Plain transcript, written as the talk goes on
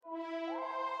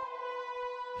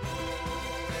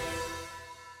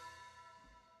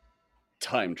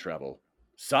time travel.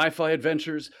 Sci-fi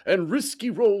adventures and risky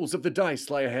rolls of the dice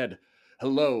lie ahead.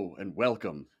 Hello and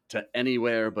welcome to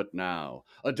Anywhere But Now,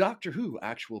 a Doctor Who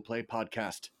actual play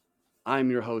podcast. I'm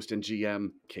your host and GM,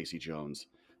 Casey Jones.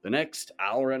 The next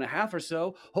hour and a half or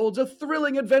so holds a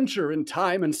thrilling adventure in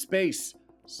time and space.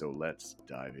 So let's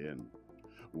dive in.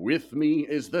 With me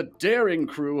is the daring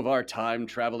crew of our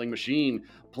time-traveling machine.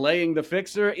 Playing the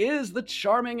Fixer is the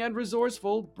charming and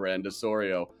resourceful Brand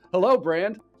Osorio. Hello,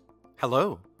 Brand.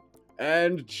 Hello.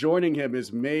 And joining him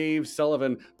is Maeve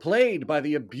Sullivan, played by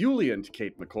the ebullient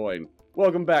Kate McCoy.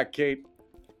 Welcome back, Kate.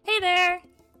 Hey there.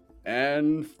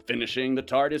 And finishing the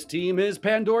TARDIS team is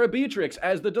Pandora Beatrix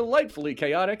as the delightfully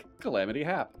chaotic Calamity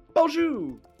Hap.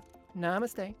 Bonjour.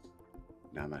 Namaste.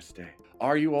 Namaste.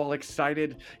 Are you all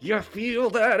excited? You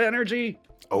feel that energy?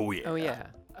 Oh yeah,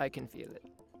 I can feel it.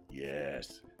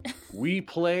 Yes. We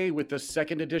play with the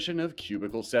second edition of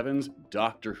Cubicle 7's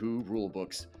Doctor Who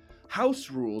rulebooks.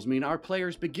 House rules mean our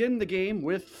players begin the game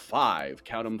with 5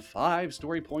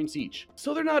 story points each.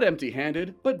 So they're not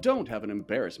empty-handed, but don't have an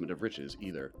embarrassment of riches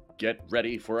either. Get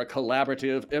ready for a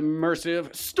collaborative,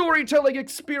 immersive storytelling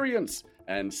experience,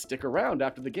 and stick around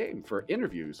after the game for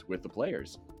interviews with the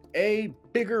players. A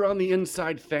bigger on the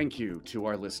inside thank you to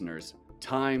our listeners.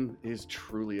 Time is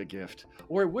truly a gift,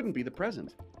 or it wouldn't be the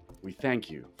present. We thank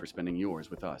you for spending yours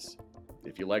with us.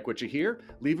 If you like what you hear,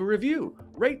 leave a review,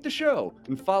 rate the show,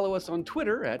 and follow us on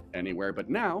Twitter at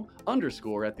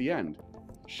anywherebutnow_ at the end.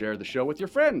 Share the show with your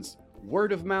friends.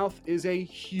 Word of mouth is a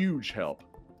huge help.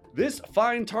 This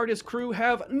fine TARDIS crew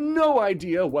have no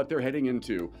idea what they're heading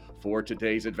into. For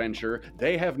today's adventure,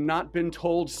 they have not been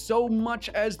told so much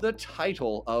as the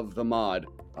title of the mod.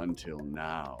 Until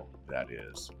now, that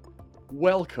is.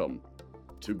 Welcome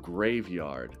to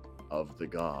Graveyard of the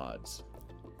Gods.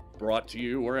 Brought to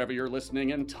you wherever you're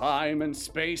listening in time and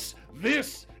space,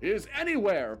 this is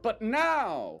Anywhere But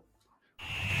Now!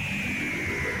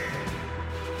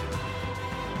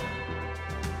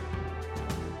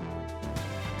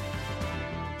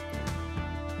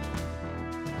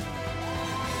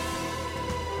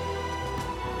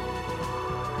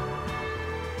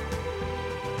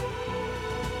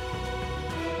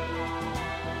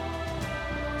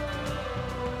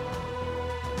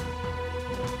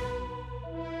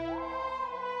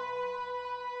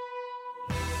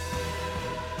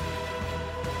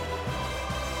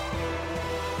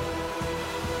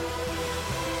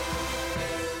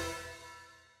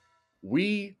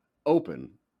 We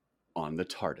open on the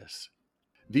TARDIS.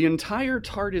 The entire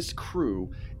TARDIS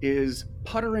crew is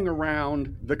puttering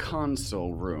around the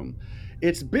console room.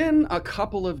 It's been a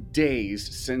couple of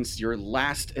days since your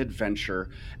last adventure,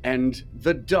 and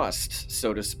the dust,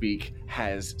 so to speak,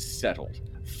 has settled.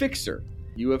 Fixer,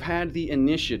 you have had the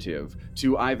initiative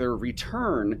to either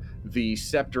return the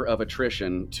Scepter of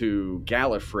Attrition to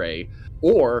Gallifrey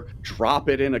or drop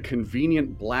it in a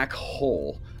convenient black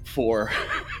hole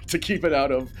to keep it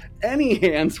out of any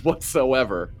hands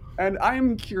whatsoever. And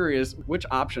I'm curious, which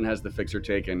option has the Fixer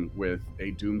taken with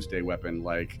a doomsday weapon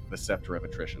like the Scepter of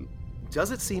Attrition?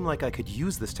 Does it seem like I could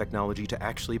use this technology to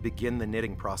actually begin the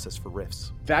knitting process for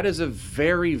Rifts? That is a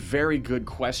very, very good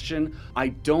question. I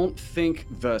don't think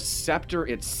the Scepter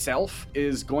itself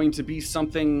is going to be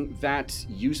something that's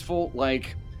useful.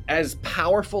 Like, as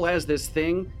powerful as this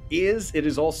thing is, it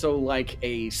is also like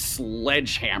a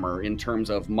sledgehammer in terms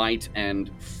of might and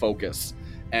focus.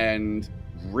 And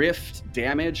rift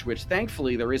damage, which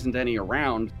thankfully there isn't any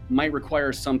around, might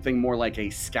require something more like a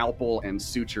scalpel and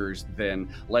sutures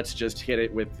than let's just hit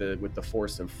it with the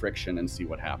force of friction and see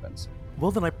what happens.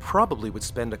 Well, then I probably would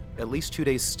spend at least 2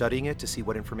 days studying it to see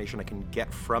what information I can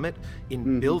get from it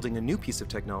in building a new piece of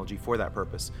technology for that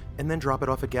purpose, and then drop it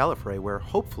off at Gallifrey, where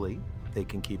hopefully they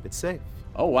can keep it safe.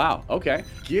 Oh, wow. Okay.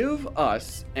 Give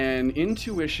us an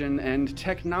intuition and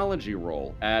technology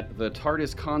roll at the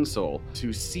TARDIS console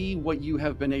to see what you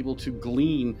have been able to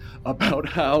glean about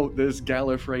how this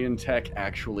Gallifreyan tech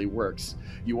actually works.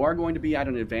 You are going to be at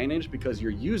an advantage because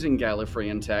you're using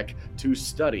Gallifreyan tech to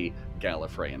study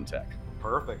Gallifreyan tech.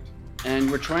 Perfect.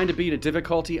 And we're trying to beat a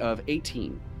difficulty of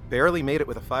 18. Barely made it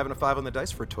with a 5 and a 5 on the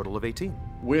dice for a total of 18.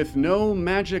 With no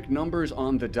magic numbers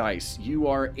on the dice, you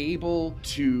are able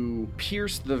to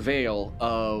pierce the veil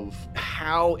of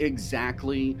how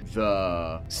exactly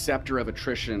the Scepter of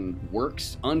Attrition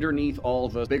works underneath all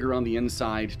the bigger on the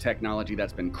inside technology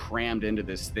that's been crammed into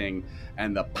this thing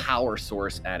and the power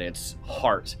source at its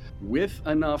heart. With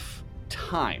enough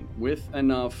time, with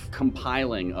enough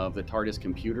compiling of the TARDIS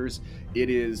computers, it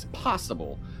is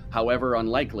possible, however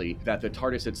unlikely, that the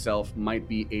TARDIS itself might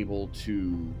be able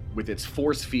to, with its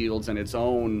force fields and its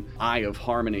own eye of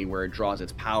harmony where it draws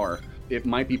its power, it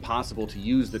might be possible to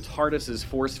use the TARDIS's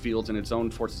force fields and its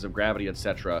own forces of gravity,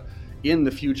 etc., in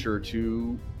the future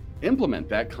to implement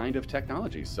that kind of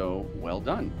technology. So, well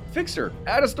done. Fixer,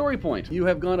 add a story point. You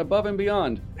have gone above and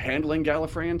beyond handling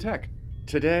Gallifreyan tech.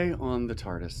 Today on the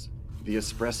TARDIS, the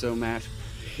espresso mat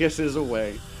hisses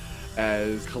away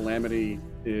as Calamity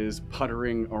is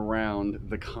puttering around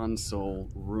the console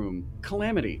room.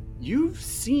 Calamity, you've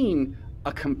seen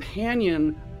a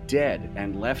companion dead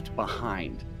and left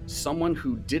behind. Someone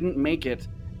who didn't make it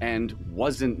and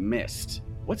wasn't missed.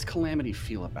 What's Calamity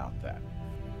feel about that?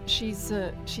 She's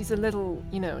a little,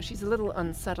 she's a little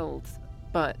unsettled,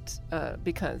 but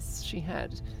because she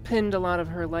had pinned a lot of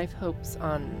her life hopes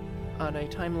on a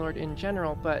Time Lord in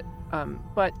general, but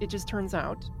it just turns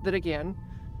out that, again,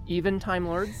 even Time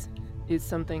Lords is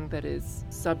something that is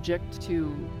subject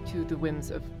to the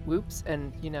whims of Whoops,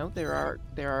 and there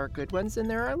are good ones and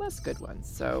there are less good ones.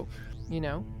 So,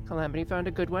 Calamity found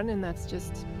a good one, and that's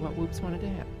just what Whoops wanted to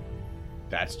happen.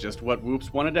 That's just what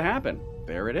Whoops wanted to happen.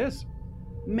 There it is.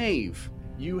 Maeve,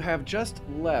 you have just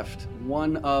left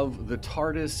one of the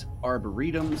TARDIS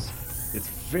arboretums. It's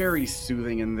very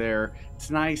soothing in there. It's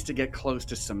nice to get close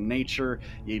to some nature.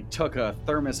 You took a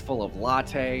thermos full of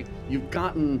latte. You've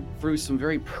gotten through some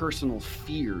very personal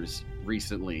fears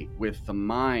recently with the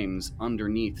mines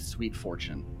underneath Sweet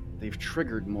Fortune. They've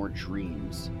triggered more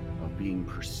dreams of being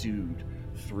pursued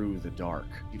through the dark.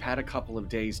 You've had a couple of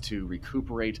days to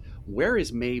recuperate. Where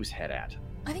is Maeve's head at?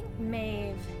 I think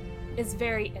Maeve is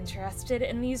very interested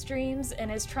in these dreams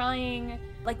and is trying,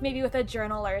 like maybe with a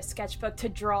journal or a sketchbook, to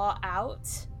draw out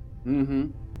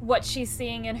what she's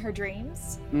seeing in her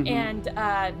dreams and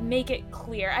make it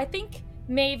clear. I think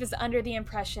Maeve is under the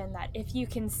impression that if you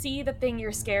can see the thing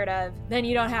you're scared of, then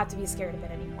you don't have to be scared of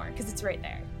it anymore, because it's right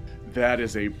there. That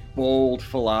is a bold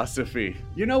philosophy.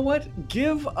 You know what?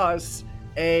 Give us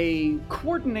a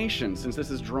coordination, since this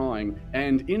is drawing,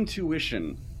 and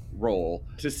intuition roll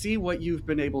to see what you've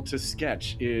been able to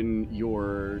sketch in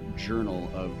your journal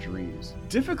of dreams.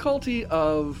 Difficulty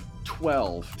of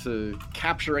 12 to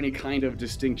capture any kind of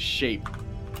distinct shape.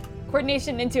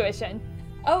 Coordination, intuition.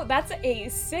 Oh, that's a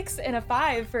 6 and a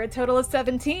 5 for a total of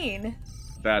 17.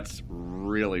 That's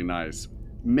really nice.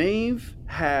 Maeve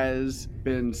has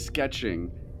been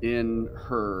sketching in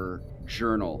her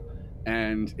journal,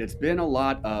 and it's been a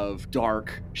lot of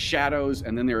dark shadows,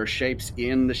 and then there are shapes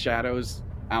in the shadows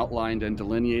outlined and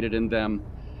delineated in them.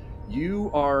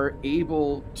 You are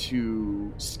able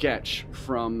to sketch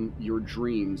from your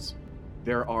dreams.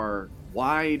 There are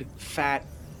wide, fat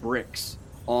bricks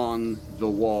on the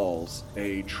walls,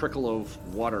 a trickle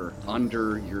of water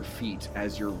under your feet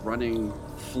as you're running,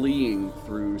 fleeing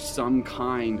through some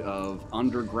kind of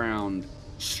underground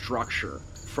structure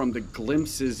from the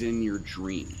glimpses in your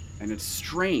dream. And it's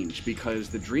strange because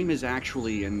the dream is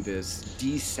actually in this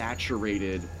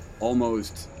desaturated,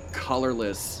 almost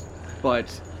colorless, but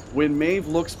when Maeve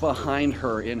looks behind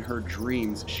her in her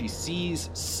dreams, she sees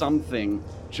something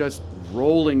just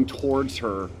rolling towards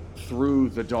her through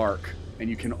the dark, and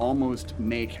you can almost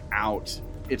make out.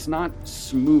 It's not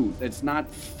smooth, it's not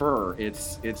fur,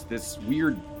 it's this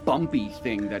weird bumpy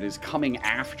thing that is coming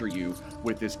after you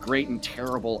with this great and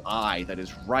terrible eye that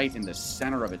is right in the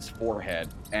center of its forehead,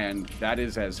 and that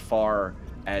is as far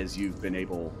as you've been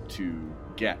able to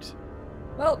get.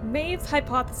 Well, Maeve's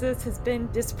hypothesis has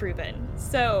been disproven,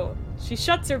 so she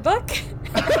shuts her book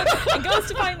and goes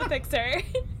to find the Fixer.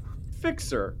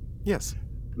 Fixer? Yes.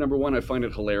 Number one, I find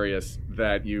it hilarious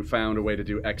that you found a way to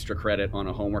do extra credit on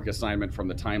a homework assignment from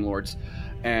the Time Lords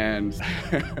and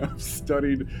have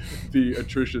studied the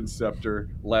attrition scepter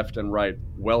left and right.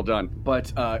 Well done.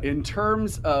 But in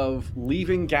terms of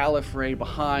leaving Gallifrey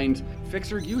behind,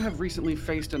 Fixer, you have recently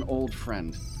faced an old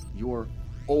friend, your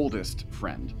oldest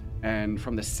friend. And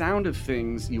from the sound of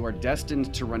things, you are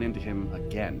destined to run into him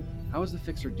again. How is the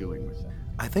Fixer doing with that?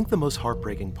 I think the most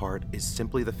heartbreaking part is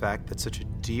simply the fact that such a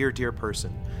dear, dear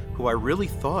person, who I really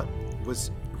thought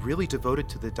was really devoted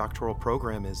to the doctoral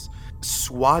program, is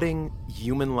swatting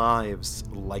human lives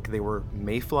like they were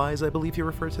mayflies, I believe you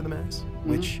referred to them as,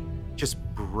 which just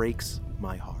breaks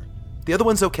my heart. The other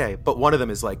one's okay, but one of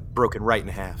them is like broken right in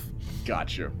half.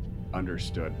 Gotcha.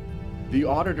 Understood. The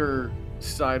auditor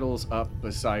sidles up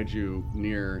beside you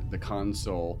near the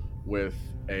console with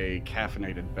a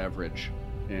caffeinated beverage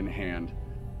in hand,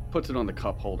 puts it on the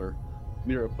cup holder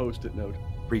near a post-it note.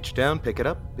 Reach down, pick it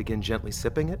up, begin gently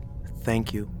sipping it.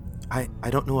 Thank you. I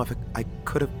don't know if I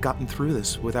could have gotten through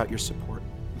this without your support.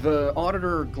 The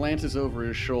auditor glances over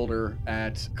his shoulder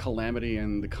at Calamity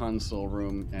in the console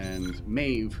room and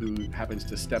Maeve, who happens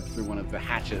to step through one of the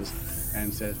hatches,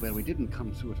 and says, well, we didn't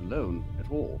come through it alone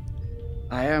at all.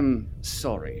 I am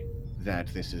sorry that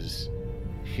this has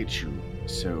hit you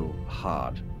so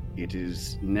hard. It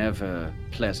is never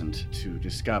pleasant to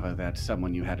discover that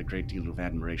someone you had a great deal of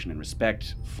admiration and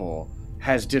respect for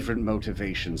has different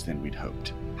motivations than we'd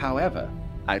hoped. However,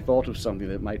 I thought of something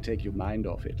that might take your mind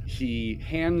off it. He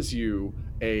hands you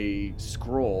a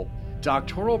scroll,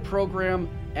 Doctoral Program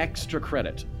Extra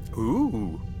Credit.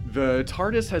 Ooh. The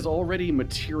TARDIS has already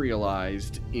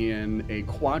materialized in a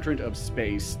quadrant of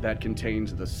space that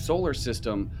contains the solar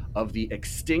system of the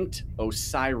extinct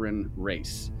Osiran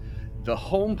race. The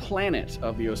home planet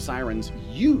of the Osirans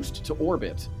used to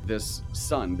orbit this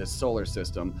sun, this solar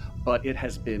system, but it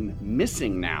has been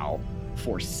missing now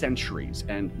for centuries,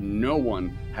 and no one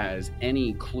has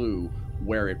any clue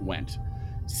where it went.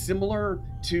 Similar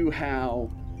to how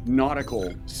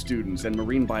nautical students and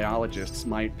marine biologists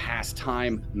might pass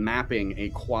time mapping a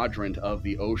quadrant of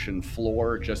the ocean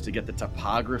floor just to get the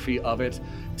topography of it,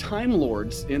 Time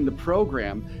Lords in the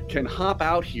program can hop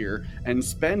out here and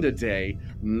spend a day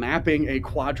mapping a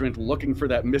quadrant looking for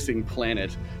that missing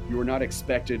planet. You are not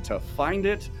expected to find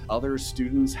it. Other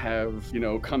students have,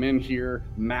 come in here,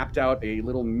 mapped out a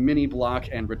little mini block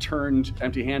and returned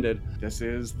empty-handed. This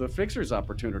is the Fixer's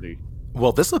opportunity.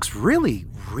 Well, this looks really,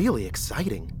 really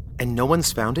exciting. And no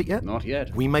one's found it yet? Not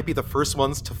yet. We might be the first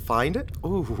ones to find it?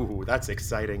 Ooh, that's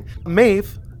exciting.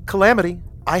 Maeve, Calamity,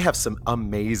 I have some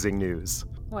amazing news.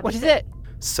 What is it?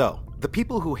 So, the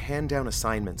people who hand down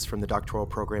assignments from the doctoral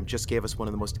program just gave us one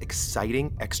of the most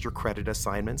exciting extra credit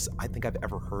assignments I think I've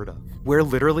ever heard of. We're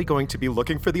literally going to be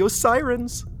looking for the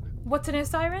Osirans. What's an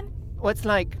Osiran? What's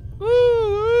like, ooh,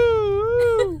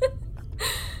 ooh, ooh.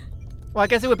 Well, I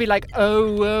guess it would be like,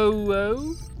 oh, oh,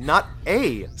 oh. Not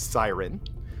a siren.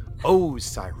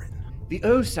 Osiran. The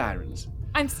Osirans.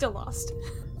 I'm still lost.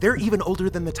 They're even older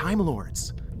than the Time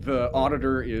Lords. The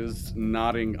auditor is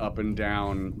nodding up and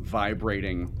down,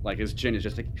 vibrating, like his chin is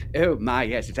just like, oh my,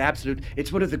 yes, it's absolute.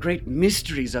 It's one of the great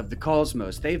mysteries of the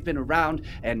cosmos. They've been around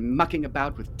and mucking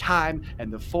about with time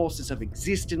and the forces of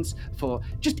existence for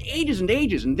just ages and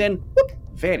ages, and then, whoop,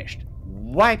 vanished.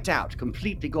 Wiped out,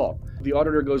 completely gone. The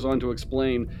auditor goes on to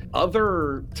explain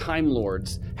other Time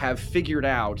Lords have figured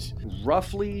out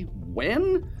roughly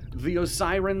when the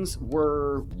Osirans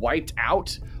were wiped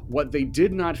out. What they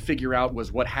did not figure out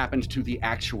was what happened to the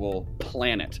actual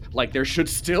planet. Like, there should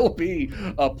still be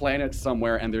a planet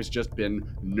somewhere, and there's just been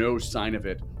no sign of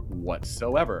it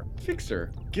whatsoever.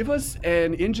 Fixer, give us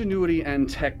an ingenuity and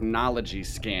technology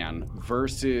scan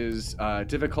versus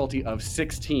difficulty of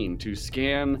 16 to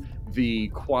scan the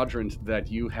quadrant that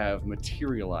you have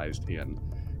materialized in.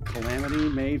 Calamity,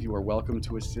 Maeve, you are welcome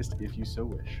to assist if you so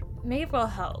wish. Maeve will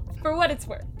help, for what it's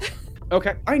worth.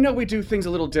 Okay, I know we do things a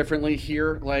little differently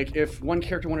here. Like, if one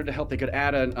character wanted to help, they could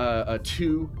add a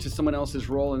 2 to someone else's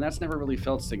roll, and that's never really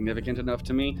felt significant enough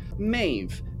to me.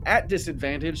 Maeve, at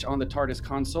disadvantage on the TARDIS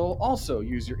console, also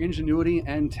use your ingenuity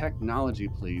and technology,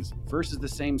 please, versus the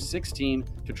same 16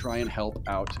 to try and help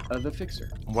out the Fixer.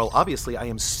 Well, obviously, I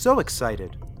am so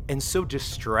excited and so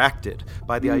distracted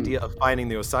by the idea of finding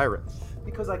the Osiris,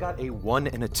 because I got a 1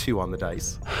 and a 2 on the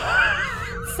dice.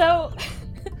 So...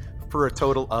 for a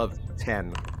total of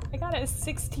 10. I got a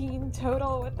 16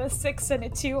 total with a 6 and a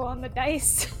 2 on the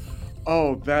dice.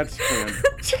 Oh, that's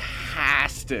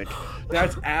fantastic.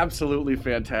 That's absolutely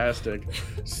fantastic.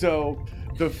 So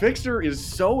the Fixer is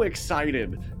so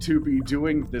excited to be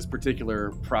doing this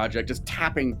particular project, just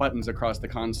tapping buttons across the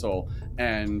console,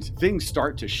 and things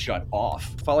start to shut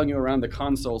off. Following you around the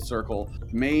console circle,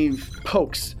 Maeve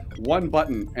pokes one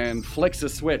button and flicks a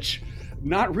switch,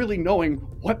 not really knowing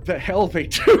what the hell they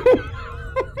do.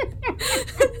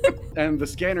 And the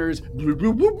scanners bloop,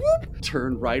 bloop, bloop, bloop,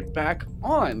 turn right back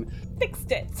on.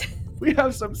 Fixed it. We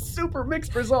have some super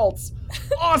mixed results.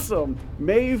 Awesome.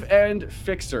 Maeve and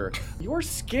Fixer, your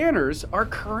scanners are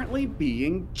currently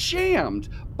being jammed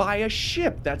by a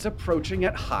ship that's approaching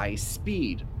at high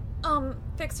speed.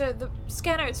 Fixer, the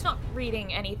scanner, it's not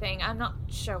reading anything. I'm not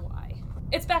sure why.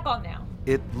 It's back on now.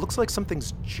 It looks like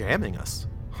something's jamming us.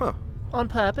 Huh. On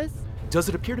purpose? Does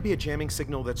it appear to be a jamming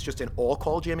signal that's just an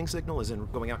all-call jamming signal, as in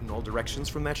going out in all directions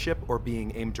from that ship, or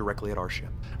being aimed directly at our ship?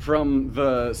 From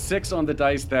the 6 on the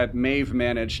dice that Maeve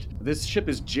managed, this ship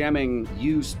is jamming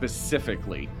you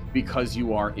specifically because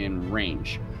you are in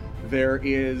range. There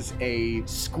is a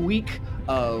squeak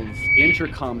of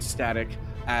intercom static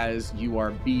as you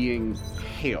are being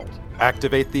hailed.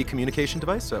 Activate the communication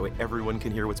device so that way everyone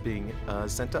can hear what's being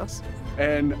sent to us.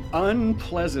 An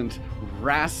unpleasant,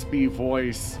 raspy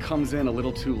voice comes in a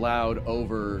little too loud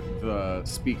over the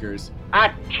speakers.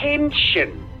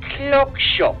 Attention, clock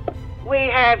shop. We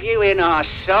have you in our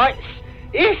sights.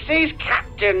 This is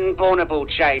Captain Captain Barnacle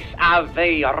Chase of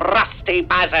the Rusty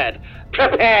Buzzard.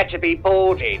 Prepare to be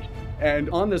boarded.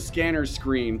 And on the scanner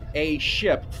screen, a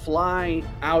ship fly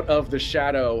out of the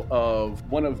shadow of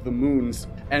one of the moons.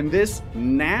 And this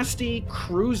nasty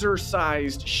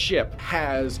cruiser-sized ship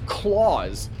has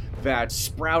claws that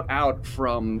sprout out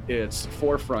from its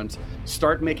forefront,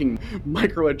 start making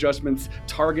micro adjustments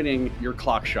targeting your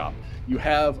clock shop. You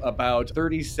have about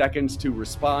 30 seconds to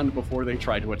respond before they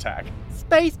try to attack.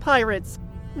 Space pirates!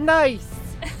 Nice!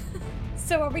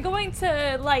 So are we going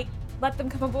to, let them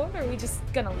come aboard, or are we just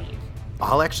gonna leave?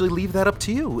 I'll actually leave that up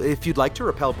to you. If you'd like to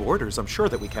repel boarders, I'm sure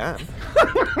that we can.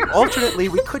 Alternately,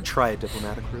 we could try a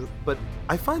diplomatic route, but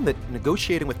I find that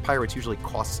negotiating with pirates usually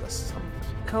costs us something.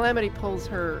 Calamity pulls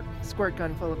her squirt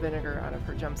gun full of vinegar out of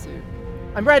her jumpsuit.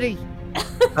 I'm ready!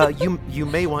 You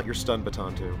may want your stun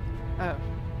baton too. Oh,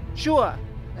 sure.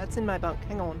 That's in my bunk.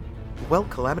 Hang on. Well,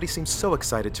 Calamity seems so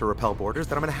excited to repel boarders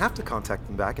that I'm going to have to contact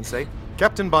them back and say,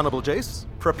 Captain Barnacle Chase,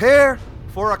 prepare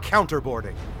for a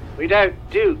counterboarding. We don't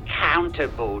do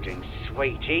counterboarding,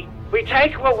 sweetie. We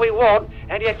take what we want,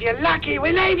 and if you're lucky,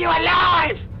 we leave you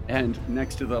alive! And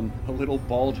next to them, a little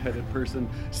bald-headed person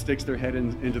sticks their head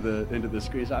into the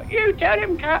screen. Like, You tell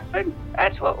him, Captain.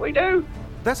 That's what we do.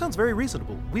 That sounds very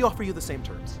reasonable. We offer you the same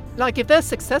terms. Like, if they're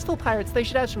successful pirates, they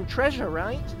should have some treasure,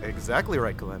 right? Exactly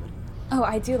right, Calamity. Oh,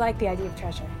 I do like the idea of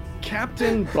treasure.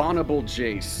 Captain Barnacle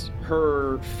Chase,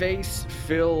 her face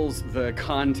fills the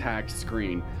contact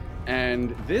screen.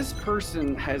 And this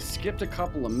person has skipped a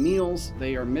couple of meals.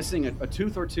 They are missing a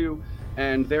tooth or two.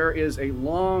 And there is a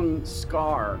long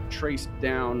scar traced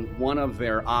down one of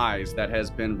their eyes that has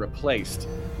been replaced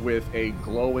with a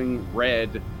glowing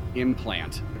red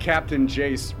implant. Captain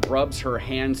Jace rubs her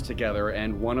hands together,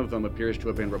 and one of them appears to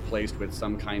have been replaced with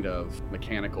some kind of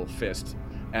mechanical fist,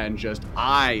 and just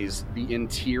eyes the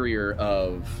interior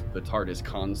of the TARDIS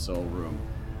console room.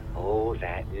 Oh,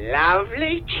 that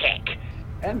lovely chick.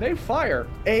 And they fire.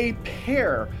 A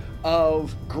pair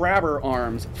of grabber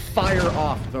arms fire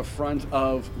off the front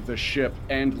of the ship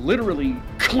and literally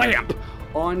clamp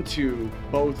onto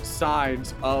both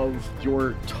sides of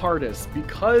your TARDIS.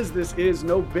 Because this is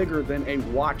no bigger than a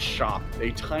watch shop,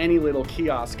 a tiny little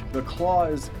kiosk, the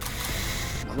claws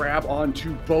grab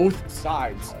onto both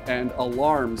sides and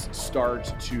alarms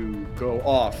start to go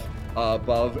off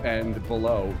above and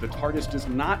below. The TARDIS does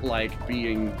not like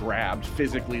being grabbed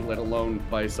physically, let alone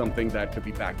by something that could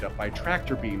be backed up by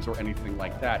tractor beams or anything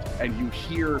like that. And you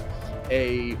hear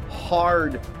a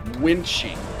hard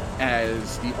winching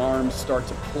as the arms start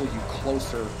to pull you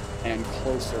closer and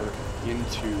closer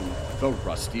into the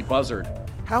Rusty Buzzard.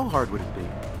 How hard would it be,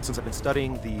 since I've been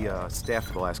studying the staff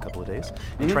for the last couple of days,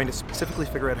 and trying to specifically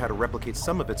figure out how to replicate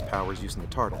some of its powers using the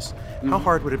TARDIS, how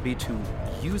hard would it be to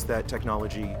use that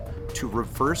technology to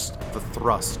reverse the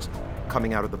thrust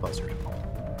coming out of the Buzzard?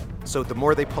 So the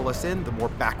more they pull us in, the more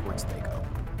backwards they go.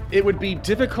 It would be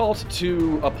difficult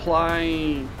to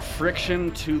apply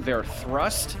friction to their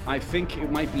thrust. I think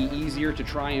it might be easier to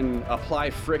try and apply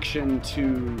friction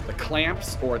to the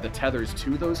clamps or the tethers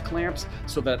to those clamps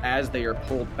so that as they are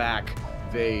pulled back,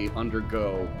 they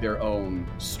undergo their own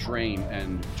strain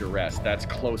and duress. That's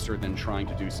closer than trying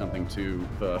to do something to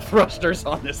the thrusters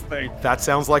on this thing. That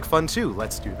sounds like fun too.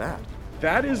 Let's do that.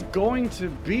 That is going to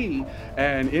be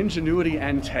an ingenuity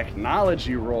and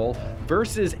technology roll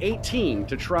versus 18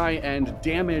 to try and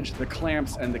damage the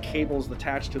clamps and the cables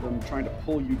attached to them, trying to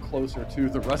pull you closer to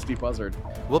the Rusty Buzzard.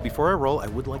 Well, before I roll, I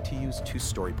would like to use 2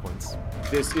 story points.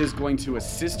 This is going to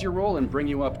assist your roll and bring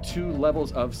you up 2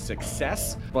 levels of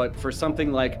success, but for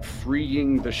something like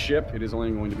freeing the ship, it is only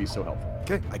going to be so helpful.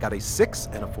 Okay, I got a 6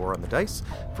 and a 4 on the dice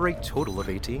for a total of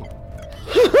 18.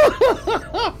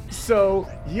 So,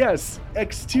 yes,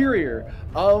 exterior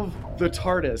of the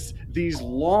TARDIS, these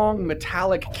long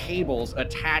metallic cables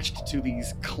attached to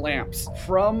these clamps.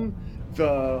 From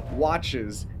the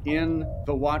watches in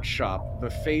the watch shop, the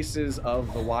faces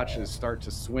of the watches start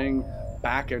to swing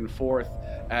back and forth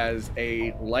as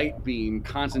a light beam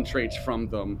concentrates from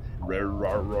them,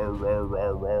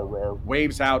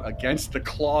 waves out against the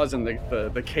claws and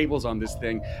the cables on this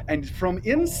thing. And from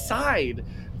inside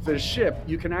the ship,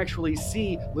 you can actually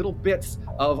see little bits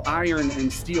of iron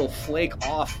and steel flake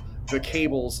off the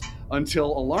cables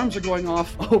until alarms are going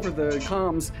off over the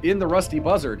comms in the Rusty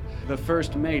Buzzard. The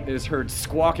first mate is heard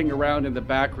squawking around in the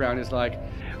background, is like,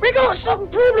 "We got some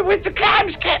problem with the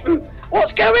clams, Captain.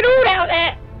 What's going on out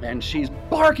there?" And she's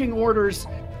barking orders.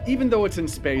 Even though it's in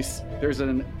space, there's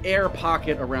an air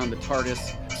pocket around the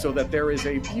TARDIS so that there is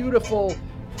a beautiful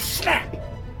snap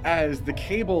as the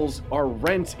cables are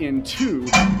rent in 2.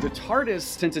 The TARDIS,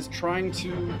 since it's trying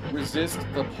to resist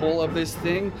the pull of this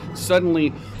thing,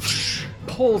 suddenly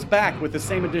pulls back with the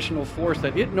same additional force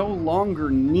that it no longer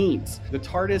needs. The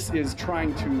TARDIS is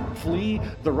trying to flee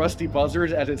the rusty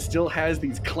buzzard as it still has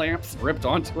these clamps ripped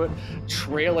onto it,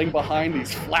 trailing behind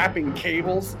these flapping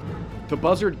cables. The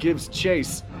buzzard gives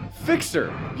chase.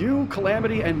 Fixer, you,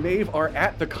 Calamity, and Maeve are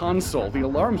at the console. The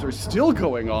alarms are still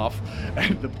going off,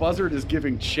 and the buzzard is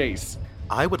giving chase.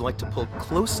 I would like to pull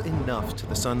close enough to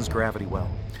the sun's gravity well.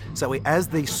 So that way, as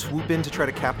they swoop in to try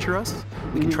to capture us,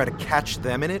 we can try to catch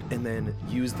them in it and then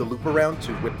use the loop around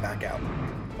to whip back out.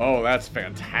 Oh, that's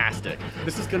fantastic.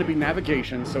 This is going to be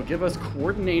navigation, so give us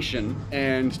coordination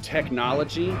and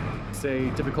technology, say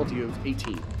difficulty of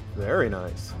 18. Very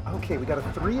nice. Okay, we got a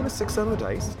 3 and a 6 on the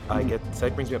dice. So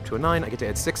that brings me up to a 9. I get to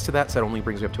add 6 to that, so that only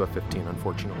brings me up to a 15,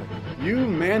 unfortunately. You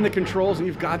man the controls, and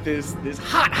you've got this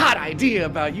hot idea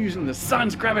about using the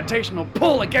sun's gravitational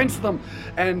pull against them,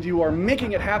 and you are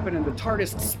making it happen, and the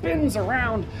TARDIS spins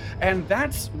around, and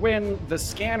that's when the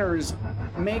scanners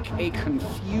make a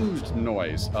confused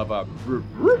noise of a roop,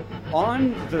 roop.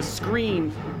 On the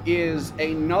screen is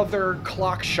another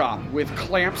clock shop with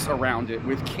clamps around it,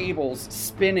 with cables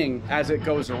spinning as it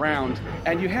goes around,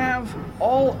 and you have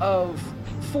all of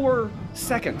 4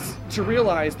 seconds to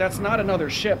realize that's not another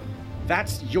ship,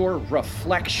 that's your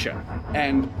reflection,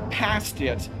 and past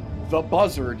it, the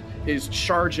buzzard is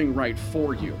charging right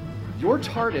for you. Your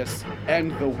TARDIS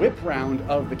and the whip round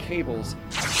of the cables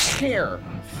tear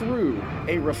through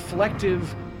a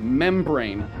reflective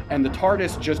membrane, and the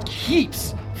TARDIS just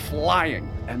keeps flying,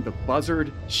 and the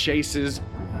buzzard chases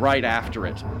right after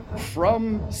it.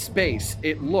 From space,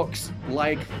 it looks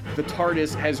like the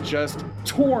TARDIS has just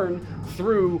torn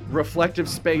through reflective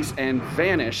space and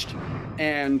vanished,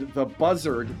 and the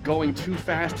buzzard, going too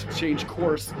fast to change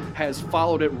course, has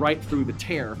followed it right through the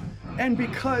tear. And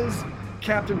because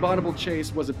Captain Bonnable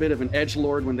Chase was a bit of an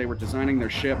edgelord when they were designing their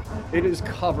ship, it is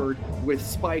covered with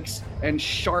spikes and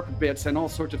sharp bits and all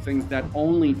sorts of things that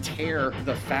only tear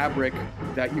the fabric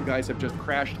that you guys have just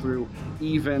crashed through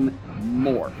even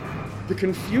more. The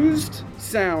confused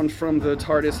sound from the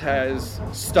TARDIS has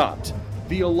stopped.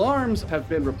 The alarms have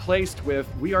been replaced with,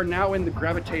 we are now in the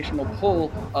gravitational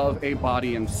pull of a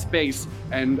body in space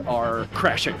and are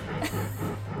crashing.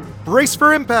 Brace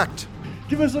for impact!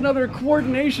 Give us another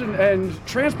coordination and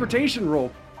transportation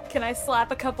roll. Can I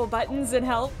slap a couple buttons and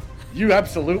help? You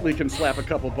absolutely can slap a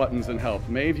couple buttons and help.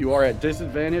 Maeve, you are at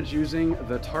disadvantage using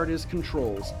the TARDIS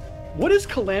controls. What is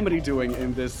Calamity doing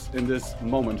in this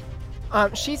moment?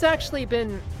 She's actually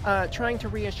been trying to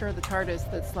reassure the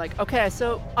TARDIS that's like, okay,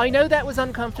 so I know that was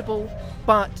uncomfortable,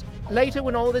 but later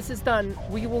when all this is done,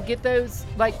 we will get those,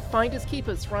 like, finders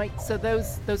keepers, right? So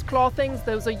those claw things,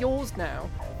 those are yours now.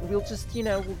 We'll just,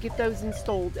 we'll get those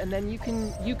installed, and then you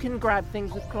can grab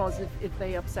things with claws if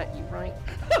they upset you, right?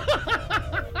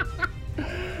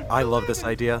 I love this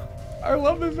idea. I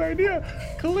love this idea.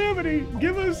 Calamity,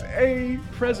 give us a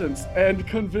presence and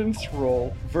convince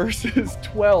roll versus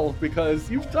 12,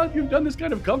 because you've done this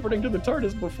kind of comforting to the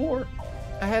TARDIS before.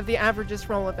 I have the averages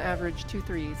roll of average 2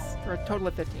 3s for a total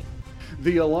of 15.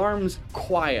 The alarm's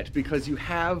quiet because you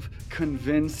have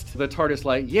convinced the TARDIS,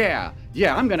 like, yeah,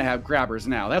 I'm gonna have grabbers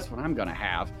now. That's what I'm gonna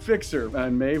have. Fixer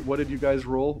and Maeve, what did you guys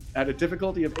roll at a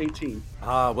difficulty of 18?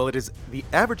 Well, it is the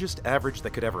averagest average that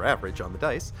could ever average on the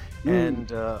dice,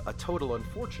 and a total,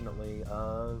 unfortunately,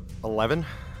 of 11.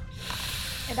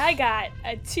 And I got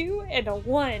a 2 and a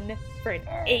 1 for an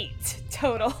 8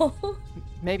 total.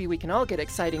 Maybe we can all get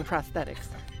exciting prosthetics.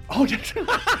 Oh, yes.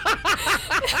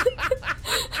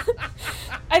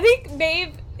 I think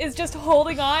Maeve is just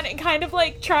holding on and kind of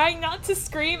like trying not to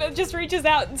scream, and just reaches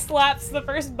out and slaps the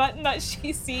first button that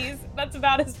she sees. That's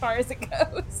about as far as it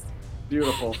goes.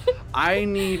 Beautiful. I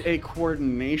need a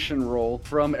coordination roll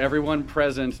from everyone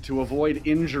present to avoid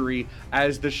injury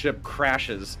as the ship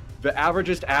crashes. The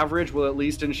averagest average will at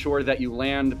least ensure that you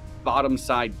land bottom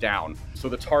side down, so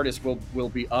the TARDIS will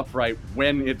be upright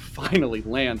when it finally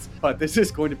lands. But this is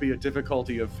going to be a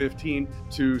difficulty of 15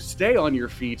 to stay on your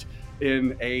feet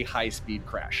in a high-speed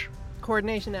crash.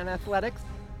 Coordination and athletics?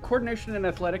 Coordination and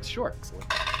athletics, sure.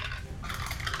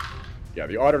 Yeah,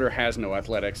 the auditor has no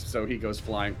athletics, so he goes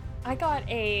flying. I got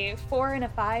a 4 and a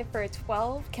 5 for a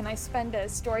 12. Can I spend a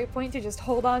story point to just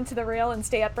hold on to the rail and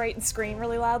stay upright and scream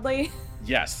really loudly?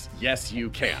 Yes, you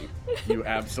can. You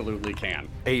absolutely can.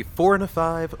 A 4 and a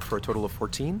 5 for a total of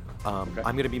 14. Okay.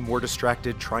 I'm going to be more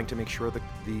distracted trying to make sure that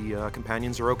the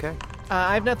companions are okay.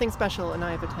 I have nothing special, and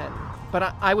I have a 10.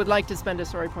 But I would like to spend a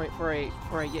story point for a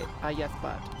yes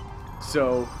but.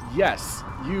 So, yes,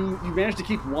 you managed to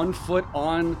keep 1 foot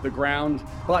on the ground,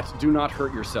 but do not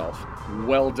hurt yourself.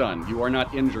 Well done. You are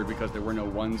not injured because there were no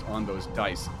ones on those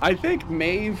dice. I think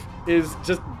Maeve is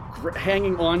just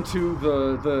hanging onto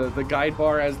the guide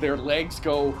bar as their legs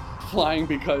go flying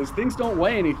because things don't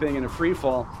weigh anything in a free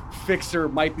fall. Fixer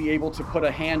might be able to put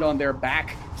a hand on their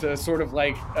back to sort of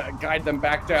like guide them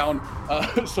back down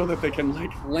so that they can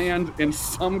like land in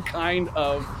some kind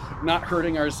of not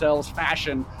hurting ourselves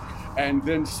fashion. And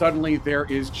then suddenly there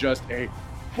is just a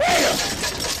wham!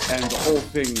 And the whole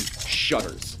thing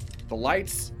shudders. The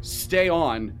lights stay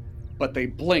on, but they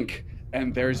blink,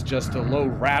 and there's just a low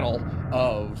rattle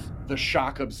of the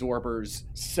shock absorbers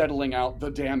settling out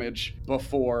the damage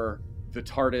before the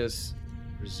TARDIS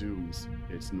resumes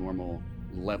its normal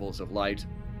levels of light,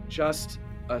 just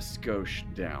a skosh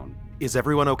down. Is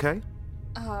everyone okay?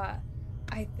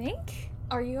 I think.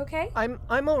 Are you okay?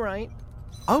 I'm all right.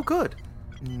 Oh, good.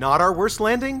 Not our worst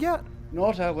landing yet?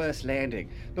 Not our worst landing,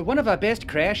 but one of our best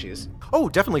crashes. Oh,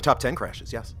 definitely top 10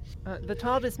 crashes, yes. The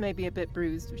TARDIS may be a bit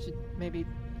bruised. We should maybe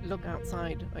look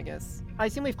outside, I guess. I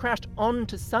assume we've crashed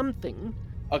onto something.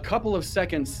 A couple of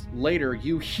seconds later,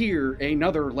 you hear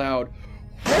another loud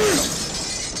wham!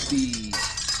 The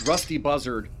rusty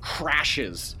buzzard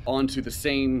crashes onto the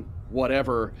same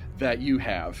whatever that you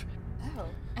have. Oh,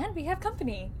 and we have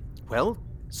company. Well,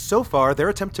 so far, their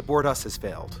attempt to board us has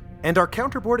failed. And our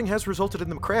counterboarding has resulted in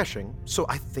them crashing, so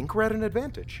I think we're at an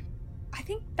advantage. I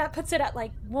think that puts it at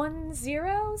like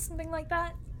 1-0, something like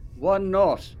that.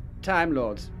 1-0. Time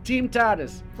Lords. Team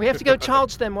TARDIS. We have to go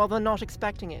charge them while they're not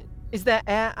expecting it. Is there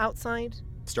air outside?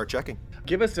 Start checking.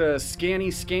 Give us a scanny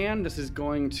scan. This is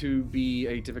going to be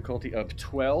a difficulty of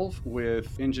 12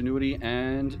 with ingenuity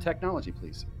and technology,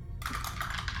 please.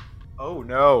 Oh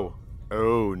no.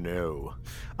 Oh no.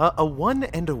 A 1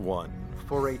 and a 1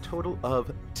 for a total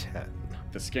of 10.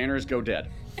 The scanners go dead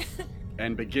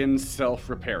and begin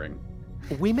self-repairing.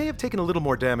 We may have taken a little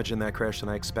more damage in that crash than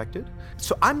I expected,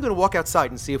 so I'm going to walk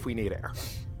outside and see if we need air.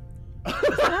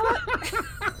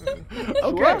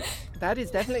 Okay. That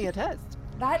is definitely a test.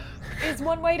 That is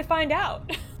one way to find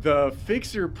out. The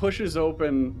Fixer pushes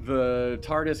open the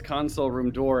TARDIS console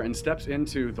room door and steps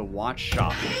into the watch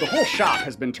shop. The whole shop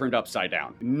has been turned upside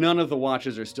down. None of the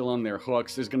watches are still on their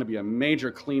hooks. There's going to be a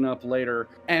major cleanup later.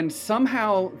 And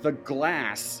somehow the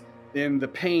glass in the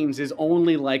panes is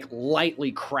only like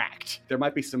lightly cracked. There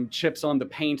might be some chips on the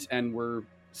paint, and we're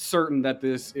certain that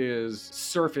this is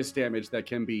surface damage that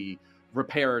can be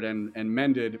repaired and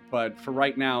mended, but for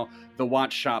right now, the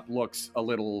watch shop looks a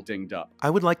little dinged up. I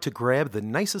would like to grab the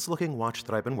nicest looking watch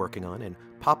that I've been working on and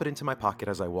pop it into my pocket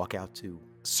as I walk out to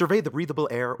survey the breathable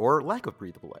air or lack of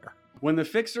breathable air. When the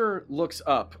Fixer looks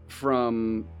up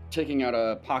from taking out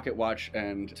a pocket watch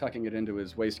and tucking it into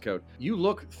his waistcoat, you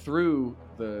look through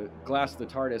the glass of the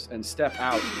TARDIS and step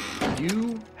out.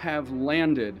 You have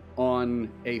landed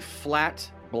on a flat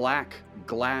black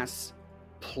glass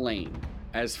plane.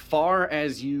 As far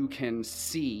as you can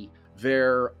see,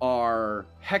 there are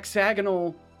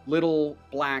hexagonal little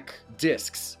black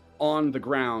discs on the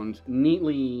ground,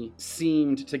 neatly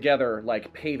seamed together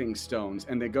like paving stones,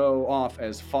 and they go off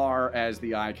as far as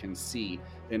the eye can see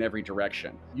in every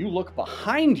direction. You look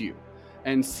behind you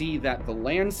and see that the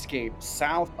landscape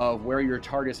south of where your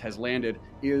TARDIS has landed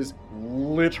is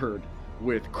littered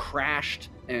with crashed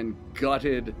and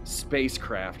gutted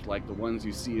spacecraft like the ones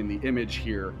you see in the image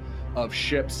here, of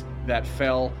ships that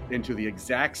fell into the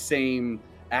exact same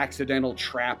accidental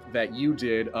trap that you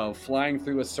did of flying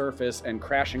through a surface and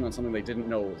crashing on something they didn't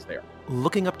know was there.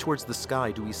 Looking up towards the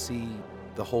sky, do we see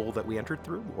the hole that we entered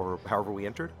through, or however we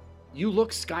entered? You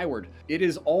look skyward. It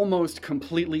is almost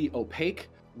completely opaque.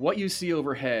 What you see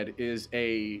overhead is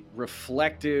a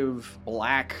reflective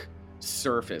black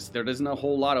surface. There isn't a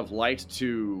whole lot of light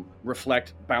to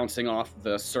reflect bouncing off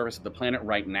the surface of the planet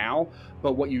right now,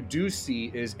 but what you do see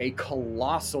is a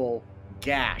colossal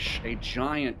gash, a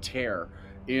giant tear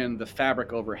in the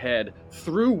fabric overhead,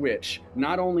 through which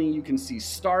not only you can see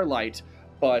starlight,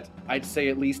 but I'd say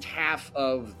at least half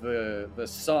of the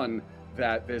sun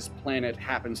that this planet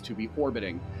happens to be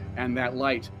orbiting, and that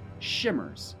light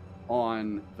shimmers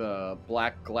on the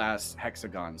black glass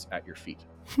hexagons at your feet.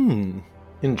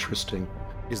 Interesting.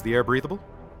 Is the air breathable?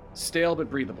 Stale but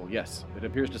breathable, yes. It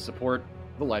appears to support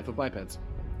the life of bipeds.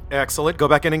 Excellent. Go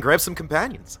back in and grab some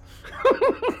companions.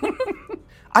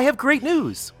 I have great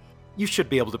news. You should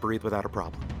be able to breathe without a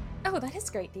problem. Oh, that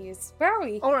is great news. Where are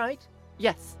we? All right.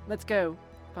 Yes, let's go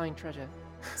find treasure.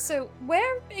 So,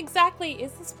 where exactly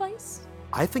is this place?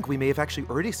 I think we may have actually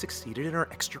already succeeded in our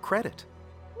extra credit.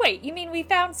 Wait, you mean we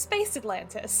found Space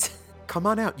Atlantis? Come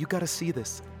on out. You gotta see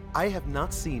this. I have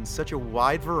not seen such a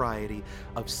wide variety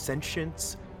of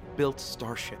sentience-built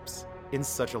starships in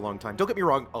such a long time. Don't get me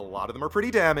wrong, a lot of them are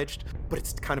pretty damaged, but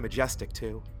it's kind of majestic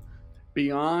too.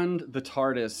 Beyond the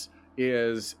TARDIS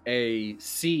is a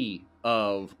sea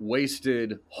of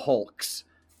wasted hulks,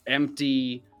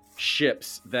 empty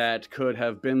ships that could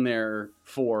have been there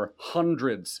for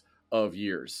hundreds of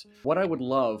years. What I would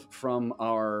love from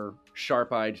our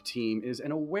sharp-eyed team is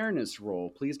an awareness roll.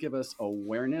 Please give us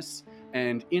awareness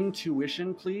and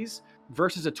intuition, please,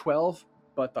 versus a 12,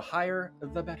 but the higher,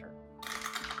 the better.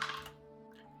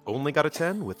 Only got a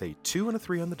 10 with a 2 and a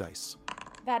 3 on the dice.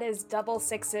 That is double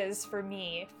sixes for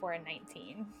me for a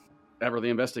 19. Ever the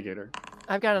investigator.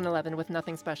 I've got an 11 with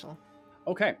nothing special.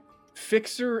 Okay.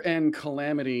 Fixer and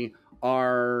Calamity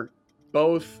are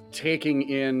both taking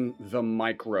in the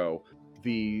micro.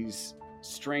 These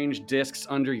strange discs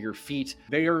under your feet.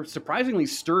 They are surprisingly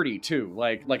sturdy too.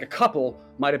 Like a couple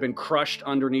might have been crushed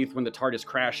underneath when the TARDIS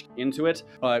crashed into it,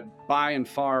 but by and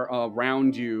far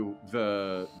around you,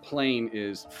 the plane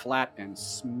is flat and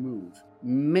smooth.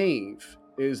 Maeve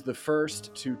is the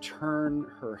first to turn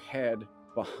her head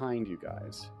behind you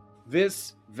guys.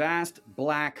 This vast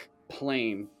black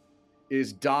plane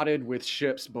is dotted with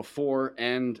ships before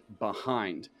and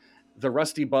behind. The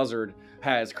Rusty Buzzard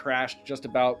has crashed just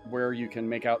about where you can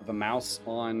make out the mouse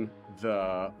on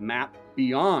the map.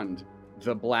 Beyond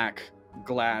the black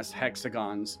glass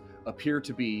hexagons appear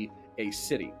to be a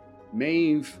city.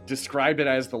 Maeve described it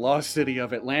as the lost city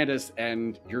of Atlantis,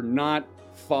 and you're not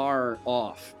far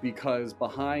off, because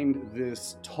behind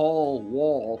this tall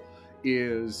wall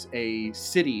is a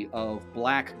city of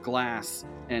black glass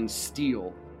and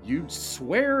steel. You'd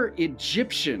swear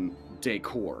Egyptian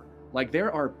decor. Like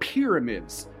there are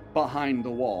pyramids behind the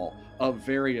wall of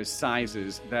various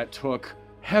sizes that took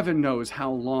heaven knows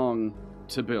how long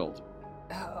to build.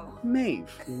 Oh.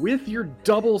 Maeve, with your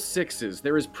double sixes,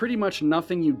 there is pretty much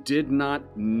nothing you did not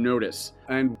notice.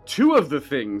 And two of the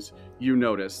things you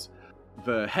notice,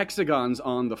 the hexagons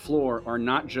on the floor are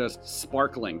not just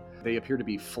sparkling, they appear to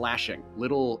be flashing.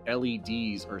 Little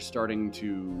LEDs are starting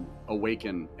to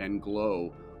awaken and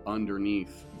glow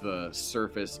underneath the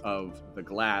surface of the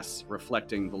glass,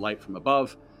 reflecting the light from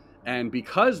above. And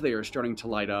because they are starting to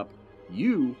light up,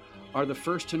 you are the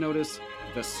first to notice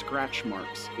the scratch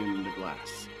marks in the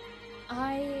glass.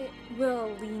 I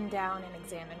will lean down and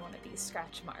examine one of these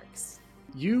scratch marks.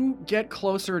 You get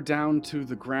closer down to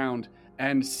the ground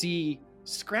and see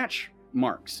scratch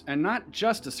marks, and not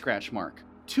just a scratch mark,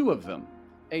 two of them,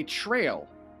 a trail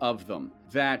of them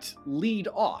that lead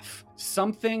off.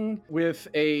 Something with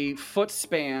a foot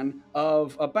span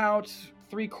of about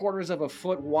 3/4 of a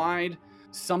foot wide.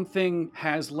 Something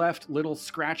has left little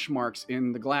scratch marks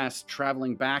in the glass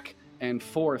traveling back and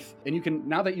forth. And you can,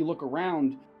 now that you look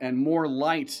around and more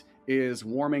light is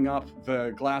warming up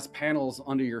the glass panels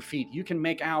under your feet, you can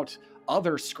make out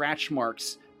other scratch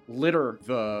marks litter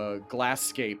the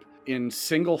glasscape in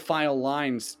single file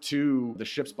lines to the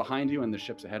ships behind you and the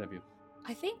ships ahead of you.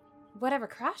 I think whatever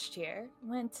crashed here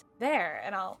went there,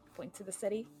 and I'll point to the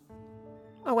city.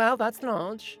 Oh, well, that's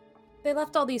large. They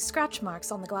left all these scratch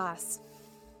marks on the glass.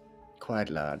 Quite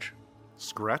large.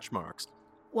 Scratch marks.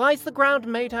 Why is the ground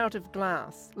made out of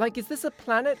glass? Like, is this a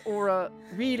planet or a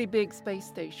really big space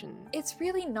station? It's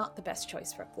really not the best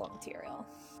choice for flow material.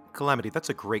 Calamity, that's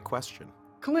a great question.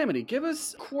 Calamity, give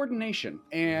us coordination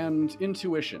and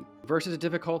intuition versus a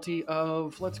difficulty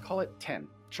of, let's call it 10.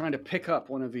 Trying to pick up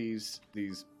one of these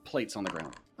plates on the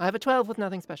ground. I have a 12 with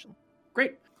nothing special.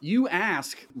 Great. You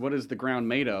ask, what is the ground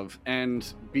made of?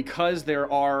 And because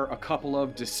there are a couple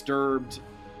of disturbed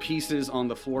pieces on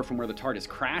the floor from where the TARDIS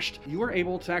crashed, you are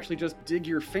able to actually just dig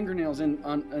your fingernails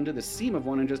into the seam of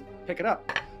one and just pick it up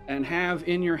and have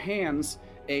in your hands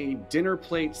a dinner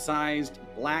plate sized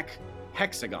black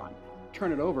hexagon.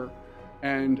 Turn it over,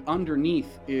 and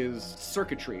underneath is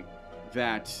circuitry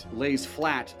that lays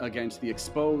flat against the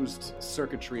exposed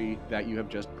circuitry that you have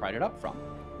just pried it up from.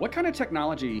 What kind of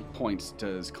technology points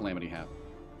does Calamity have?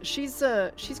 She's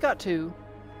got 2,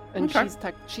 and Okay.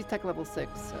 she's tech level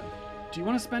 6. So Do you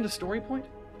want to spend a story point?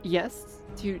 yes,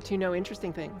 to know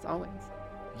interesting things always.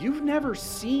 You've never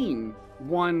seen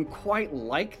one quite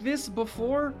like this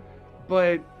before,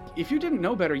 but if you didn't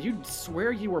know better, you'd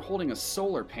swear you were holding a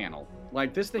solar panel.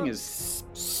 Like, this thing is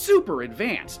super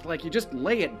advanced. Like, you just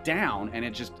lay it down and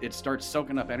it starts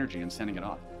soaking up energy and sending it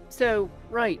off. So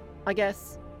right, I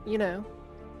guess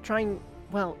trying.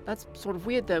 Well, that's sort of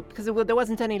weird though, because there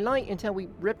wasn't any light until we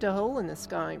ripped a hole in the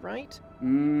sky, right?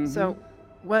 Mm-hmm. So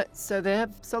what? So they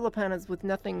have solar panels with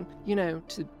nothing,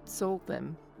 to solve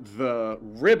them. The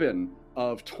ribbon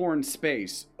of torn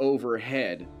space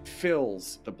overhead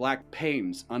fills the black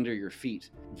panes under your feet.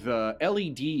 The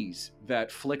LEDs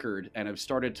that flickered and have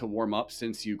started to warm up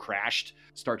since you crashed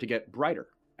start to get brighter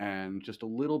and just a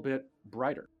little bit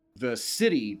brighter. the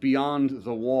city beyond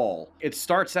the wall. It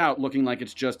starts out looking like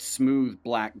it's just smooth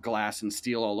black glass and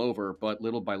steel all over, but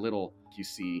little by little, you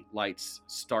see lights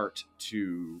start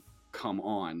to come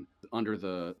on under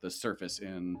the surface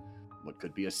in what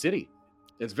could be a city.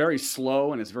 It's very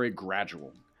slow and it's very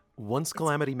gradual. Once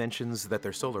Calamity mentions that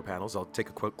they're solar panels, I'll take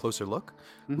a closer look,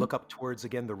 look up towards,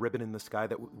 again, the ribbon in the sky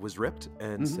that was ripped,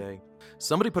 and say,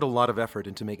 somebody put a lot of effort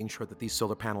into making sure that these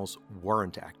solar panels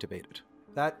weren't activated.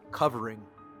 That covering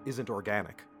isn't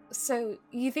organic. So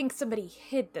you think somebody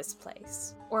hid this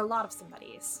place? Or a lot of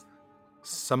somebody's?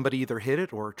 Somebody either hid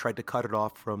it or tried to cut it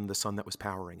off from the sun that was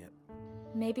powering it.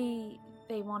 Maybe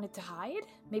they wanted to hide?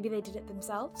 Maybe they did it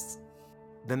themselves?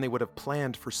 Then they would have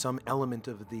planned for some element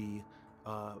of the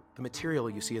material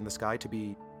you see in the sky to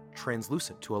be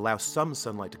translucent, to allow some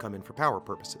sunlight to come in for power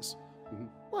purposes.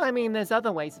 Well, I mean, there's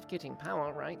other ways of getting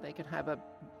power, right? They could have a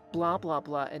blah, blah,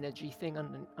 blah energy thing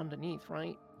underneath,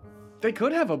 right? They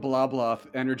could have a blah blah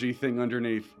energy thing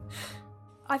underneath.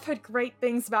 I've heard great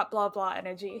things about blah blah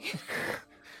energy.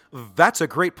 That's a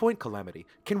great point, Calamity.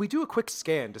 Can we do a quick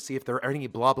scan to see if there are any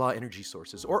blah blah energy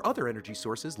sources or other energy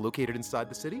sources located inside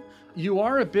the city? You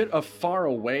are a bit far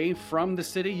away from the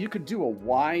city. You could do a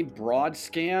wide, broad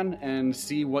scan and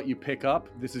see what you pick up.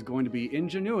 This is going to be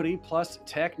ingenuity plus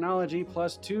technology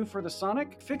plus 2 for the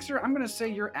Sonic. Fixer, I'm going to say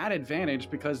you're at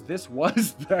advantage because this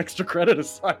was the extra credit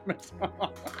assignment.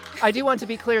 I do want to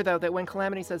be clear, though, that when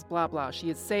Calamity says blah blah, she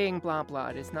is saying blah blah.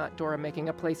 It is not Dora making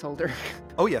a placeholder.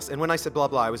 Oh yes, and when I said blah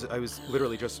blah, I was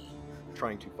literally just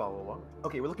trying to follow along.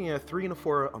 Okay, we're looking at a 3 and a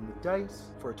 4 on the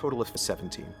dice for a total of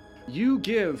 17. You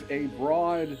give a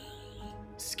broad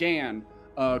scan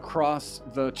across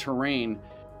the terrain.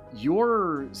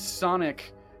 Your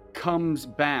Sonic comes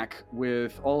back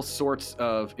with all sorts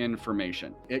of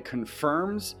information. It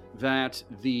confirms that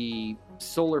the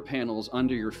solar panels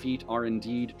under your feet are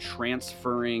indeed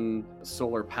transferring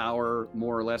solar power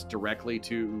more or less directly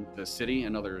to the city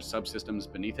and other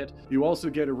subsystems beneath it. You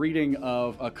also get a reading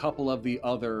of a couple of the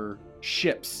other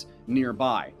ships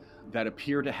nearby that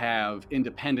appear to have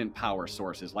independent power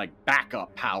sources, like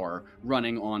backup power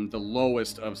running on the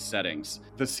lowest of settings.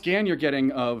 The scan you're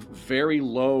getting of very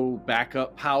low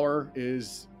backup power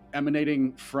is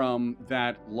emanating from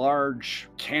that large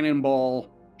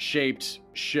cannonball-shaped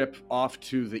ship off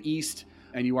to the east,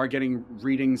 and you are getting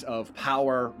readings of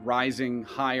power rising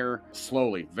higher,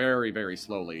 slowly, very, very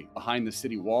slowly, behind the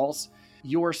city walls.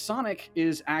 Your Sonic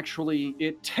is actually,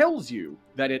 it tells you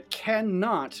that it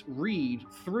cannot read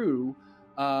through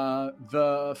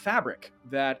the fabric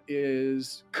that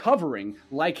is covering,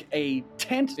 like a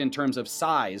tent in terms of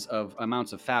size of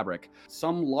amounts of fabric,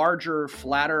 some larger,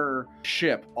 flatter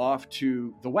ship off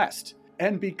to the west.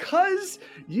 And because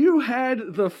you had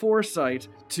the foresight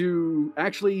to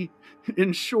actually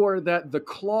ensure that the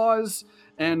claws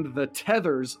and the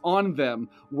tethers on them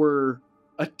were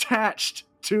attached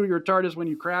to your TARDIS when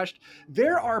you crashed,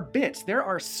 there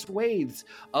are swathes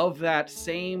of that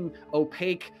same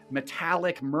opaque,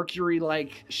 metallic,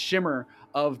 mercury-like shimmer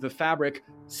of the fabric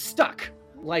stuck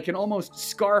like an almost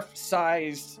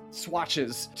scarf-sized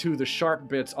swatches to the sharp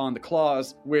bits on the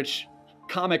claws, which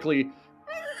comically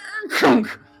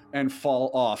and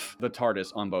fall off the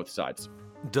TARDIS on both sides.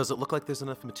 Does it look like there's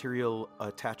enough material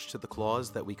attached to the claws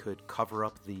that we could cover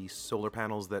up the solar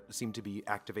panels that seem to be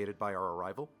activated by our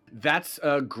arrival? That's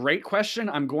a great question.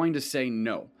 I'm going to say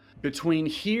no. Between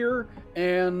here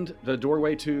and the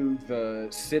doorway to the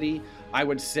city, I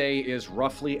would say is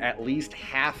roughly at least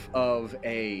half of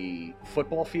a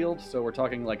football field. So we're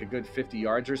talking like a good 50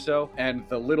 yards or so. And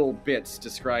the little bits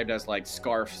described as like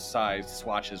scarf-sized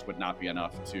swatches would not be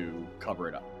enough to cover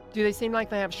it up. Do they seem like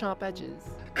they have sharp edges?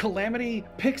 Calamity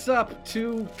picks up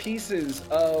 2 pieces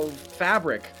of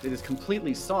fabric that is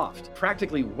completely soft,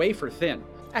 practically wafer thin.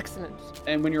 Excellent.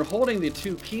 And when you're holding the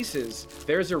 2 pieces,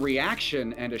 there's a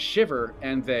reaction and a shiver,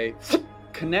 and they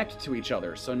connect to each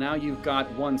other. So now you've got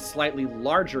one slightly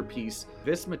larger piece.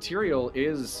 This material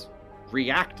is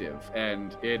reactive,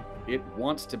 and it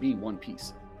wants to be one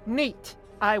piece. Neat.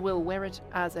 I will wear it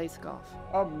as a scarf.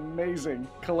 Amazing.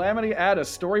 Calamity, add a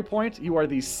story point. You are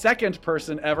the second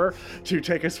person ever to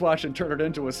take a swatch and turn it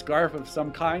into a scarf of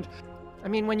some kind. I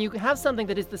mean, when you have something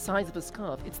that is the size of a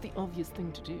scarf, it's the obvious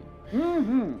thing to do.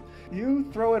 Mm-hmm. You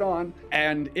throw it on,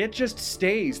 and it just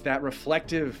stays that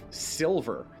reflective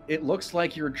silver. It looks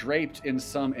like you're draped in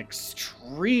some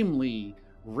extremely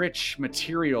rich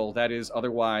material that is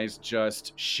otherwise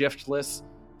just shiftless,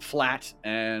 flat,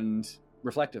 and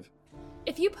reflective.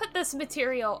 If you put this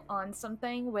material on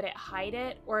something, would it hide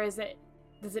it, or does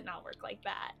it not work like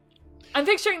that? I'm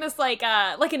picturing this like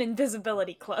an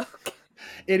invisibility cloak.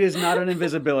 It is not an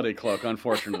invisibility cloak,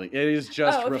 unfortunately. It is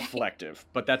just okay. reflective,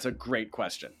 but that's a great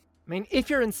question. I mean, if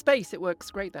you're in space, it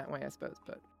works great that way, I suppose,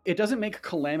 but... It doesn't make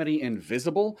Calamity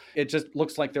invisible. It just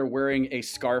looks like they're wearing a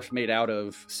scarf made out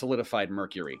of solidified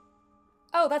mercury.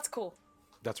 Oh, that's cool.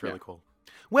 That's really cool.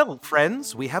 Well,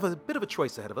 friends, we have a bit of a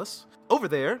choice ahead of us. Over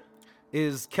there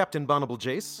is Captain Bonnable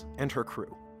Jace and her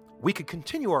crew. We could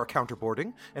continue our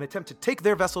counterboarding and attempt to take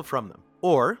their vessel from them.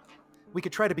 Or we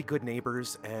could try to be good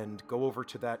neighbors and go over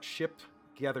to that ship,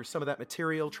 gather some of that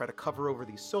material, try to cover over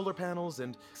these solar panels,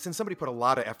 and since somebody put a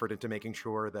lot of effort into making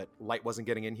sure that light wasn't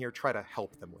getting in here, try to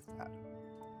help them with that.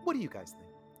 What do you guys think?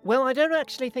 Well, I don't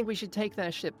actually think we should take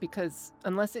their ship, because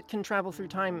unless it can travel through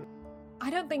time... I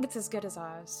don't think it's as good as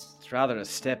ours. It's rather a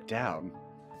step down.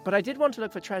 But I did want to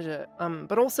look for treasure,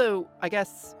 but also, I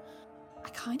guess... I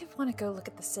kind of want to go look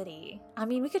at the city. I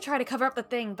mean, we could try to cover up the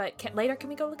thing, but later can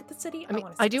we go look at the city? I mean,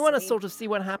 I do want to sort of see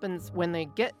what happens when they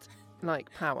get,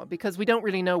 like, power, because we don't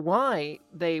really know why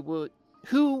they would...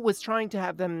 Who was trying to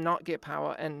have them not get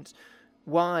power, and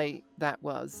why that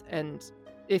was. And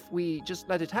if we just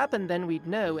let it happen, then we'd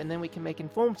know, and then we can make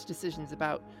informed decisions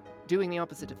about doing the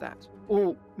opposite of that.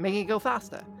 Or making it go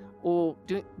faster. Or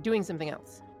doing something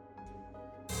else.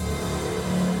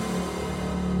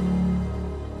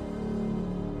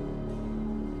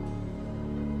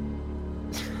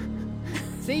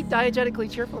 See?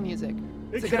 Diegetically cheerful music.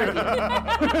 It's a good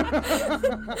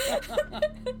idea.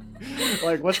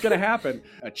 Like, what's going to happen?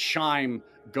 A chime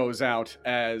goes out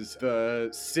as the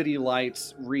city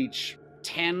lights reach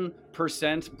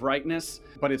 10% brightness,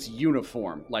 but it's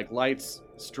uniform. Like, lights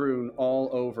strewn all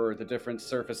over the different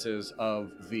surfaces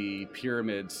of the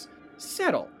pyramids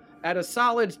settle at a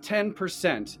solid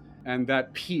 10%, and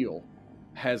that peal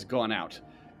has gone out.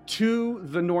 To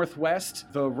the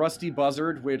northwest, the Rusty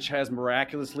Buzzard, which has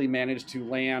miraculously managed to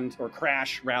land, or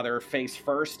crash rather, face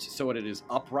first, so that it is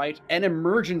upright, an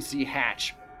emergency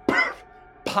hatch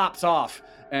pops off,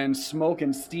 and smoke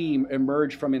and steam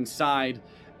emerge from inside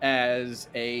as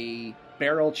a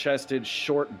barrel-chested,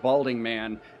 short, balding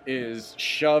man is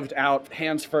shoved out,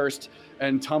 hands first,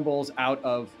 and tumbles out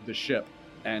of the ship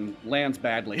and lands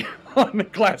badly on the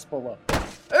glass below.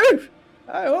 Oof!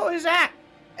 Oh, what was that?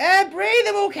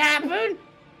 Breathable, Captain!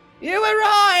 You were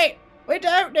right! We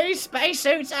don't need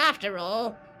spacesuits after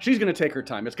all. She's going to take her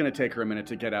time. It's going to take her a minute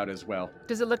to get out as well.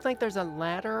 Does it look like there's a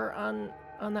ladder on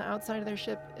the outside of their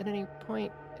ship at any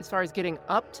point, as far as getting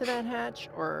up to that hatch,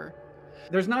 or...?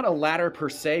 There's not a ladder per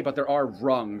se, but there are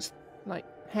rungs. Like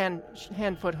hand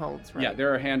footholds, right? Yeah,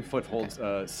 there are hand footholds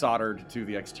soldered to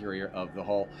the exterior of the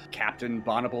hull. Captain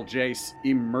Bonnable Jace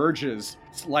emerges,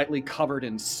 slightly covered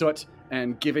in soot,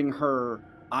 and giving her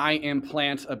eye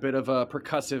implant a bit of a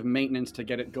percussive maintenance to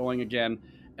get it going again,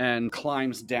 and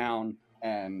climbs down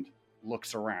and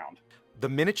looks around. The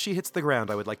minute she hits the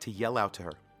ground, I would like to yell out to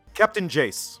her. Captain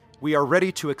Jace, we are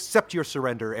ready to accept your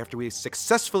surrender after we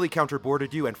successfully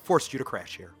counterboarded you and forced you to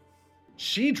crash here.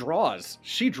 She draws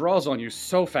on you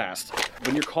so fast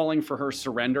when you're calling for her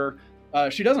surrender.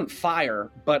 She doesn't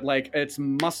fire, but like it's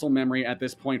muscle memory at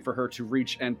this point for her to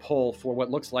reach and pull for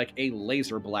what looks like a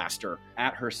laser blaster.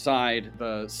 At her side,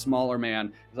 the smaller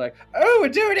man is like, "Oh, we're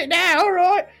doing it now, all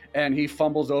right." And he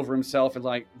fumbles over himself and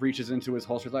like reaches into his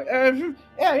holster, like,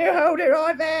 "Yeah, you hold it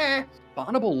right there."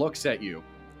 Bonnable looks at you,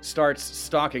 starts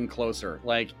stalking closer.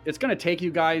 Like, it's gonna take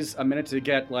you guys a minute to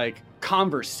get like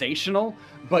conversational,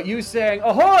 but you saying,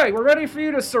 "Ahoy, we're ready for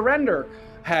you to surrender,"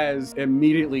 has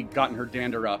immediately gotten her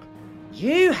dander up.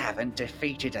 You haven't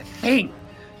defeated a thing.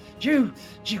 You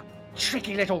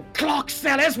tricky little clock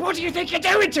sellers, what do you think you're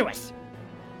doing to us?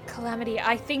 Calamity,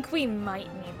 I think we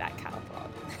might need that catalog.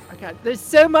 Okay, there's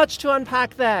so much to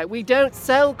unpack there. We don't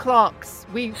sell clocks.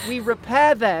 We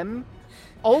repair them.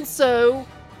 Also,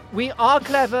 we are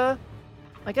clever.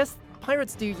 I guess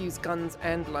pirates do use guns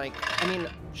and, like, I mean,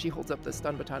 she holds up the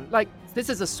stun baton. Like, this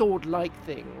is a sword-like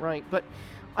thing, right? But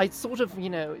I sort of,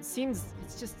 it seems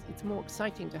it's more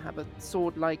exciting to have a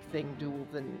sword-like thing duel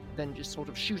than just sort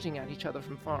of shooting at each other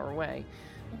from far away.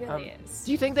 It really is.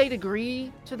 Do you think they'd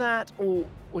agree to that, or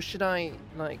should I,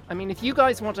 if you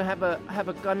guys want to have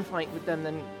a gunfight with them,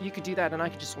 then you could do that, and I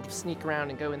could just sort of sneak around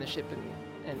and go in the ship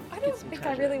and I get don't some think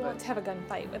treasure, I really want to have a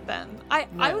gunfight with them.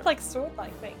 I would like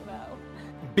sword-like thing, though.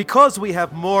 Because we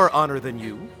have more honor than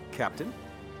you, Captain,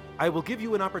 I will give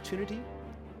you an opportunity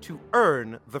to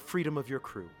earn the freedom of your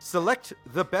crew. Select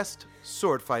the best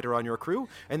sword fighter on your crew,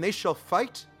 and they shall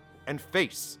fight and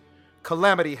face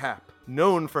Calamity Hap,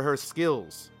 known for her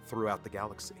skills throughout the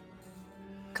galaxy.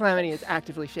 Calamity is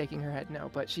actively shaking her head no,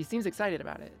 but she seems excited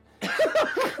about it.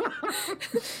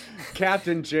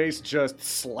 Captain Jace just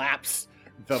slaps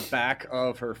the back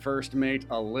of her first mate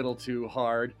a little too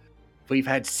hard. We've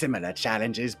had similar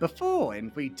challenges before,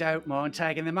 and we don't mind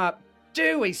taking them up,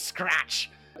 do we, Scratch?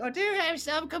 I do have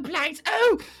some complaints.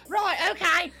 Oh, right,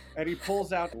 okay. And he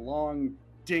pulls out a long,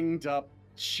 dinged up,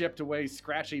 chipped away,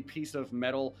 scratchy piece of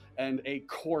metal and a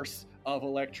course of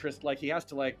electricity. Like, he has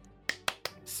to, like,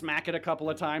 smack it a couple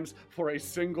of times for a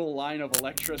single line of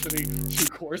electricity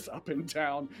to course up and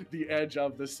down the edge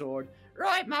of the sword.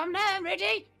 Right, Mum, now I'm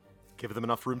ready. Give them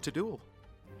enough room to duel.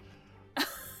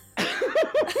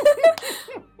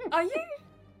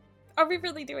 Are we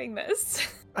really doing this?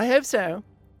 I hope so.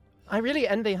 I really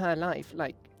envy her life.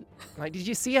 Like, did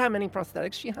you see how many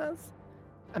prosthetics she has?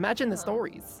 Imagine the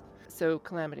stories. So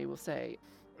Calamity will say,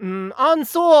 on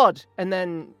sword! And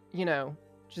then,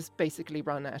 just basically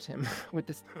run at him with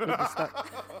the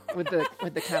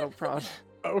cattle prod.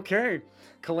 Okay.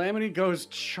 Calamity goes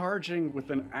charging with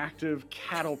an active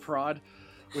cattle prod,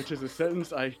 which is a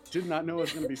sentence I did not know I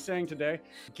was going to be saying today.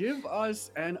 Give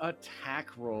us an attack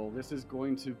roll. This is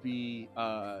going to be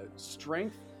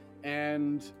strength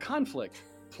and conflict,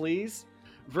 please,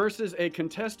 versus a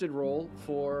contested roll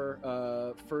for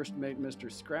first mate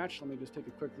Mr. Scratch. Let me just take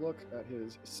a quick look at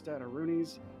his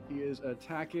stataroonies. He is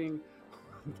attacking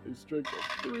with a strength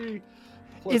of 3.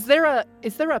 Is there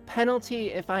a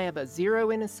penalty if I have a 0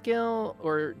 in a skill,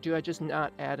 or do I just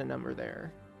not add a number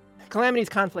there? Calamity's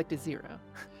conflict is 0.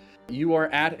 You are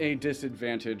at a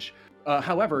disadvantage.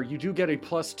 However, you do get a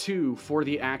 +2 for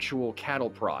the actual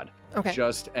cattle prod. Okay.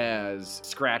 Just as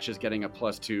Scratch is getting a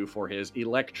 +2 for his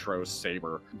Electro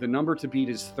Saber. The number to beat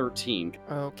is 13.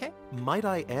 Okay. Might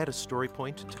I add a story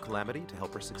point to Calamity to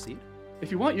help her succeed?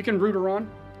 If you want, you can root her on.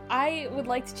 I would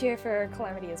like to cheer for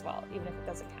Calamity as well, even if it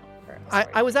doesn't count for a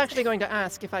story. I was actually going to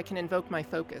ask if I can invoke my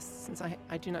focus, since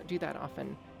I do not do that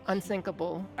often.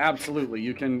 Unsinkable. Absolutely.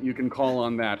 You can call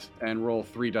on that and roll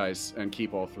 3 dice and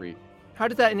keep all 3. How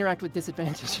does that interact with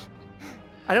disadvantage?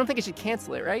 I don't think it should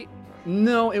cancel it, right?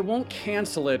 No, it won't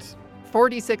cancel it.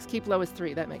 4d6, keep lowest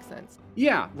 3. That makes sense.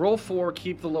 Yeah, roll 4,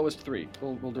 keep the lowest 3.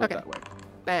 We'll do it that way.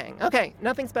 Bang. Okay,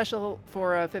 nothing special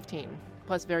for 15,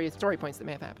 plus various story points that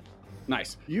may have happened.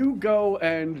 Nice. You go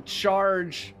and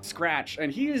charge Scratch,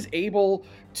 and he is able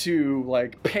to,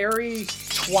 parry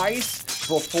twice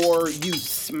before you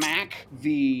smack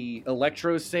the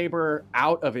Electro Saber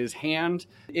out of his hand.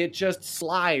 It just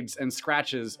slides and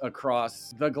scratches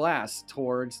across the glass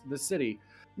towards the city.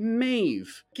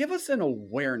 Maeve, give us an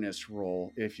awareness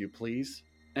roll, if you please.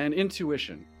 And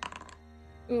intuition.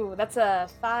 Ooh, that's a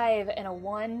 5 and a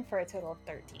 1 for a total of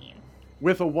 13.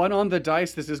 With a 1 on the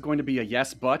dice, this is going to be a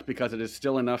yes, but because it is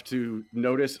still enough to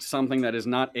notice something that is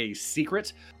not a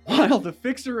secret, while the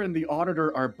Fixer and the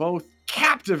Auditor are both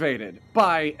captivated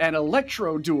by an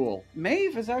electro duel.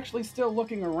 Maeve is actually still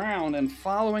looking around and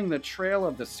following the trail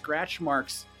of the scratch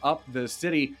marks up the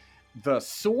city. The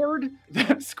sword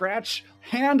that Scratch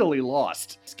handily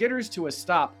lost skitters to a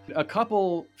stop a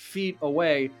couple feet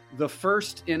away, the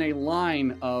first in a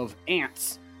line of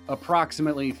ants.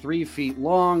 Approximately 3 feet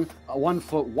long, 1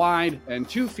 foot wide, and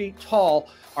 2 feet tall,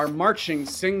 are marching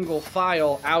single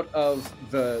file out of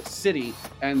the city,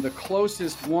 and the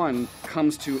closest one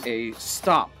comes to a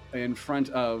stop in front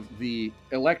of the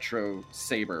Electro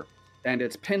Saber, and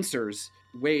its pincers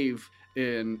wave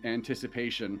in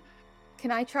anticipation.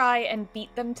 Can I try and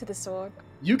beat them to the sword?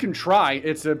 You can try.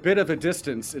 It's a bit of a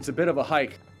distance. It's a bit of a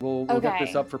hike. We'll get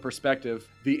this up for perspective.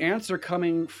 The ants are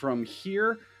coming from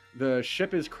here. The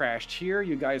ship is crashed here.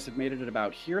 You guys have made it at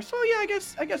about here. So yeah,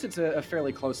 I guess it's a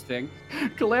fairly close thing.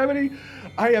 Calamity,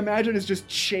 I imagine, is just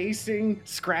chasing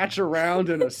Scratch around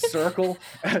in a circle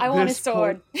at I want a this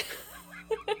sword. point.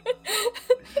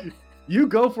 You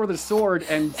go for the sword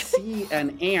and see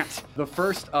an ant, the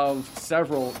first of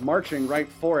several, marching right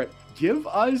for it. Give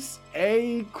us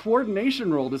a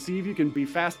coordination roll to see if you can be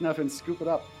fast enough and scoop it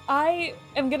up. I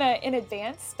am gonna, in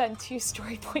advance, spend 2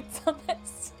 story points on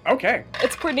this. Okay.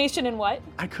 It's coordination and what?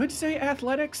 I could say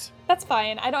athletics. That's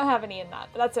fine. I don't have any in that,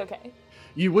 but that's okay.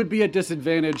 You would be at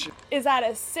disadvantage. Is that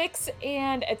a 6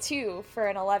 and a 2 for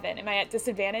an 11? Am I at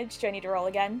disadvantage? Do I need to roll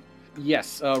again?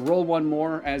 Yes, roll 1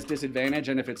 more as disadvantage,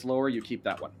 and if it's lower, you keep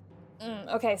that one.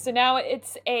 Okay, so now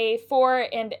it's a 4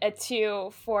 and a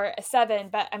 2 for a 7,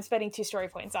 but I'm spending 2 story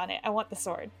points on it. I want the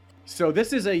sword. So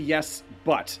this is a yes,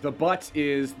 but. The but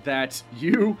is that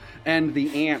you and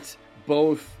the ant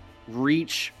both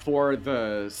reach for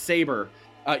the saber.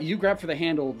 You grab for the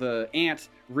handle, the ant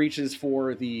reaches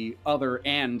for the other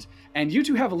end, and you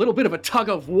two have a little bit of a tug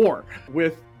of war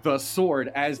with the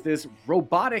sword as this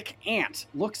robotic ant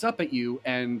looks up at you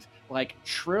and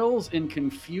trills in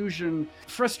confusion.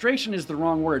 Frustration is the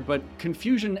wrong word, but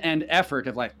confusion and effort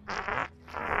of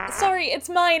Sorry, it's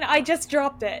mine. I just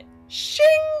dropped it. Shing!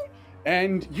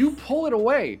 And you pull it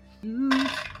away.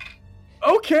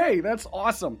 Okay, that's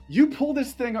awesome. You pull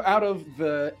this thing out of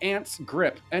the ant's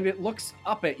grip, and it looks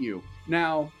up at you.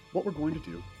 Now, what we're going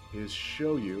to do is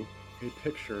show you a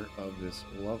picture of this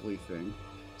lovely thing.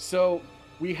 So,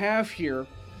 we have here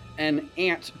an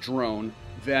ant drone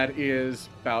that is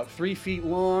about 3 feet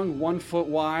long, 1 foot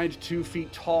wide, 2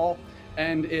 feet tall,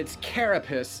 and its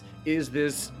carapace is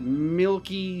this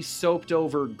milky,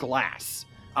 soaped-over glass,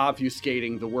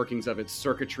 obfuscating the workings of its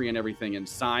circuitry and everything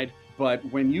inside. But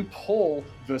when you pull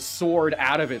the sword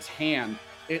out of its hand,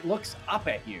 it looks up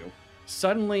at you.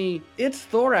 Suddenly, its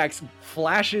thorax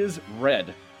flashes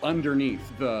red underneath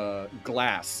the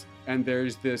glass, and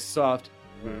there's this soft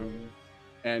boom.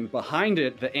 And behind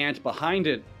it, the ant behind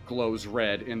it glows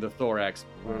red in the thorax.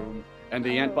 Boom. And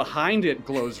the ant behind it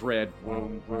glows red.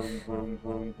 Boom, boom, boom,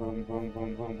 boom, boom, boom,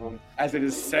 boom, boom, boom. As it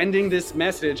is sending this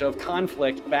message of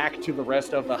conflict back to the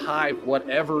rest of the hive,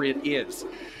 whatever it is.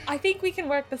 I think we can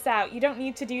work this out. You don't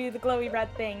need to do the glowy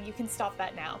red thing. You can stop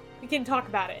that now. We can talk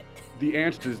about it. The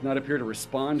ant does not appear to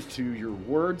respond to your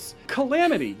words.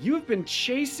 Calamity, you've been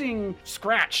chasing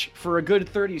Scratch for a good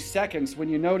 30 seconds when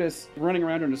you notice running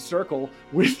around in a circle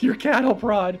with your cattle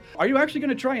prod. Are you actually going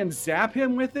to try and zap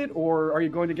him with it, or are you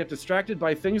going to get distracted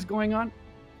by things going on?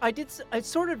 I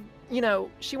sort of,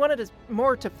 she wanted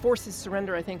more to force his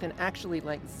surrender, I think, than actually,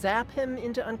 zap him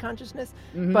into unconsciousness.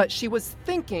 Mm-hmm. But she was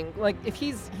thinking, if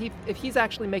he's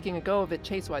actually making a go of it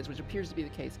chase-wise, which appears to be the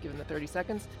case given the 30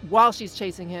 seconds, while she's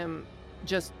chasing him,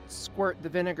 just squirt the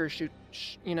vinegar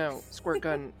squirt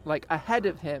gun, ahead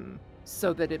of him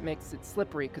so that it makes it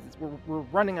slippery, because we're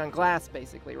running on glass,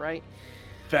 basically, right?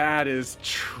 That is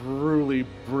truly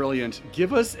brilliant.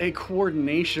 Give us a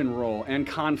coordination roll and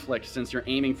conflict, since you're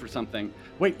aiming for something.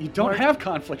 Wait, you don't have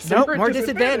conflict. So nope, more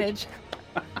disadvantage.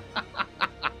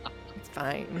 It's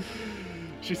fine.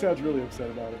 She sounds really upset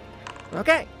about it.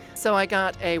 Okay, so I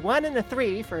got a 1 and a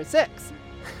 3 for a 6.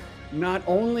 Not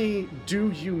only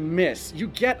do you miss, you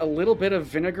get a little bit of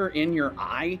vinegar in your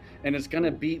eye, and it's going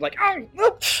to be like, oh,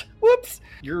 whoops.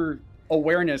 Your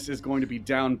awareness is going to be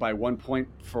down by 1 point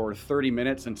for 30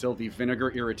 minutes until the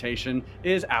vinegar irritation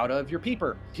is out of your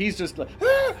peeper. He's just like,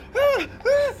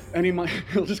 and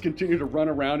he'll just continue to run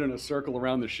around in a circle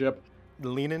around the ship.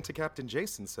 Lean into Captain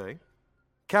Jace and say,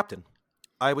 Captain,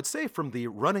 I would say from the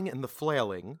running and the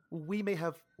flailing, we may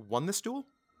have won this duel.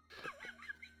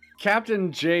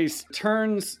 Captain Jace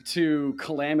turns to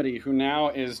Calamity, who now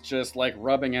is just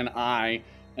rubbing an eye.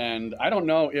 And I don't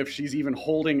know if she's even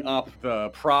holding up the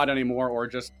prod anymore or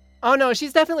just... Oh, no,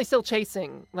 she's definitely still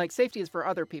chasing. Safety is for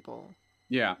other people.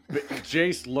 Yeah.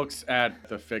 Jace looks at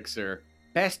the fixer.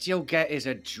 Best you'll get is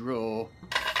a draw.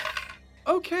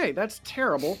 Okay, that's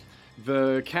terrible.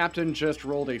 The captain just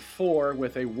rolled a 4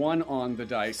 with a 1 on the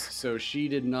dice, so she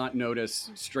did not notice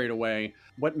straight away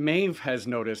what Maeve has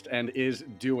noticed and is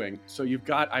doing. So you've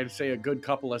got, I'd say, a good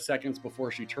couple of seconds before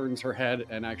she turns her head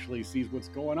and actually sees what's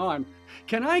going on.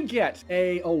 Can I get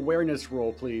a awareness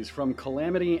roll, please, from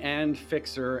Calamity and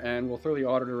Fixer, and we'll throw the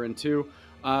auditor in too.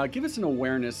 Give us an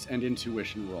awareness and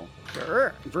intuition roll.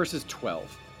 Sure. Versus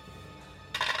 12.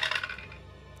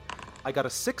 I got a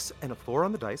 6 and a 4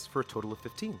 on the dice for a total of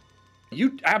 15.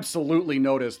 You absolutely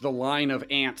notice the line of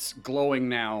ants glowing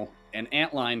now, an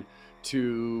ant line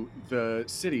to the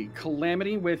city.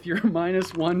 Calamity with your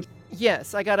 -1.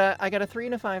 Yes, I got a 3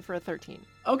 and a 5 for a 13.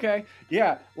 Okay,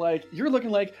 yeah, you're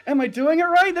looking am I doing it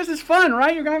right? This is fun,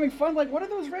 right? You're having fun. What are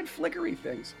those red flickery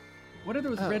things? What are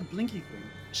those red blinky things?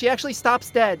 She actually stops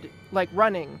dead,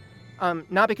 running.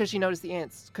 Not because she noticed the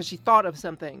ants, because she thought of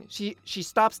something. She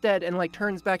stops dead and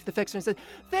turns back to the Fixer and says,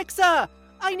 Fixer!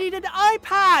 I need an eye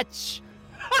patch!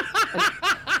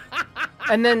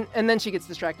 and then she gets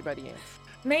distracted by the ants.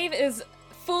 Maeve is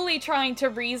fully trying to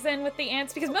reason with the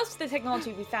ants, because most of the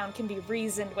technology we found can be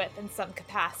reasoned with in some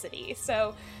capacity.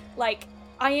 So,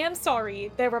 I am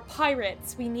sorry, there were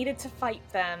pirates, we needed to fight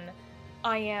them.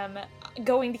 I am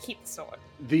going to keep the sword.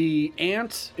 The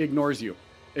ant ignores you.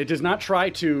 It does not try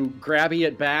to grabby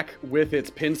it back with its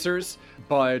pincers,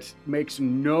 but makes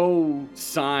no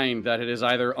sign that it has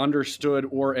either understood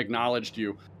or acknowledged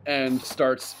you, and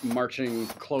starts marching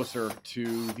closer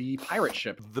to the pirate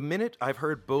ship. The minute I've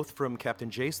heard both from Captain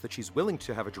Jace that she's willing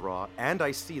to have a draw, and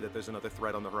I see that there's another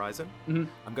threat on the horizon, I'm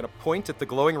going to point at the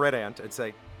glowing red ant and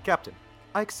say, Captain,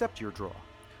 I accept your draw.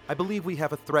 I believe we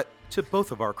have a threat to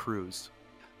both of our crews.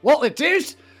 Well, it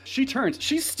is! She turns.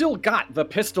 She's still got the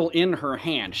pistol in her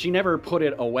hand. She never put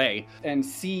it away, and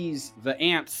sees the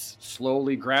ants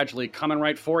slowly, gradually coming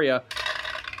right for you.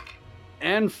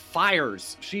 and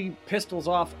fires. She pistols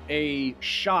off a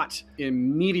shot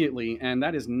immediately, and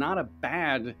that is not a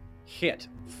bad hit.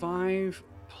 5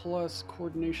 plus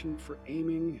coordination for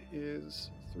aiming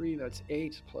is 3. That's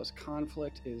 8 plus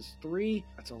conflict is 3.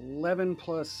 That's 11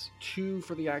 plus 2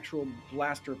 for the actual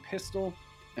blaster pistol.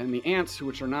 And the ants,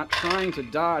 which are not trying to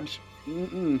dodge,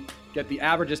 get the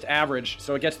averagest average.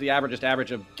 So it gets the averagest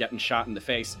average of getting shot in the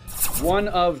face. One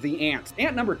of the ants,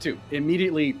 ant number 2,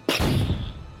 immediately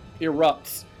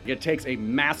erupts. It takes a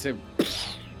massive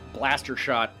blaster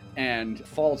shot and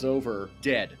falls over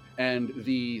dead. And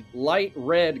the light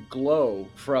red glow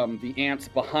from the ants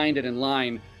behind it in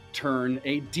line turn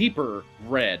a deeper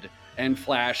red and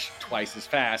flash twice as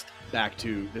fast back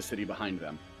to the city behind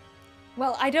them.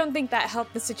 Well, I don't think that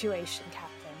helped the situation,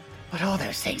 Captain. But all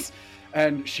those things.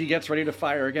 And she gets ready to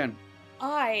fire again.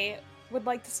 I would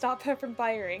like to stop her from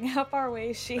firing. How far away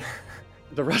is she?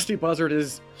 The Rusty Buzzard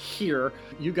is here.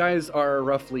 You guys are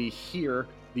roughly here.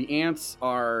 The ants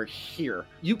are here.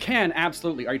 You can,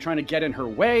 absolutely. Are you trying to get in her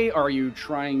way? Are you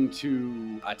trying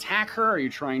to attack her? Are you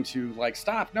trying to,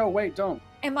 stop? No, wait, don't.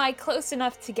 Am I close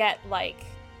enough to get,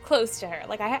 close to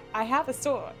her? I have a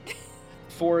sword.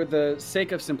 For the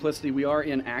sake of simplicity, we are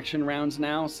in action rounds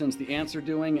now, since the ants are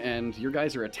doing, and your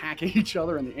guys are attacking each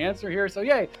other, and the ants are here, so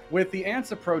yay! With the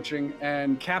ants approaching,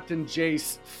 and Captain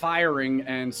Jace firing,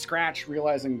 and Scratch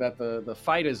realizing that the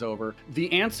fight is over,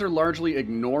 the ants are largely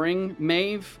ignoring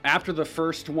Maeve. After the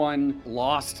first one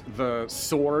lost the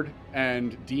sword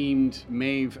and deemed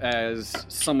Maeve as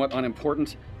somewhat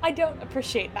unimportant, I don't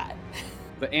appreciate that.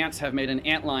 The ants have made an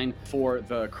ant line for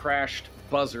the crashed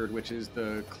buzzard, which is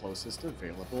the closest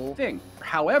available thing.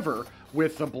 However,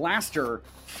 with the blaster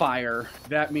fire,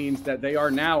 that means that they are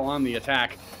now on the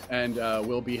attack and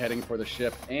will be heading for the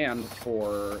ship and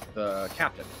for the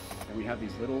captain. And we have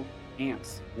these little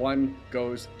ants. One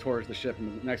goes towards the ship,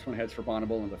 and the next one heads for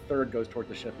Bonnable, and the third goes towards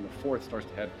the ship, and the fourth starts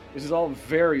to head. This is all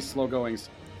very slow goings.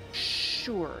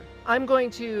 Sure. I'm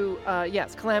going to,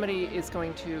 yes, Calamity is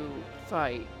going to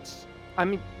fight. I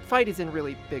mean, fight is in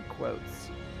really big quotes,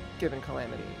 given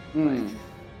Calamity.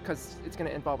 Because it's going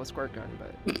to involve a squirt gun,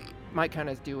 but might count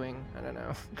as doing, I don't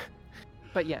know.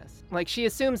 But yes, she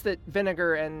assumes that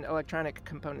vinegar and electronic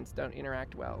components don't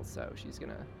interact well, so she's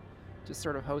going to just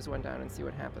sort of hose one down and see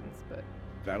what happens, but...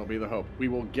 That'll be the hope. We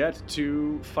will get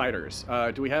to fighters.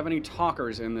 Do we have any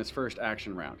talkers in this first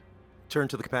action round? Turn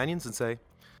to the companions and say,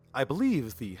 I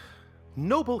believe the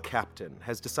noble captain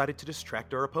has decided to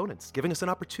distract our opponents, giving us an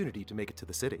opportunity to make it to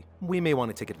the city. We may want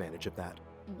to take advantage of that.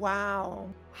 Wow.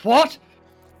 What?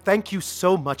 Thank you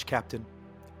so much, Captain.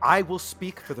 I will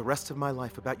speak for the rest of my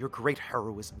life about your great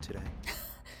heroism today.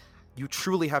 You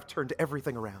truly have turned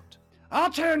everything around.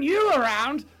 I'll turn you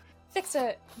around!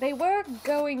 Fixer, they were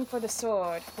going for the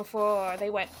sword before they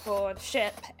went for the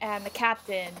ship and the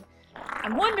captain.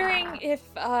 I'm wondering if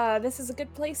this is a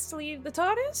good place to leave the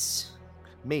TARDIS?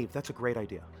 Maeve, that's a great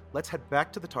idea. Let's head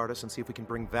back to the TARDIS and see if we can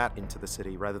bring that into the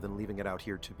city rather than leaving it out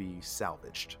here to be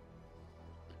salvaged.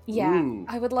 Yeah, Ooh.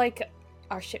 I would like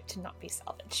our ship to not be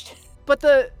salvaged. But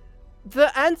the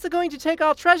ants are going to take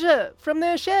our treasure from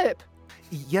their ship.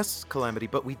 Yes, Calamity,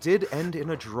 but we did end in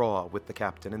a draw with the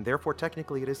captain, and therefore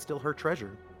technically it is still her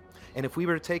treasure. And if we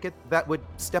were to take it, that would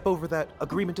step over that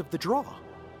agreement of the draw.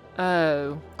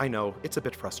 Oh. I know, it's a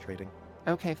bit frustrating.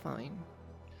 Okay, fine.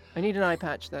 I need an eye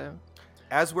patch, though.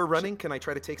 As we're running, can I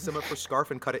try to take some of her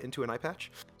scarf and cut it into an eye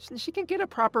patch? She can get a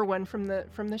proper one from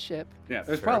the ship. Yeah,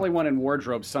 there's Sure. probably one in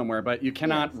wardrobe somewhere, but you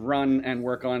cannot run and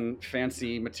work on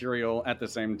fancy material at the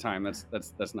same time.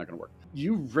 That's not going to work.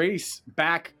 You race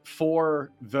back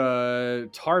for the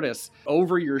TARDIS.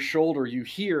 Over your shoulder, you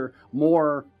hear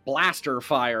more blaster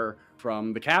fire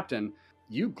from the captain.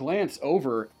 You glance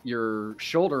over your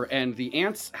shoulder, and the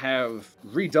ants have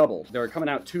redoubled. They're coming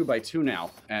out 2 by 2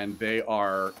 now, and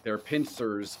their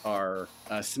pincers are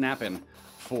snapping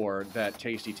for that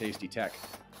tasty tech.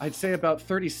 I'd say about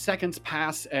 30 seconds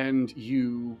pass, and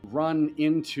you run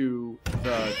into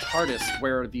the TARDIS,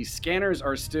 where the scanners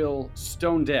are still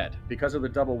stone dead. Because of the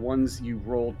double ones you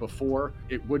rolled before,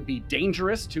 it would be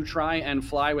dangerous to try and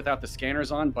fly without the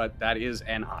scanners on, but that is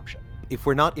an option. If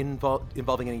we're not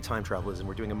involving any time travelers and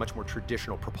we're doing a much more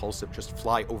traditional propulsive, just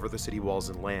fly over the city walls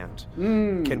and land,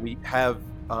 can we have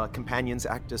companions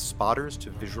act as spotters to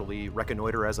visually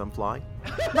reconnoiter as I'm flying?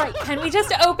 Right, can we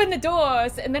just open the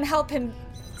doors and then help him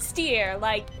steer?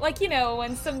 Like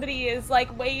when somebody is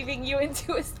waving you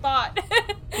into a spot.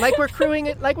 like we're crewing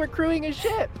a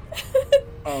ship.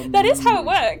 That is how it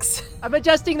works. I'm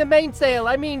adjusting the mainsail.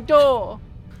 I mean door.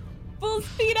 Full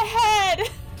speed ahead.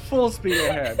 Full speed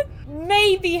ahead.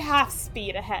 Maybe half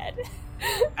speed ahead.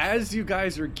 As you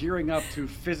guys are gearing up to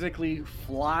physically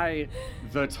fly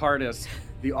the TARDIS,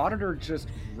 the auditor just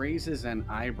raises an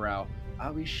eyebrow.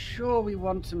 Are we sure we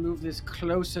want to move this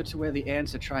closer to where the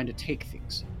ants are trying to take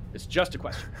things? It's just a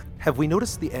question. Have we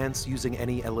noticed the ants using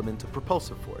any element of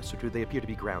propulsive force, or do they appear to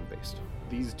be ground-based?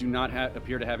 These do not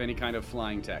appear to have any kind of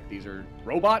flying tech. These are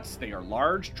robots. They are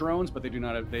large drones, but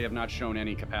they have not shown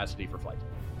any capacity for flight.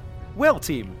 Well,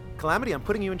 team, Calamity, I'm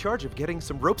putting you in charge of getting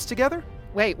some ropes together.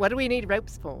 Wait, what do we need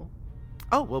ropes for?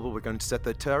 Oh, well, we're going to set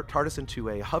the TARDIS into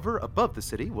a hover above the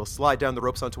city. We'll slide down the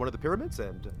ropes onto one of the pyramids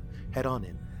and head on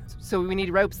in. So we need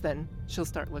ropes then. She'll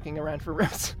start looking around for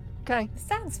ropes. Okay.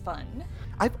 Sounds fun.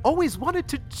 I've always wanted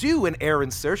to do an air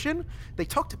insertion. They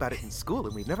talked about it in school,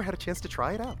 and we've never had a chance to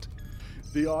try it out.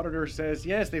 The auditor says,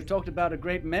 yes, they've talked about a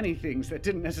great many things that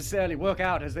didn't necessarily work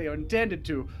out as they intended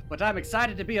to, but I'm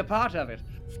excited to be a part of it.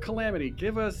 Calamity,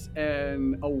 give us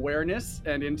an awareness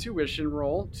and intuition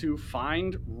roll to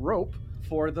find rope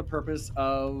for the purpose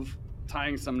of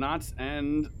tying some knots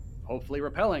and hopefully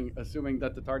repelling, assuming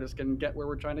that the TARDIS can get where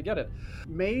we're trying to get it.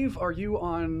 Maeve, are you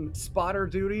on spotter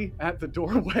duty at the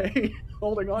doorway,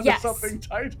 holding on to something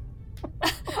tight?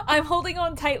 I'm holding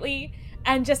on tightly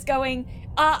and just going,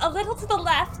 a little to the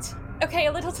left. Okay,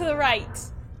 a little to the right.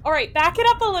 All right, back it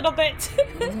up a little bit.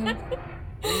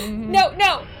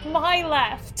 No, my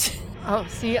left. Oh,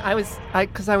 see,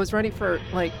 because I was ready for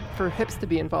hips to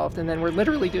be involved, and then we're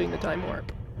literally doing the time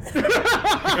warp.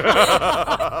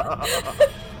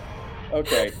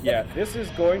 Okay, yeah, this is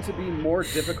going to be more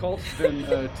difficult than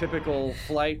a typical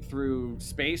flight through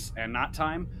space and not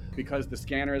time, because the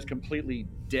scanner is completely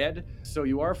dead. So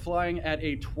you are flying at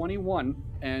a 21,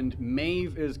 and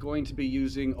Maeve is going to be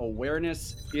using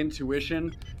awareness,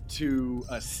 intuition to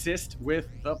assist with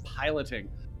the piloting.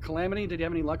 Calamity, did you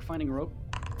have any luck finding rope?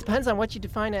 Depends on what you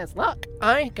define as luck.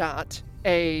 I got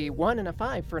a 1 and a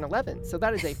 5 for an 11, so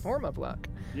that is a form of luck.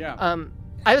 Yeah.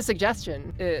 I have a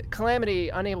suggestion. Calamity,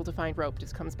 unable to find rope,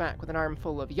 just comes back with an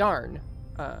armful of yarn,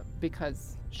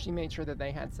 because she made sure that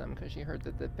they had some because she heard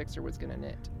that the fixer was going to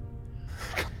knit.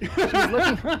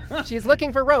 She's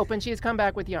looking for rope, and she has come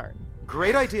back with yarn.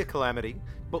 Great idea, Calamity,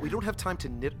 but we don't have time to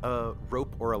knit a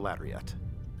rope or a ladder yet.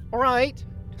 All right.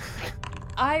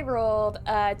 I rolled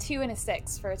a 2 and a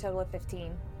 6 for a total of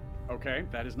 15. Okay,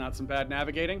 that is not some bad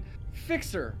navigating.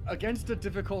 Fixer, against a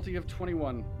difficulty of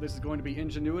 21. This is going to be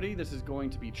ingenuity. This is going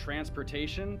to be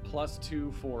transportation,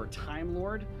 +2 for Time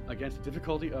Lord. Against a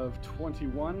difficulty of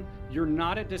 21. You're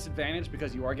not at disadvantage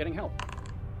because you are getting help.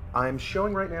 I'm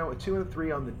showing right now a 2 and a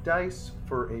 3 on the dice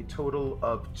for a total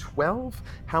of 12.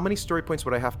 How many story points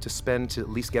would I have to spend to at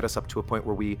least get us up to a point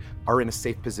where we are in a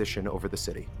safe position over the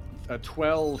city? A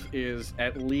 12 is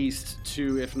at least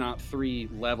 2, if not 3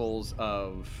 levels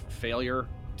of failure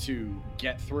to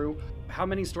get through. How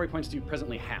many story points do you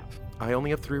presently have? I only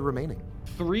have 3 remaining.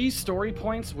 3 story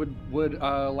points would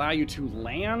allow you to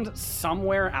land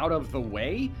somewhere out of the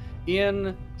way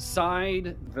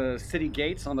inside the city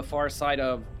gates on the far side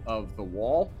of the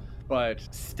wall, but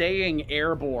staying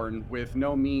airborne with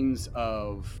no means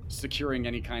of securing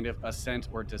any kind of ascent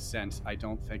or descent, I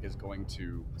don't think is going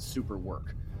to super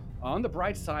work. On the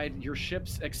bright side, your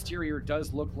ship's exterior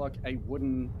does look like a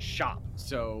wooden shop,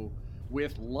 so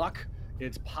with luck,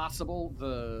 it's possible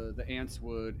the ants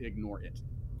would ignore it.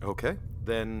 Okay,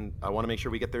 then I want to make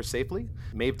sure we get there safely.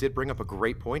 Maeve did bring up a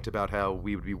great point about how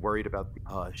we would be worried about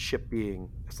the ship being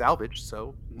salvaged,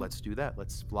 so let's do that.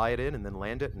 Let's fly it in and then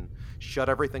land it and shut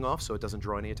everything off so it doesn't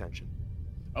draw any attention.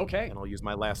 Okay. And I'll use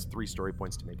my last 3 story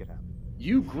points to make it happen.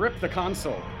 You grip the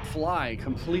console, fly,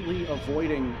 completely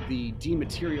avoiding the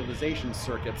dematerialization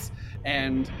circuits,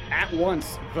 and at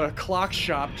once the clock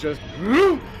shop just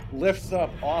lifts up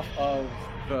off of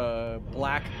the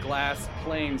black glass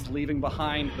planes, leaving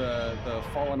behind the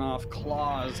fallen off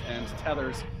claws and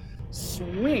tethers,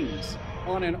 swings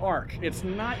on an arc. It's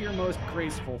not your most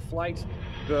graceful flight.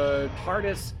 The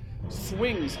TARDIS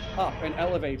swings up and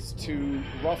elevates to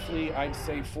roughly, I'd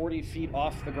say, 40 feet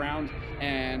off the ground,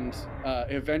 and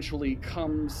eventually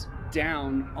comes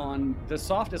down on the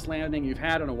softest landing you've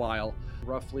had in a while,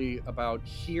 roughly about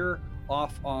here,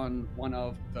 off on one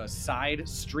of the side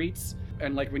streets.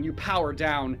 And like when you power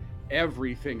down,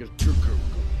 everything is...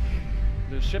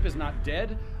 The ship is not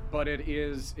dead, but it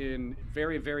is in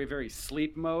very, very, very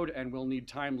sleep mode, and will need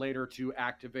time later to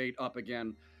activate up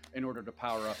again in order to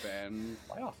power up and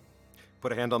fly off.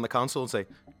 Put a hand on the console and say,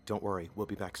 "Don't worry, we'll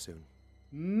be back soon."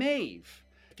 Maeve,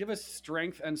 give us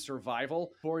strength and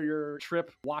survival for your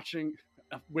trip watching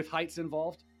with heights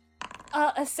involved.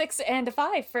 A 6 and a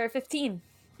 5 for 15.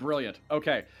 Brilliant.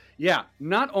 Okay. Yeah,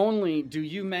 not only do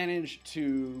you manage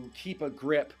to keep a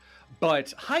grip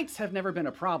But heights have never been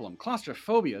a problem.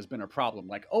 Claustrophobia has been a problem.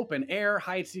 Like open air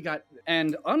heights,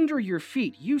 and under your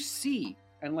feet, you see,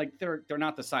 and like they're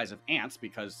not the size of ants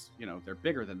because, they're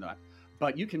bigger than that.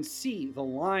 But you can see the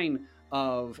line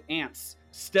of ants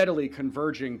steadily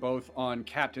converging both on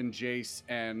Captain Jace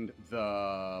and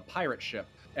the pirate ship.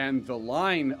 And the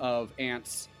line of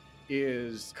ants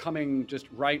is coming just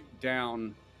right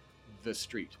down the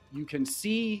street. You can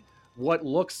see what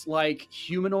looks like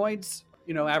humanoids,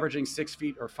 averaging 6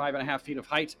 feet or 5.5 feet of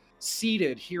height,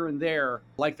 seated here and there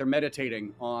like they're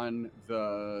meditating on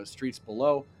the streets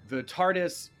below. The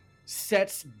TARDIS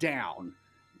sets down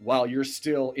while you're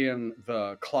still in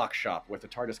the clock shop with the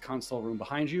TARDIS console room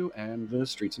behind you and the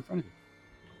streets in front of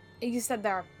you. You said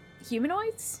they're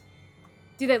humanoids?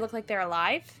 Do they look like they're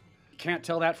alive? Can't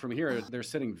tell that from here. They're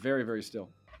sitting very, very still.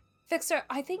 Fixer,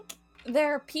 I think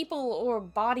there are people or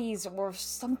bodies or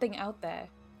something out there.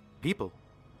 People?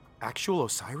 Actual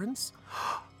Osirans?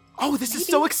 Oh, this is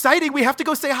so exciting! We have to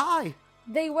go say hi!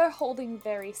 They were holding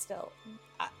very still.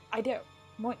 I don't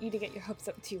want you to get your hopes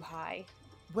up too high.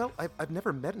 Well, I've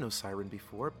never met an Osiran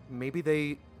before. Maybe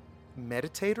they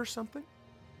meditate or something?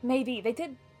 Maybe. They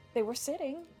did. They were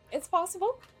sitting. It's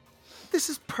possible. This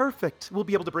is perfect. We'll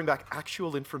be able to bring back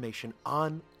actual information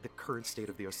on the current state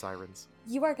of the Osirans.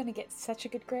 You are going to get such a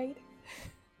good grade.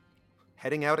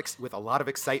 Heading out with a lot of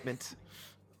excitement.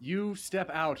 You step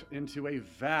out into a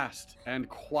vast and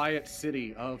quiet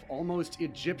city of almost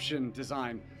Egyptian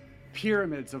design.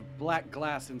 Pyramids of black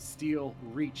glass and steel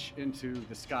reach into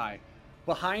the sky.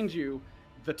 Behind you,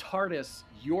 the TARDIS,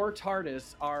 your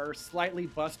TARDIS, are slightly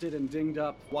busted and dinged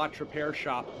up watch repair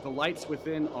shop. The lights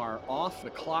within are off. The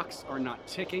clocks are not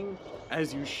ticking.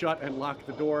 As you shut and lock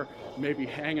the door, maybe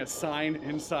hang a sign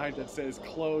inside that says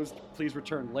closed, please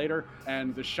return later.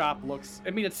 And the shop looks,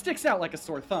 it sticks out like a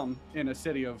sore thumb in a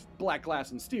city of black glass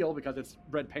and steel because it's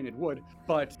red painted wood,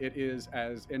 but it is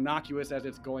as innocuous as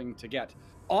it's going to get.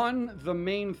 On the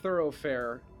main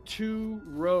thoroughfare, 2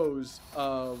 rows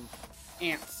of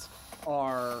ants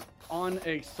are on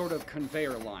a sort of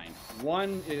conveyor line.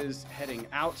 One is heading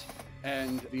out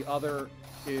and the other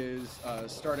is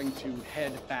starting to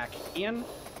head back in.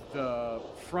 The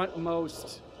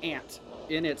frontmost ant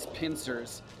in its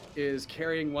pincers is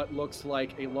carrying what looks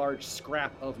like a large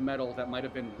scrap of metal that might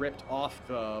have been ripped off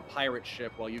the pirate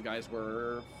ship while you guys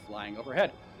were flying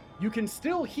overhead. You can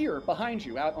still hear behind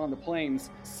you out on the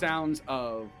plains sounds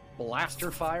of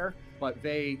blaster fire, but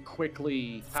they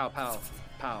quickly pow, pow,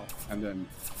 pow, and then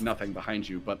nothing behind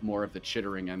you, but more of the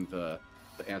chittering and the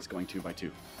ants going 2 by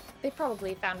 2. They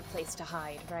probably found a place to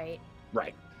hide, right?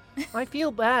 Right. I feel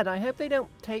bad. I hope they don't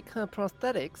take her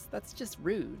prosthetics. That's just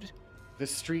rude. The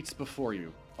streets before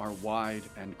you are wide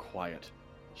and quiet.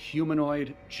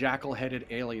 Humanoid, jackal-headed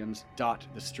aliens dot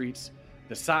the streets,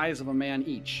 the size of a man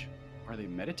each. Are they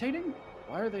meditating?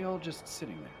 Why are they all just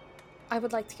sitting there? I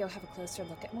would like to go have a closer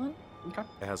look at one. Okay.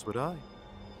 As would I.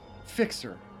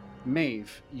 Fixer,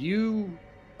 Maeve, you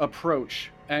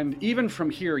approach, and even from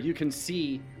here you can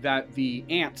see that the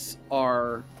ants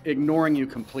are ignoring you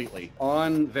completely.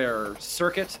 On their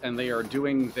circuit, and they are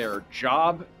doing their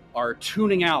job, are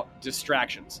tuning out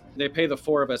distractions. They pay the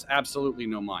 4 of us absolutely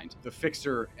no mind. The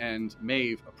Fixer and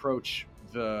Maeve approach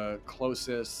the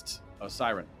closest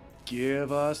Osiran.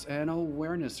 Give us an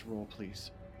awareness roll, please,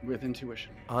 with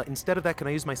intuition. Instead of that, can I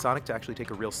use my Sonic to actually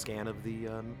take a real scan of the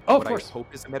of course. I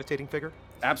hope is a meditating figure?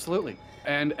 Absolutely.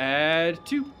 And add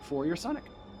 2 for your Sonic.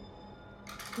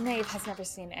 Maeve has never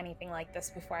seen anything like this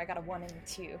before. I got a 1 and a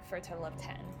 2 for a total of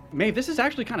 10. Maeve, this is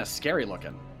actually kind of scary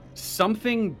looking.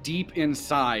 Something deep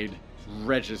inside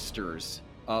registers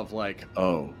of like,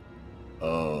 oh.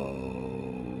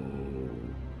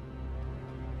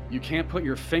 You can't put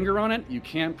your finger on it, you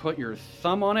can't put your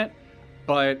thumb on it,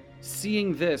 but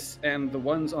seeing this and the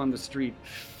ones on the street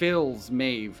fills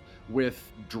Maeve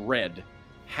with dread.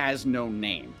 Has no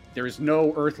name. There is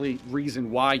no earthly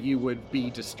reason why you would be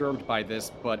disturbed by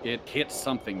this, but it hits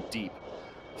something deep.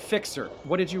 Fixer,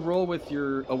 what did you roll with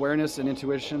your awareness and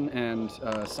intuition and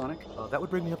Sonic? That would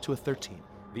bring me up to a 13.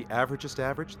 The averagest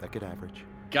average that could average.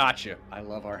 Gotcha. I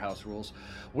love our house rules.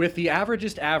 With the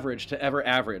averagest average to ever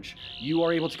average, you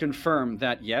are able to confirm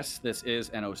that yes, this is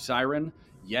an Osiran.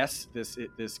 Yes,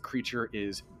 this creature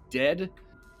is dead.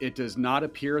 It does not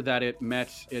appear that it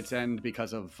met its end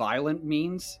because of violent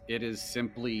means. It is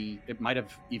simply, it might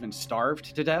have even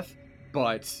starved to death.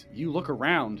 But you look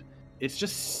around, it's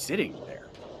just sitting there.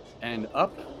 And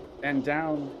up and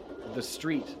down the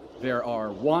street, there are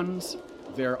 1s,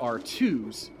 there are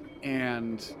 2s,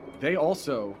 and they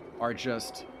also are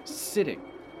just sitting,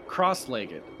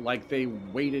 cross-legged, like they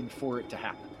waited for it to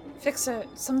happen. Fixer,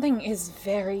 something is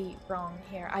very wrong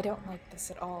here. I don't like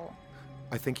this at all.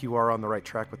 I think you are on the right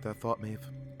track with that thought, Maeve.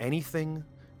 Anything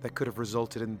that could have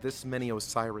resulted in this many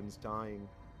Osirans dying,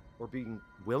 or being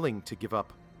willing to give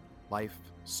up life,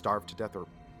 starve to death, or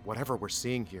whatever we're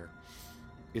seeing here,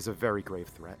 is a very grave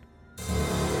threat.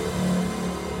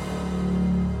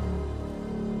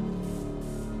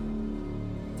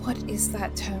 What is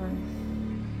that tone?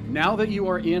 Now that you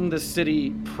are in the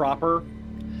city proper,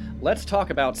 let's talk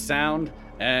about sound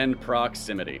and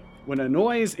proximity. When a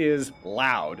noise is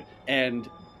loud and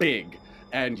big,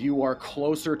 and you are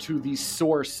closer to the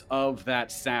source of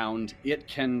that sound, it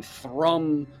can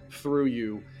thrum through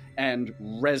you and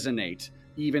resonate,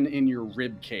 even in your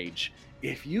rib cage.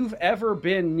 If you've ever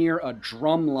been near a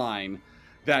drum line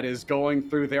that is going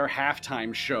through their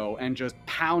halftime show and just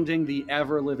pounding the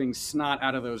ever-living snot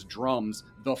out of those drums,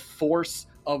 the force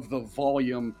of the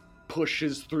volume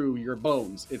pushes through your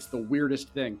bones. It's the weirdest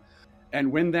thing.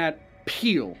 And when that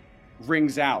peal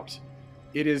rings out,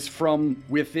 it is from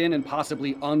within and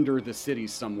possibly under the city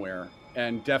somewhere,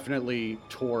 and definitely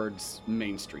towards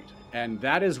Main Street. And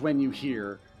that is when you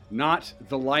hear not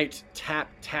the light tap,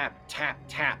 tap, tap,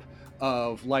 tap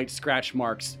of light scratch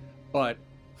marks, but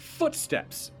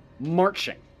footsteps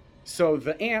marching. So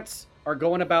the ants are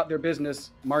going about their business,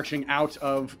 marching out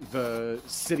of the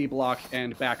city block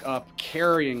and back up,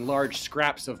 carrying large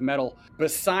scraps of metal.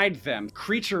 Beside them,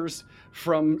 creatures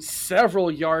from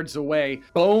several yards away,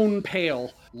 bone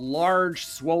pale, large,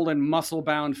 swollen,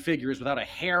 muscle-bound figures without a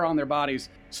hair on their bodies,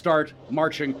 start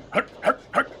marching.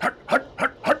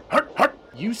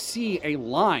 You see a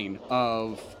line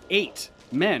of 8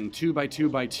 men, 2 by 2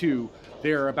 by 2.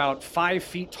 They're about 5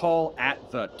 feet tall at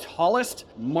the tallest,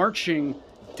 marching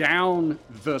down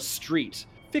the street.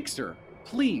 Fixer,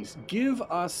 please give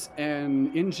us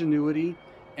an ingenuity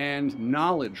and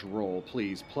knowledge roll,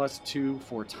 please. +2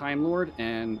 for Time Lord,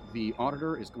 and the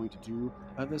Auditor is going to do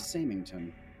the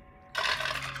Samington.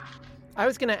 I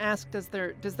was going to ask, does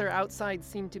their outside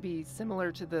seem to be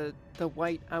similar to the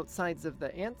white outsides of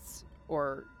the ants,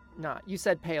 or not? You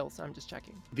said pale, so I'm just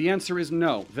checking. The answer is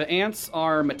no. The ants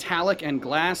are metallic and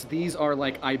glass. These are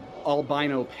like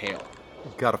albino pale.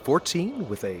 Got a 14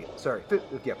 with a...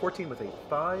 14 with a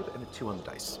 5 and a 2 on the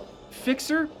dice.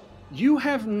 Fixer, you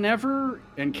have never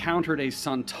encountered a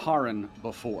Sontaran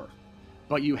before,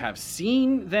 but you have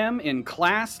seen them in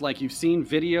class, like you've seen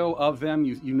video of them.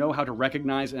 You know how to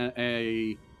recognize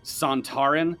a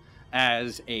Sontaran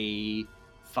as a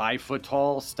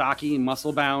 5-foot-tall, stocky,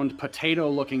 muscle-bound,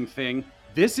 potato-looking thing.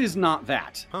 This is not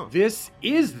that. Oh. This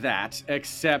is that,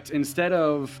 except instead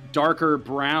of darker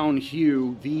brown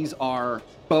hue, these are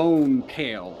bone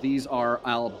pale. These are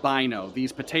albino.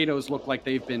 These potatoes look like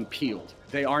they've been peeled.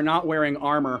 They are not wearing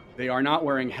armor. They are not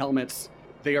wearing helmets.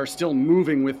 They are still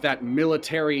moving with that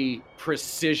military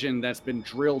precision that's been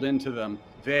drilled into them.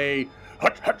 They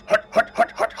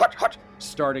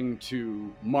starting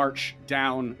to march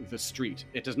down the street.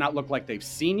 It does not look like they've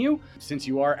seen you. Since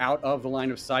you are out of the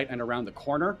line of sight and around the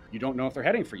corner, you don't know if they're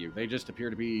heading for you. They just appear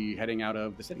to be heading out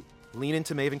of the city. Lean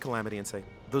into Maeve and Calamity and say,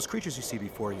 those creatures you see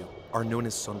before you are known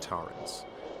as Sontarans.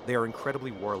 They are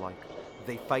incredibly warlike.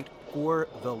 They fight for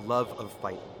the love of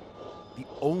fighting. The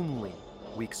only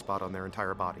weak spot on their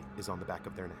entire body is on the back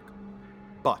of their neck.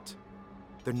 But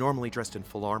they're normally dressed in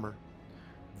full armor.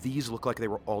 These look like they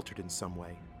were altered in some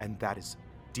way, and that is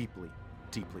deeply,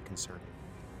 deeply concerning.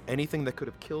 Anything that could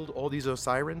have killed all these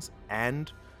Osirans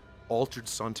and altered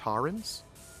Sontarans,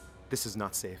 this is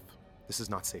not safe. This is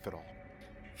not safe at all.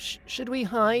 Should we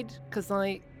hide? Because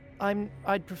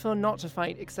I'd prefer not to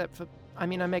fight, except for... I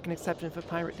mean, I make an exception for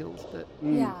pirate duels, but...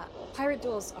 Yeah, pirate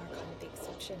duels are kind of the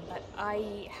exception, but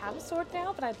I have a sword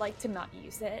now, but I'd like to not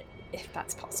use it, if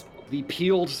that's possible. The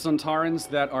peeled Sontarans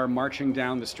that are marching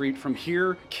down the street from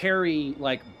here carry,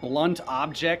 like, blunt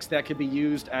objects that could be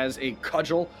used as a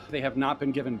cudgel. They have not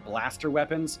been given blaster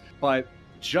weapons, but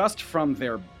just from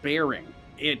their bearing,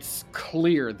 it's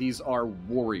clear these are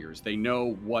warriors. They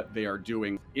know what they are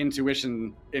doing.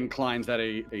 Intuition inclines that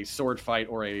a sword fight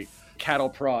or a cattle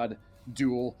prod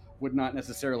duel would not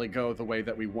necessarily go the way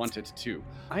that we want it to.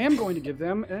 I am going to give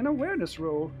them an awareness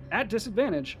roll at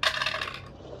disadvantage.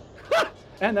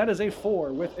 And that is a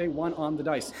 4 with a 1 on the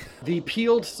dice. The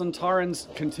peeled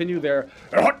Sontarans continue their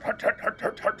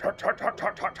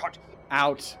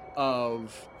out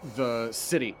of the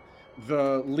city.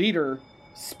 The leader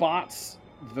spots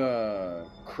the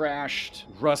crashed,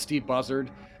 rusty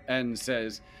buzzard and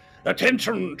says,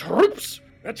 "Attention, troops!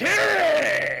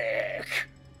 Attack!"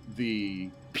 The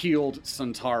peeled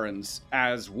Sontarans,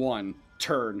 as one,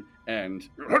 turn and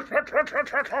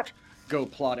go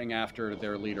plodding after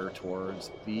their leader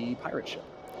towards the pirate ship.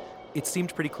 It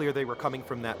seemed pretty clear they were coming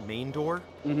from that main door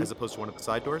as opposed to one of the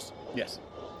side doors? Yes.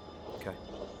 Okay.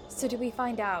 So do we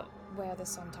find out where the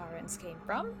Sontarans came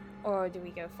from, or do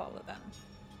we go follow them?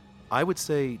 I would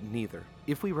say neither.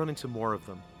 If we run into more of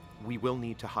them, we will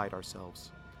need to hide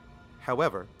ourselves.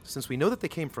 However, since we know that they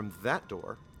came from that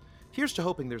door, here's to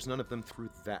hoping there's none of them through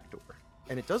that door.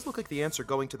 And it does look like the ants are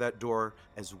going to that door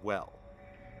as well.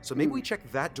 So maybe we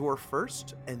check that door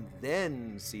first, and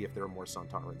then see if there are more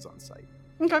Sontarans on site.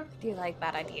 Okay. I do like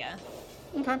that idea.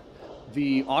 Okay.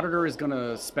 The auditor is going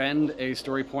to spend a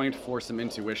story point for some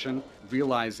intuition,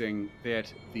 realizing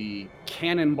that the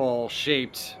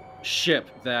cannonball-shaped ship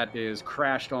that is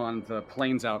crashed on the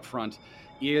plains out front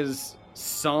is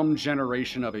some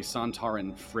generation of a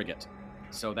Sontaran frigate.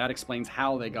 So that explains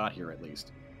how they got here, at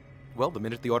least. Well, the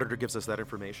minute the auditor gives us that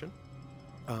information...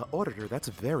 Auditor, that's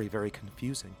very, very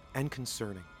confusing and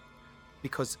concerning.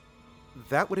 Because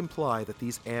that would imply that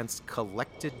these ants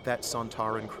collected that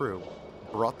Sontaran crew,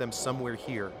 brought them somewhere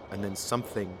here, and then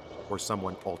something or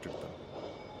someone altered them.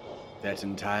 That's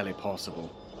entirely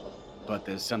possible. But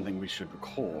there's something we should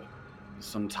recall. The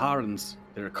Sontarans,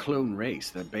 they're a clone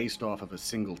race. They're based off of a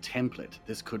single template.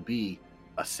 This could be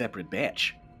a separate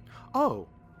batch. Oh,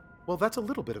 well, that's a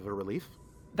little bit of a relief.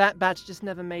 That batch just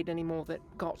never made any more that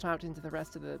got out into the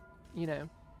rest of the,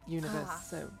 universe,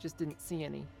 so just didn't see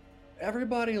any.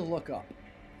 Everybody look up.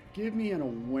 Give me an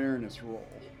awareness roll.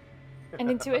 An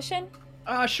intuition?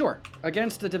 Sure.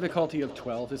 Against the difficulty of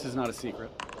 12. This is not a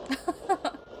secret.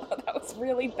 That was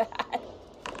really bad.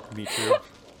 Me too.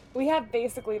 We have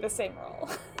basically the same roll.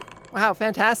 Wow,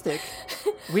 fantastic.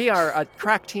 We are a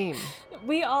crack team.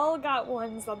 We all got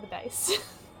ones on the dice.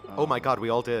 Oh my god, we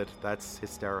all did. That's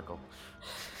hysterical.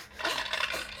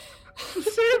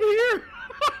 Same here!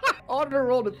 Auditor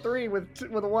rolled a 3 with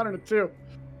a 1 and a 2.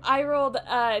 I rolled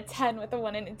a 10 with a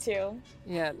 1 and a 2.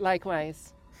 Yeah,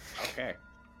 likewise. Okay.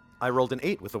 I rolled an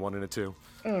 8 with a 1 and a 2.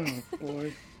 Oh,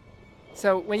 boy.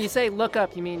 So when you say look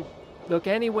up, you mean look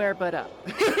anywhere but up.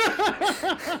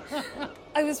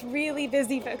 I was really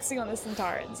busy focusing on the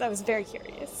Sontarans. I was very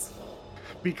curious.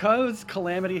 Because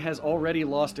Calamity has already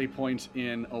lost a point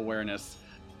in awareness.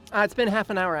 It's been half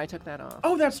an hour. I took that off.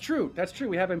 Oh, that's true. That's true.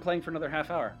 We have been playing for another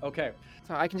half hour. Okay.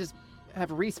 So I can just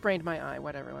have re-sprained my eye.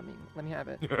 Whatever. Let me have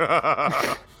it.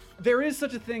 There is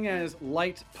such a thing as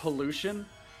light pollution.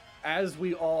 As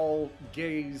we all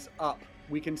gaze up,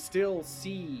 we can still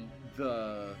see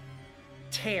the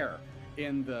tear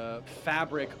in the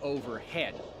fabric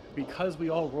overhead. Because we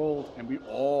all rolled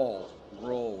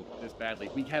this badly,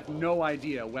 we have no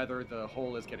idea whether the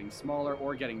hole is getting smaller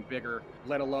or getting bigger,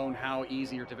 let alone how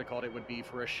easy or difficult it would be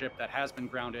for a ship that has been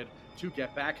grounded to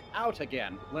get back out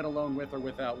again, let alone with or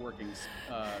without working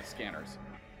scanners.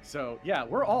 So yeah,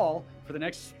 we're all, for the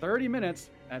next 30 minutes,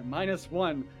 at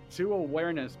 -1 to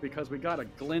awareness because we got a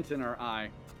glint in our eye.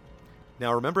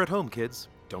 Now remember at home, kids,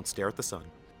 don't stare at the sun.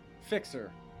 Fixer.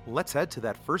 Let's head to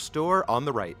that first door on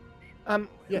the right.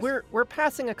 Yes. We're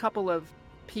passing a couple of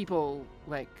people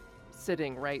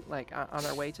sitting right on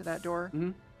our way to that door.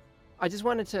 Mm-hmm. I just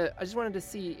wanted to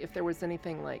see if there was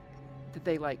anything did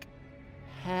they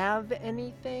have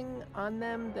anything on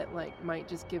them that might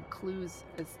just give clues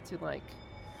as to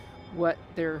what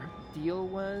their deal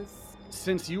was.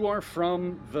 Since you are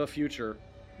from the future,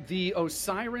 the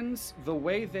Osirans, the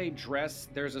way they dress,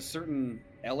 there's a certain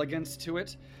elegance to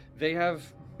it. They have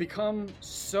become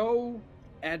so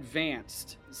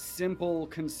advanced. Simple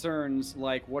concerns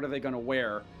like what are they going to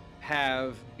wear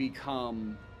have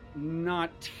become not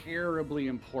terribly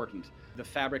important. The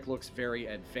fabric looks very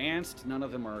advanced. None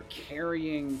of them are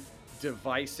carrying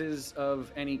devices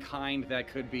of any kind that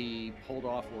could be pulled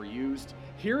off or used.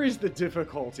 Here is the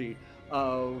difficulty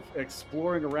of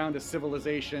exploring around a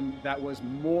civilization that was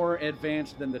more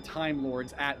advanced than the Time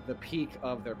Lords at the peak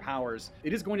of their powers.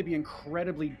 It is going to be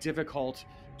incredibly difficult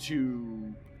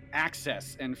to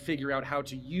access and figure out how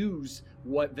to use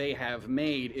what they have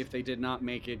made if they did not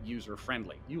make it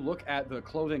user-friendly. You look at the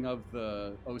clothing of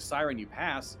the Osiran you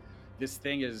pass, this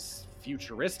thing is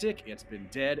futuristic, it's been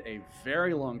dead a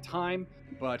very long time,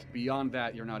 but beyond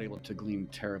that, you're not able to glean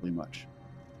terribly much.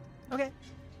 Okay.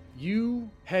 You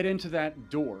head into that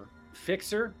door.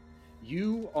 Fixer,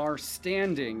 you are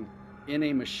standing in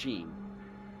a machine.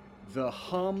 The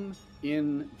hum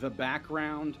in the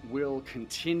background will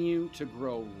continue to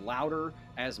grow louder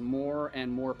as more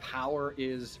and more power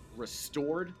is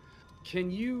restored. Can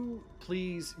you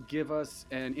please give us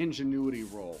an ingenuity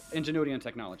roll? Ingenuity and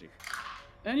technology.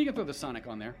 And you can throw the Sonic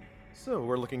on there. So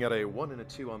we're looking at a 1 and a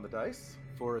 2 on the dice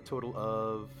for a total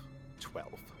of 12.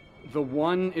 The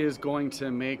 1 is going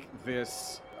to make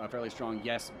this a fairly strong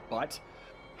yes, but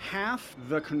half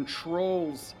the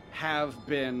controls have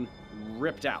been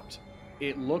ripped out.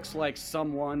 It looks like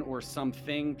someone or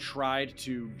something tried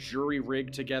to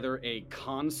jury-rig together a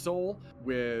console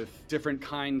with different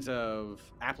kinds of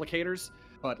applicators,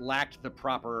 but lacked the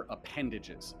proper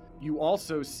appendages. You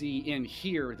also see in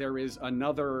here there is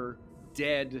another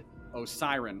dead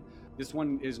Osiren. This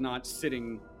one is not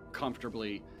sitting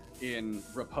comfortably in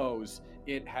repose.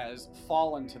 It has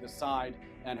fallen to the side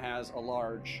and has a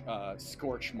large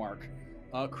scorch mark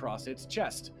across its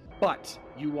chest. But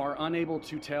you are unable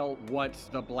to tell what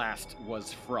the blast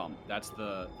was from. That's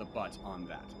the but on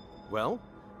that. Well,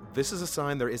 this is a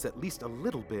sign there is at least a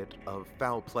little bit of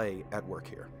foul play at work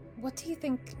here. What do you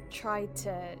think tried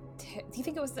to... do you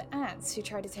think it was the ants who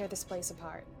tried to tear this place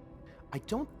apart? I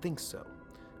don't think so.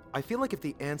 I feel like if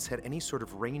the ants had any sort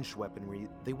of ranged weaponry,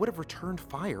 they would have returned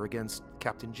fire against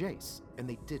Captain Jace, and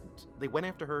they didn't. They went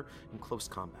after her in close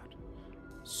combat.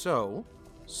 So,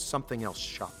 something else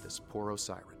shot this poor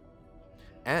Osiren,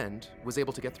 and was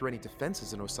able to get through any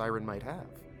defenses an Osiren might have.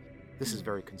 This is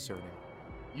very concerning.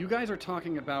 You guys are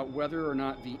talking about whether or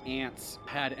not the ants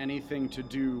had anything to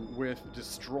do with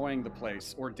destroying the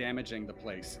place or damaging the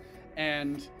place.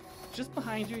 And just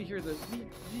behind you hear the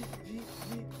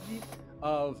beep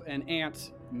of an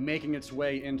ant making its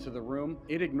way into the room.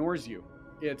 It ignores you.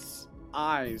 Its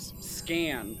eyes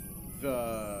scan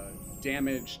the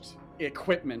damaged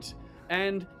equipment,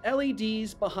 and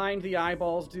LEDs behind the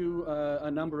eyeballs do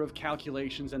a number of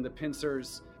calculations, and the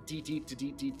pincers deet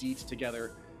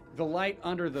together. The light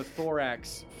under the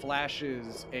thorax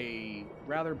flashes a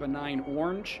rather benign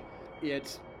orange.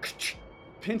 It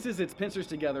pinces its pincers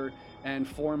together and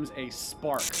forms a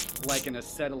spark like an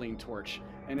acetylene torch,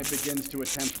 and it begins to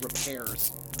attempt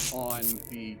repairs on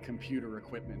the computer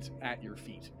equipment at your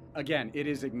feet. Again, it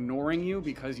is ignoring you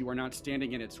because you are not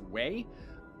standing in its way,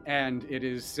 and it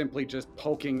is simply just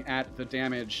poking at the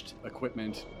damaged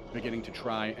equipment, beginning to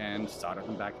try and solder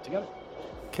them back together.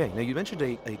 Okay, now you mentioned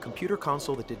a computer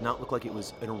console that did not look like it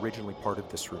was originally part of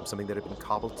this room, something that had been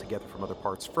cobbled together from other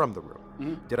parts from the room.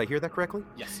 Mm-hmm. Did I hear that correctly?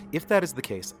 Yes. If that is the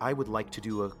case, I would like to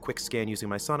do a quick scan using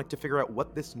my Sonic to figure out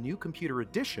what this new computer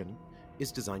edition is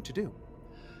designed to do.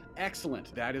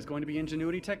 Excellent. That is going to be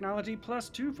Ingenuity Technology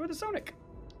 +2 for the Sonic.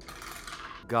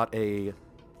 Got a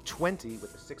 20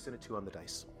 with a 6 and a 2 on the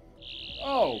dice.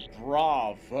 Oh,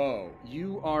 bravo.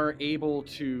 You are able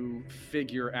to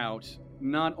figure out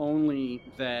not only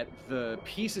that the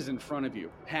pieces in front of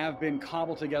you have been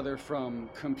cobbled together from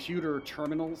computer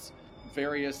terminals,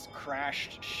 various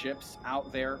crashed ships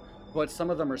out there, but some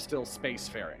of them are still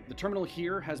spacefaring. The terminal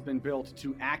here has been built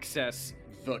to access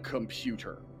the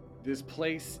computer. This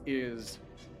place is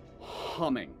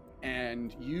humming,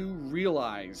 and you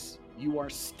realize you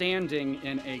are standing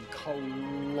in a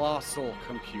colossal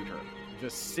computer.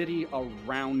 The city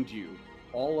around you,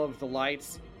 all of the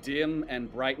lights dim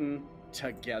and brighten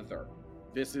together.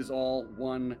 This is all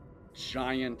one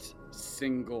giant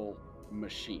single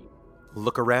machine.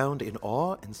 Look around in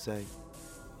awe and say,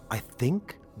 I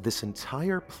think this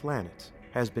entire planet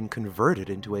has been converted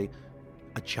into a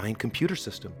giant computer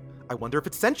system. I wonder if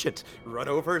it's sentient. Run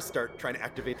over, start trying to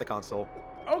activate the console.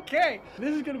 Okay,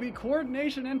 this is going to be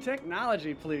coordination and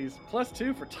technology, please.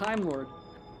 +2 for Time Lord.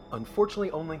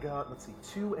 Unfortunately, only got,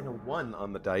 2 and a 1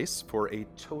 on the dice for a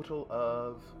total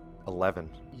of 11.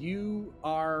 You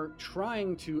are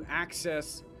trying to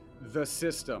access the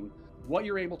system. What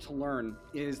you're able to learn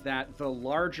is that the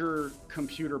larger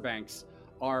computer banks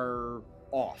are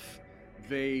off.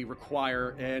 They require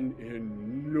an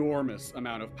enormous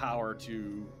amount of power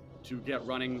to get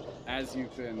running. As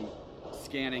you've been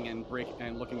scanning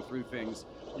and looking through things,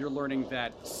 you're learning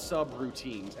that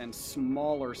subroutines and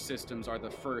smaller systems are the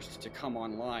first to come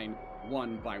online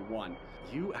one by one.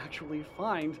 You actually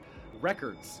find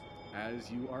records as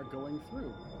you are going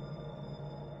through.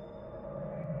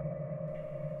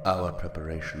 Our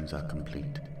preparations are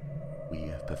complete. We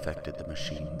have perfected the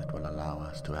machine that will allow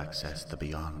us to access the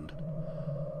beyond,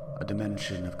 a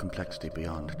dimension of complexity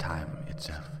beyond time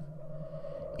itself.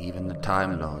 Even the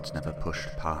Time Lords never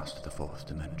pushed past the fourth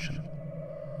dimension.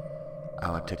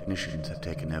 Our technicians have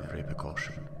taken every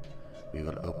precaution. We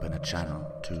will open a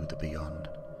channel to the beyond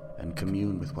and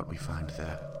commune with what we find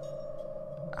there.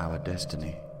 Our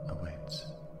destiny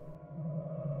awaits.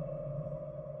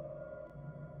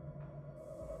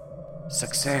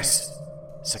 Success!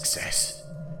 Success!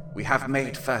 We have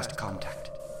made first contact.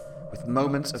 With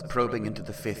moments of probing into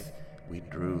the fifth, we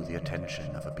drew the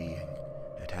attention of a being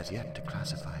that has yet to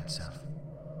classify itself.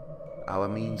 Our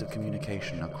means of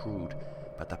communication are crude,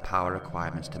 but the power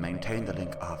requirements to maintain the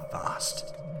link are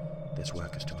vast. This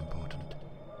work is too important.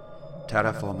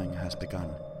 Terraforming has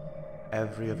begun.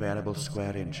 Every available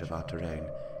square inch of our terrain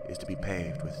is to be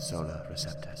paved with solar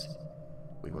receptors.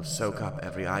 We will soak up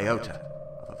every iota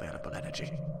of available energy.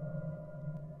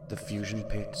 The fusion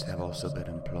pits have also been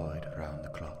employed around the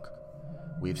clock.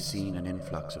 We've seen an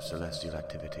influx of celestial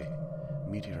activity.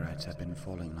 Meteorites have been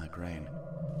falling like rain.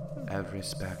 Every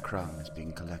spare crumb is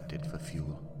being collected for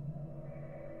fuel.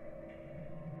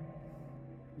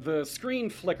 The screen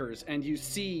flickers and you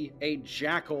see a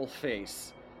jackal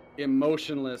face.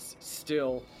 Emotionless,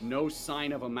 still, no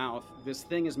sign of a mouth. This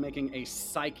thing is making a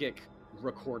psychic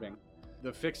recording.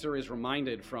 The Fixer is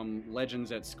reminded from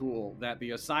legends at school that the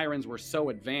Osirans were so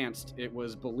advanced, it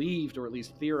was believed, or at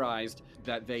least theorized,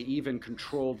 that they even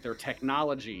controlled their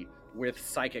technology with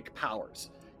psychic powers.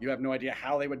 You have no idea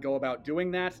how they would go about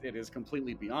doing that. It is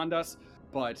completely beyond us.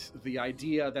 But the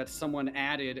idea that someone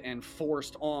added and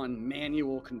forced on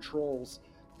manual controls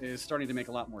is starting to make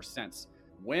a lot more sense.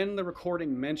 When the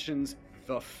recording mentions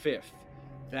the 5th,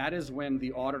 that is when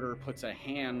the Auditor puts a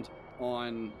hand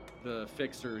on the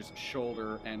Fixer's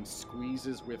shoulder and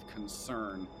squeezes with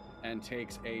concern and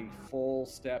takes a full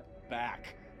step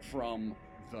back from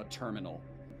the terminal.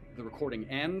 The recording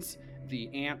ends. The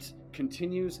ant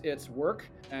continues its work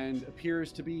and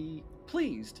appears to be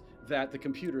pleased that the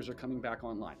computers are coming back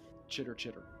online. Chitter,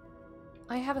 chitter.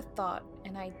 I have a thought,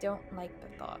 and I don't like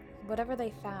the thought. Whatever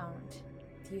they found,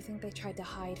 do you think they tried to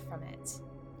hide from it?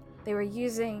 They were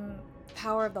using the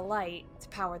power of the light to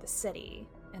power the city,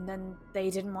 and then they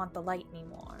didn't want the light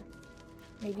anymore.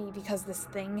 Maybe because this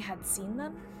thing had seen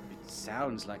them? It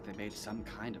sounds like they made some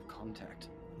kind of contact.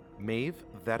 Maeve,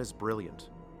 that is brilliant,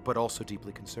 but also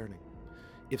deeply concerning.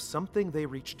 If something they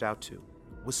reached out to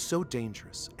was so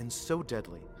dangerous and so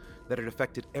deadly that it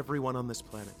affected everyone on this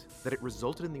planet, that it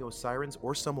resulted in the Osirans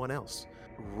or someone else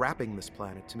wrapping this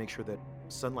planet to make sure that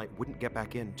sunlight wouldn't get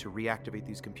back in to reactivate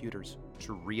these computers,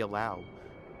 to reallow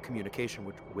communication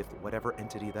with whatever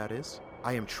entity that is,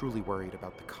 I am truly worried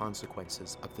about the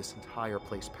consequences of this entire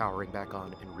place powering back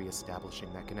on and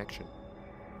reestablishing that connection.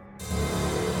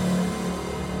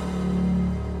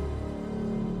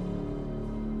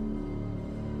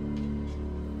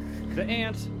 The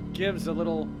ant gives a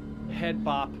little head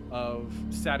bop of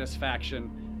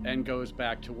satisfaction and goes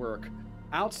back to work.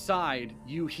 Outside,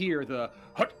 you hear the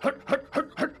hut, hut, hut,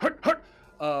 hut, hut, hut, hut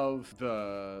of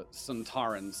the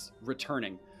Sontarans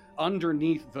returning.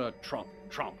 Underneath the trump,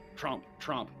 trump, trump,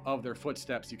 trump of their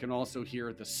footsteps, you can also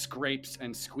hear the scrapes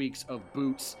and squeaks of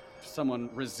boots, someone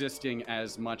resisting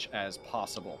as much as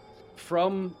possible.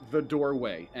 From the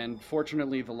doorway, and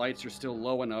fortunately the lights are still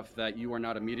low enough that you are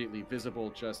not immediately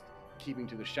visible, just keeping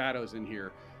to the shadows in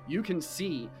here, you can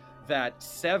see that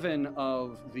 7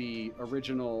 of the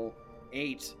original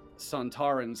 8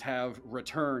 Sontarans have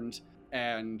returned,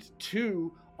 and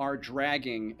 2 are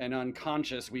dragging an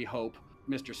unconscious, we hope,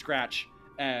 Mr. Scratch,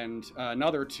 and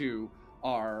another 2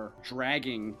 are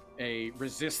dragging a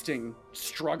resisting,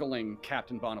 struggling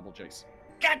Captain Bonnable Jace.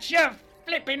 Get your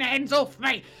flipping hands off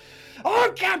me!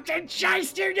 I'm Captain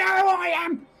Chase, you know who I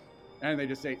am! And they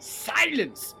just say,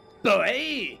 Silence,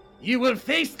 boy! You will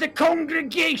face the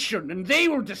congregation, and they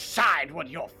will decide what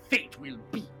your fate will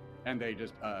be. And they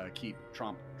just keep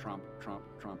tromp, tromp, tromp,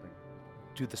 tromping.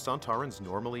 Do the Sontarans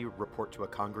normally report to a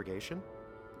congregation?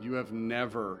 You have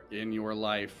never in your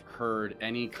life heard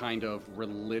any kind of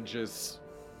religious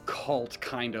cult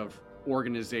kind of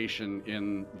organization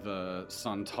in the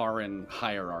Sontaran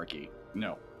hierarchy.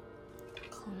 No.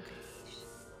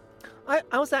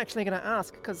 I was actually going to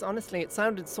ask, because honestly, it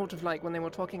sounded sort of like when they were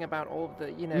talking about all of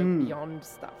the, beyond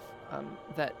stuff,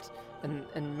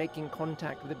 and making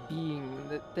contact with a being,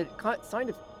 that kind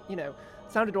of,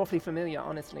 sounded awfully familiar,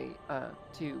 honestly,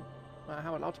 to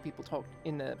how a lot of people talked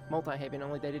in the Multihaven,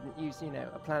 only they didn't use,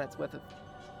 a planet's worth of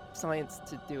science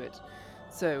to do it.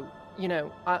 So,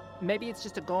 maybe it's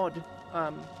just a god,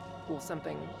 or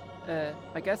something.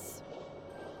 I guess,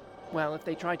 well, if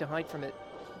they tried to hide from it,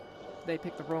 they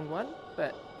picked the wrong one,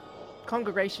 but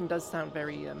congregation does sound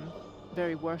very,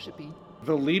 very worshipy.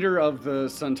 The leader of the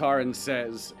Sontarans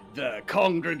says, The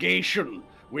congregation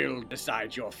will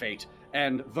decide your fate.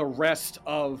 and the rest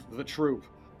of the troop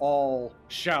all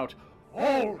shout,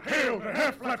 All hail the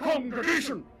Half-Life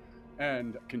Congregation!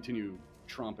 And continue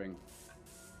tromping.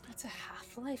 That's a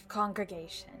Half-Life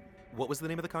congregation. What was the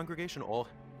name of the congregation?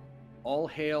 All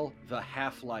hail the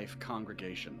Half-Life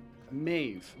Congregation.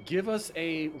 Maeve, give us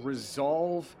a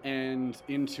resolve and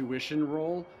intuition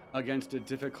roll against a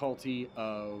difficulty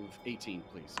of 18,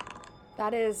 please.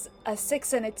 That is a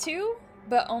 6 and a 2,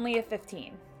 but only a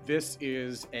 15. This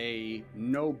is a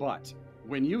no but.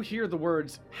 When you hear the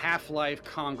words Half-Life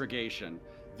Congregation,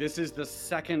 this is the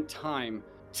second time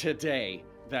today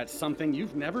that something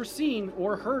you've never seen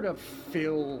or heard of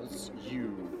fills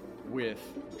you with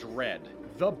dread.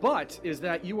 The but is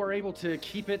that you are able to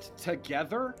keep it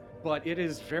together, but it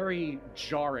is very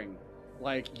jarring.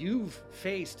 Like, you've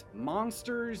faced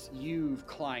monsters, you've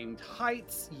climbed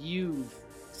heights, you've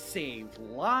saved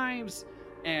lives,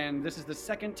 and this is the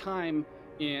second time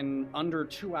in under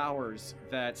 2 hours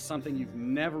that something you've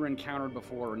never encountered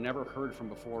before or never heard from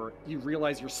before, you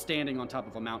realize you're standing on top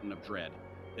of a mountain of dread,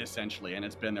 essentially, and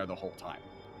it's been there the whole time.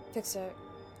 Victor,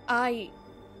 I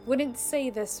wouldn't say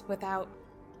this without...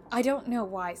 I don't know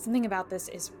why. Something about this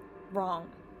is wrong.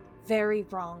 Very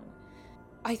wrong.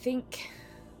 I think...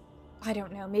 I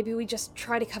don't know. Maybe we just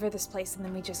try to cover this place and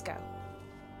then we just go.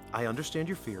 I understand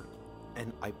your fear,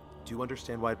 and I do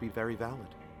understand why it'd be very valid.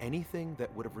 Anything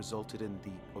that would have resulted in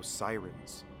the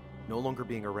Osirans no longer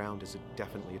being around is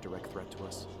definitely a direct threat to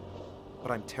us.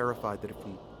 But I'm terrified that if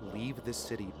we leave this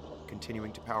city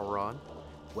continuing to power on,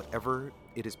 whatever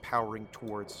it is powering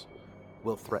towards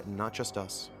will threaten not just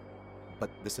us, but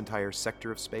this entire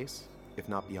sector of space, if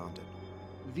not beyond it.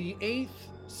 The 8th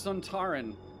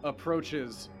Sontaran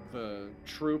approaches the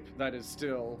troop that is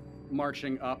still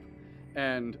marching up,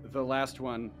 and the last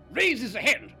one raises a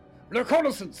hand.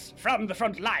 Reconnaissance from the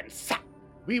front lines.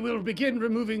 We will begin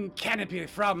removing canopy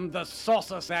from the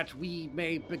saucer so that we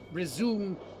may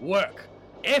resume work.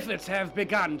 Efforts have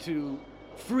begun to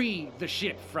free the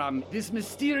ship from this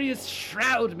mysterious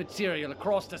shroud material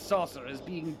across the saucer is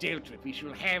being dealt with. We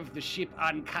shall have the ship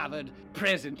uncovered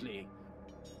presently.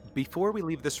 Before we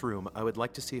leave this room, I would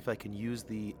like to see if I can use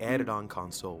the added-on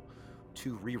console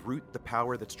to reroute the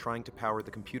power that's trying to power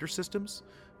the computer systems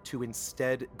to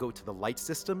instead go to the light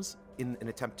systems in an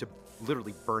attempt to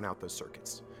literally burn out those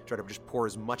circuits. Try to just pour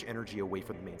as much energy away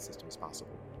from the main system as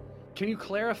possible. Can you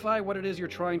clarify what it is you're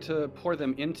trying to pour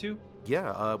them into?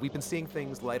 Yeah, we've been seeing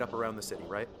things light up around the city,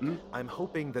 right? Mm-hmm. I'm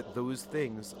hoping that those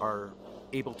things are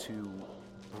able to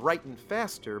brighten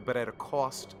faster, but at a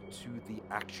cost to the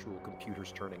actual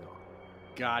computers turning on.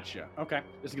 Gotcha. Okay.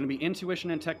 This is going to be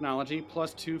intuition and technology,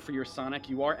 +2 for your sonic.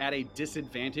 You are at a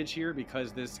disadvantage here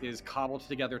because this is cobbled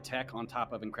together tech on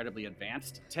top of incredibly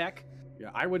advanced tech. Yeah,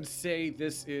 I would say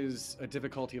this is a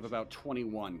difficulty of about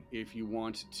 21 if you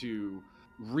want to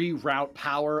reroute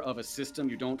power of a system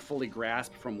you don't fully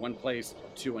grasp from one place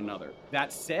to another.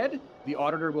 That said, the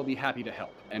auditor will be happy to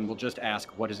help, and will just ask,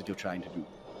 what is it you're trying to do?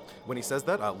 When he says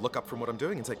that, I'll look up from what I'm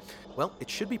doing and say, well, it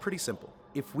should be pretty simple.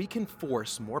 If we can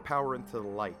force more power into the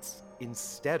lights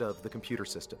instead of the computer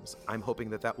systems, I'm hoping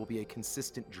that that will be a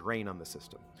consistent drain on the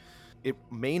system. It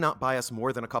may not buy us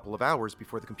more than a couple of hours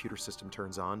before the computer system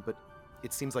turns on, but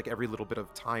it seems like every little bit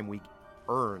of time we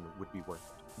earn would be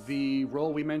worth it. The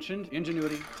roll we mentioned,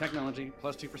 ingenuity, technology,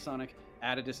 +2 for sonic,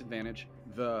 at a disadvantage.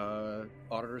 The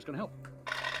auditor is going to help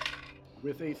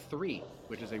with a 3,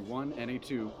 which is a 1 and a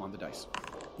 2 on the dice.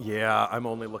 Yeah, I'm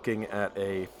only looking at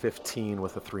a 15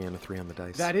 with a 3 and a 3 on the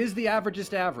dice. That is the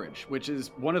averagest average, which is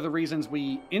one of the reasons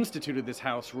we instituted this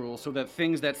house rule, so that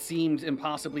things that seemed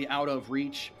impossibly out of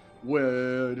reach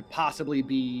would possibly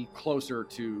be closer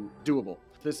to doable.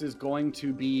 This is going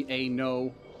to be a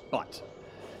no, but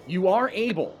you are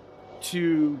able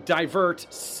to divert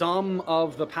some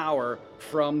of the power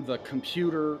from the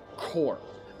computer core.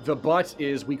 The but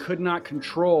is we could not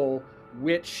control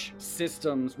which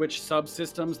systems, which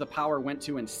subsystems the power went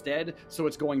to instead, so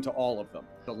it's going to all of them.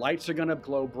 The lights are going to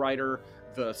glow brighter.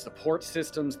 The support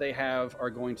systems they have are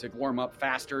going to warm up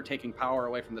faster, taking power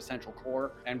away from the central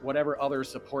core, and whatever other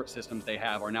support systems they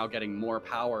have are now getting more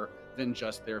power than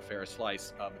just their fair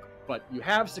slice of it. But you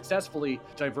have successfully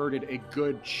diverted a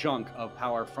good chunk of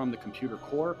power from the computer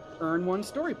core. Earn 1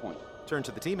 story point. Turn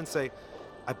to the team and say,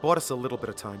 I bought us a little bit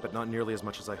of time, but not nearly as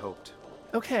much as I hoped.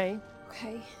 Okay.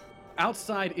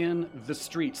 Outside in the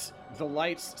streets, the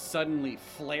lights suddenly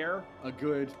flare a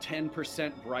good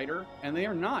 10% brighter, and they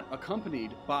are not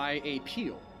accompanied by a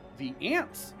peal. The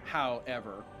ants,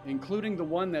 however, including the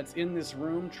one that's in this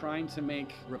room trying to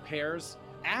make repairs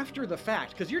after the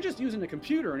fact, because you're just using a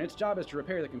computer and its job is to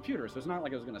repair the computer, so it's not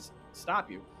like it was going to stop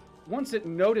you. Once it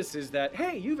notices that,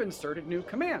 hey, you've inserted new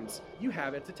commands, you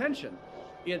have its attention.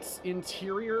 Its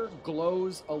interior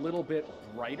glows a little bit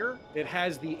brighter. It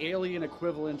has the alien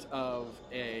equivalent of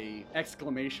a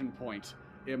exclamation point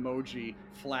emoji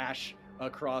flash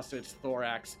across its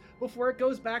thorax before it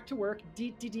goes back to work.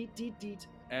 Deet, deet, deet, deet, deet.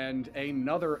 And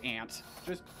another ant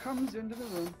just comes into the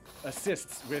room,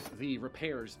 assists with the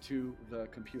repairs to the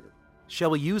computer. Shall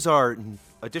we use our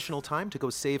additional time to go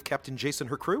save Captain Jason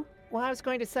and her crew? Well, I was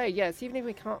going to say, yes, even if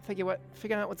we can't figure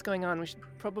out what's going on, we should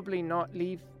probably not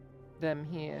leave them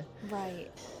here. Right.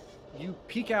 You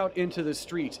peek out into the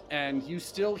street and you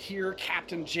still hear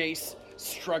Captain Jace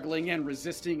struggling and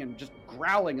resisting and just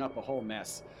growling up a whole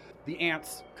mess. The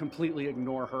ants completely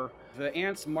ignore her. The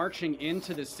ants marching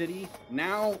into the city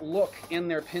now look in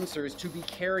their pincers to be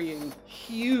carrying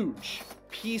huge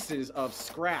pieces of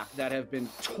scrap that have been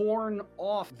torn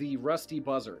off the rusty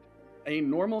buzzard. A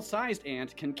normal-sized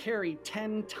ant can carry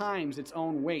 10 times its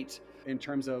own weight in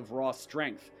terms of raw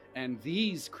strength, and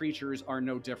these creatures are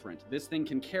no different. This thing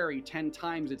can carry 10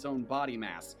 times its own body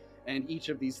mass, and each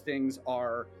of these things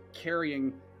are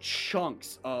carrying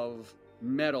chunks of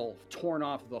metal torn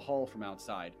off the hull from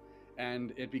outside,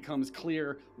 and it becomes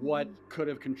clear what could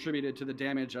have contributed to the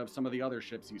damage of some of the other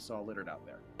ships you saw littered out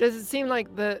there. Does it seem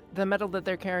like the metal that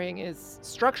they're carrying is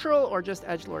structural or just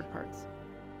edgelord parts?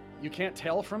 You can't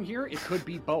tell from here. It could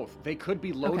be both. They could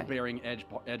be load-bearing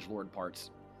edgelord parts.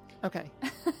 Okay.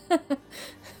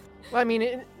 Well, I mean,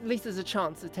 at least there's a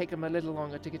chance to take them a little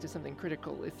longer to get to something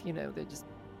critical if, they're just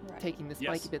taking the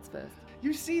spiky bits first.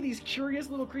 You see these curious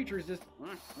little creatures just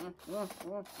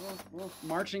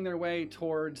marching their way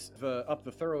towards up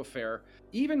the thoroughfare.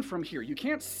 Even from here, you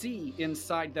can't see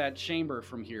inside that chamber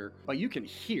from here, but you can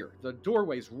hear the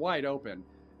doorway's wide open,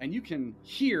 and you can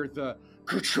hear the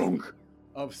ka-chunk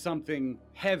of something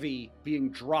heavy being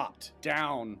dropped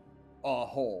down a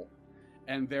hole.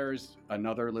 And there's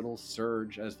another little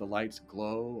surge as the lights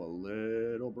glow a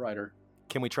little brighter.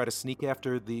 Can we try to sneak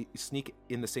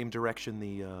in the same direction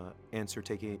the ants are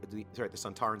taking? The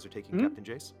Sontarans are taking Captain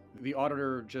Jace? The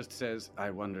auditor just says, "I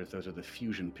wonder if those are the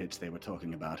fusion pits they were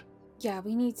talking about." Yeah,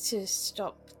 we need to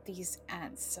stop these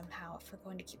ants somehow if we're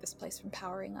going to keep this place from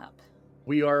powering up.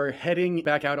 We are heading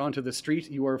back out onto the street.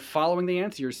 You are following the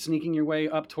ants. You're sneaking your way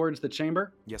up towards the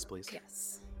chamber. Yes, please.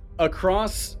 Yes.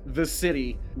 Across the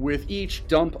city, with each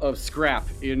dump of scrap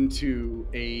into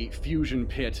a fusion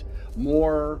pit,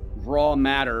 more raw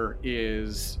matter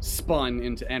is spun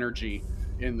into energy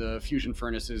in the fusion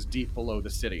furnaces deep below the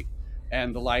city.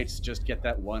 And the lights just get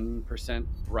that 1%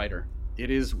 brighter. It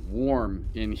is warm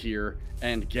in here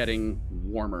and getting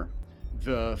warmer.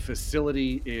 The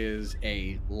facility is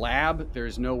a lab.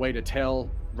 There's no way to tell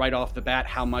right off the bat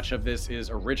how much of this is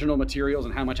original materials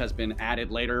and how much has been added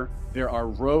later. There are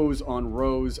rows on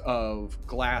rows of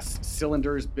glass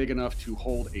cylinders big enough to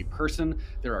hold a person.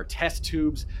 There are test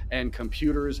tubes and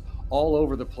computers all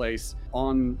over the place.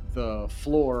 On the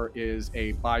floor is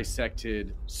a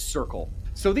bisected circle.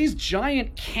 So these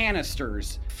giant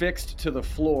canisters fixed to the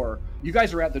floor, you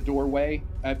guys are at the doorway,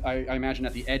 I imagine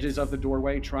at the edges of the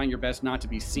doorway, trying your best not to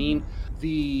be seen.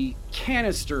 The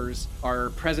canisters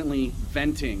are presently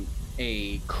venting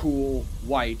a cool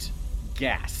white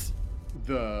gas.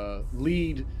 The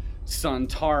lead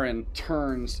Sontaran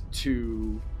turns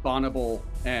to Bonnable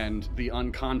and the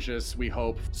unconscious, we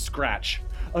hope, Scratch.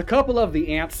 A couple of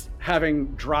the ants, having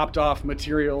dropped off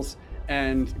materials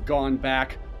and gone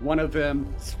back, one of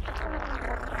them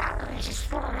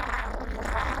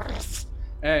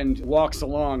and walks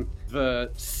along.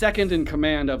 The second in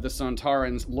command of the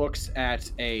Sontarans looks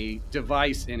at a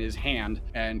device in his hand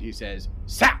and he says,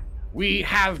 "Sir, we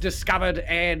have discovered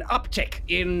an uptick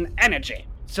in energy.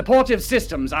 Supportive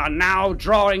systems are now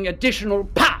drawing additional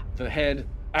power." The head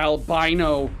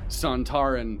albino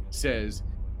Sontaran says,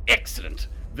 "Excellent.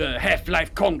 The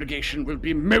Half-Life congregation will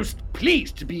be most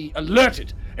pleased to be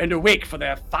alerted and awake for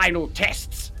their final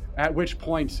tests." At which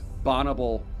point,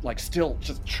 Bonnable, still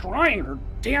just trying her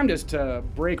damnedest to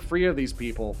break free of these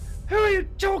people. "Who are you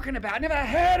talking about? Never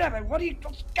heard of it.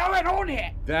 What's going on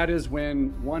here?" That is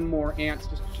when one more ant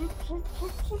just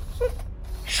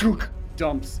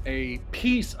dumps a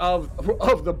piece of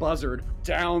the buzzard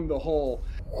down the hole.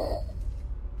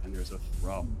 And there's a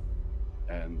thrum,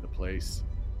 and the place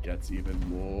gets even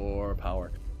more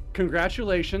power.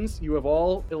 Congratulations, you have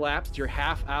all elapsed your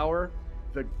half hour.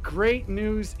 The great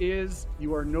news is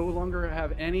you are no longer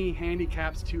have any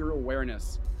handicaps to your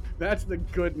awareness. That's the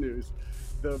good news.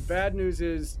 The bad news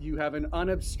is you have an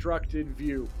unobstructed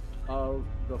view of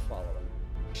the following.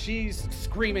 She's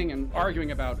screaming and arguing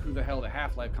about who the hell the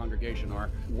Half-Life congregation are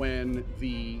when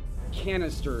the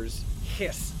canisters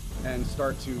hiss and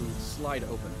start to slide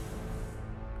open.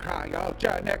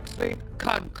 Cryogenically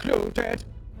concluded.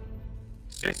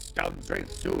 Systems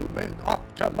resuming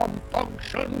optimum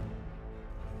function.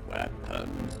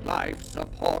 Weapons life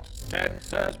support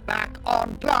sensors back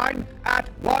online at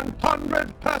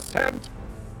 100%.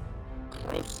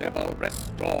 Crucible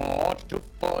restored to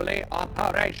fully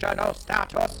operational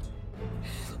status.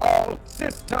 All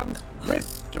systems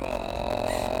restored.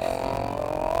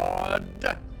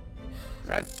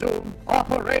 Resume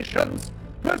operations.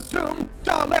 Resume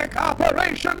Dalek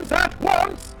operations at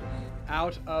once!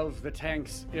 Out of the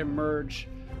tanks emerge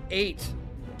 8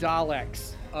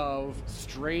 Daleks of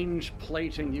strange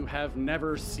plating you have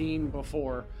never seen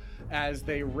before as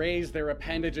they raise their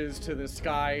appendages to the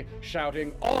sky,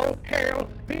 shouting, "All hail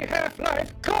the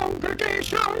Half-Life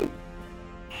Congregation!"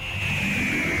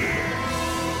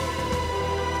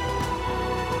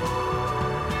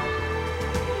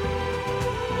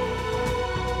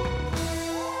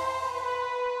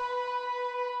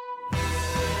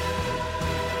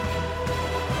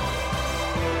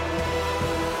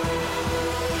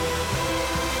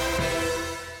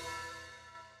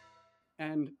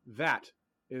 And that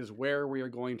is where we are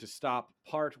going to stop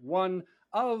part 1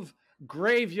 of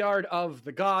Graveyard of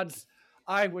the Gods.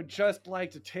 I would just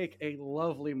like to take a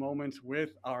lovely moment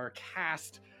with our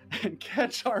cast and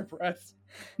catch our breaths.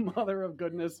 Mother of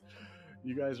goodness,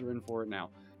 you guys are in for it now.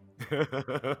 It's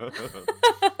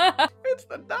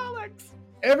the Daleks!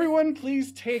 Everyone,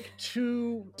 please take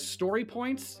 2 story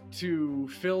points to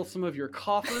fill some of your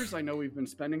coffers. I know we've been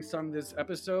spending some this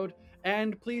episode.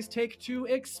 And please take 2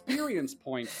 experience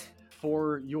points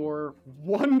for your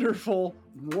wonderful,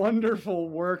 wonderful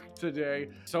work today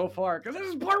so far. Because this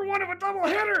is part 1 of a double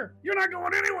header. You're not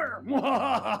going anywhere.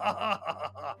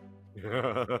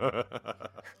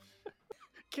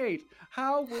 Kate,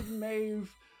 how would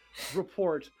Maeve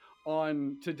report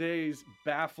on today's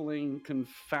baffling,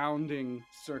 confounding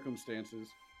circumstances?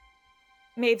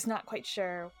 Maeve's not quite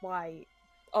sure why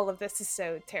all of this is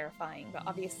so terrifying, but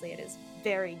obviously it is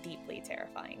very deeply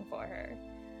terrifying for her.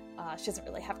 She doesn't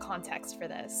really have context for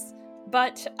this.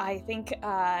 But I think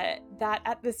that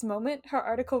at this moment, her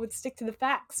article would stick to the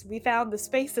facts. We found the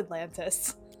Space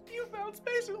Atlantis. You found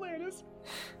Space Atlantis!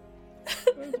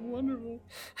 That's wonderful.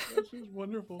 That's just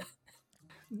wonderful.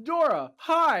 Dora,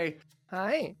 hi!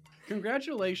 Hi.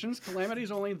 Congratulations.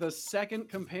 Calamity's only the 2nd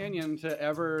companion to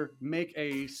ever make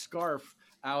a scarf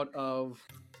out of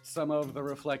some of the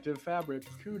reflective fabric.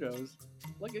 Kudos.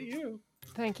 Look at you.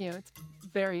 Thank you. It's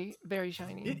very, very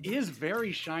shiny. It is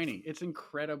very shiny. It's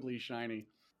incredibly shiny.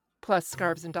 Plus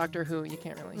scarves and Doctor Who, you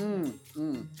can't really.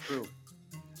 True.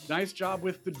 Nice job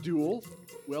with the duel.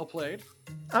 Well played.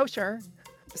 Oh, sure.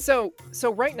 So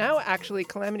right now, actually,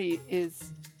 Calamity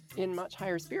is in much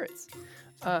higher spirits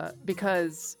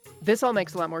because this all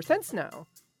makes a lot more sense now.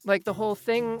 Like the whole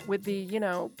thing with the,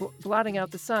 blotting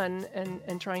out the sun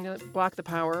and trying to block the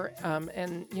power,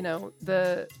 and,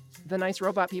 the nice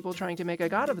robot people trying to make a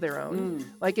god of their own.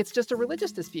 Like, it's just a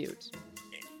religious dispute.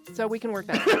 So we can work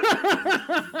that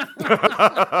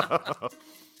out.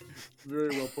 Very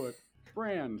well put.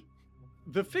 Brand.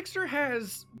 The Fixer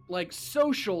has,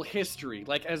 social history,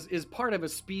 is part of a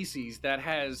species that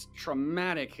has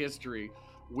traumatic history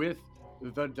with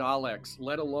the Daleks,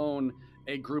 let alone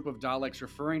a group of Daleks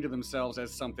referring to themselves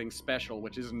as something special,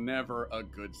 which is never a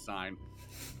good sign.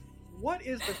 What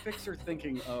is the Fixer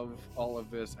thinking of all of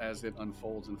this as it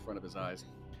unfolds in front of his eyes?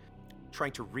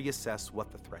 Trying to reassess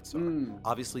what the threats are.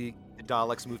 Obviously, the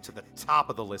Daleks move to the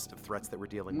top of the list of threats that we're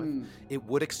dealing with. It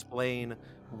would explain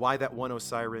why that one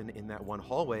Osiren in that one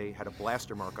hallway had a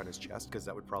blaster mark on his chest, because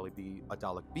that would probably be a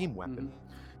Dalek beam weapon.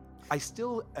 I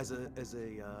still, as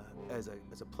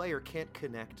a player, can't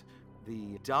connect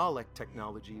the Dalek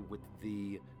technology with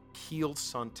the healed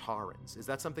Sontarans. Is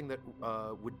that something that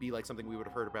would be like something we would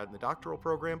have heard about in the doctoral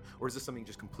program, or is this something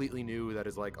just completely new that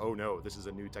is like, oh no, this is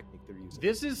a new technique they're using?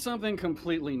 This is something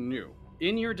completely new.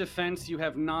 In your defense, you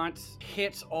have not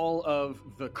hit all of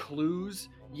the clues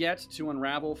yet to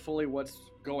unravel fully what's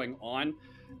going on.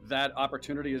 That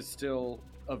opportunity is still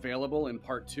available in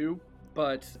part 2,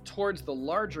 but towards the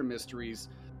larger mysteries,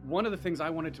 one of the things I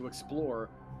wanted to explore,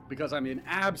 because I'm an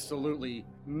absolutely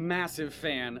massive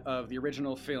fan of the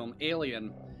original film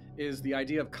Alien, is the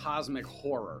idea of cosmic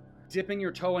horror. Dipping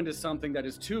your toe into something that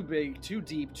is too big, too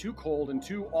deep, too cold, and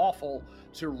too awful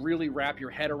to really wrap your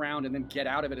head around and then get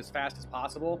out of it as fast as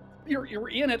possible. You're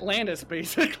in Atlantis,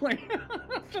 basically.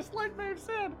 Just like Maeve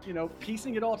said.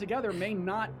 Piecing it all together may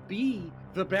not be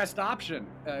the best option.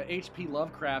 H.P.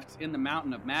 Lovecraft's In the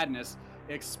Mountain of Madness,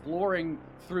 exploring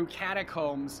through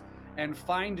catacombs and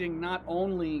finding not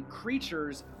only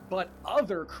creatures, but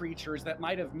other creatures that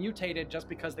might have mutated just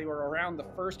because they were around the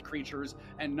first creatures,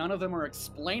 and none of them are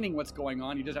explaining what's going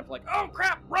on. You just have to oh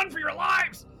crap, run for your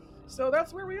lives! So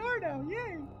that's where we are now,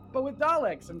 yay! But with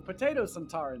Daleks and potato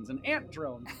Sontarans and ant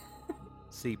drones.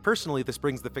 See, personally, this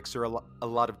brings the Fixer a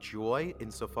lot of joy,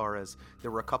 insofar as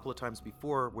there were a couple of times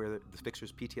before where the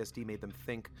Fixer's PTSD made them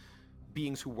think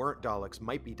beings who weren't Daleks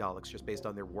might be Daleks just based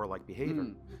on their warlike behavior.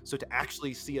 So to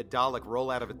actually see a Dalek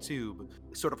roll out of a tube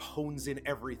sort of hones in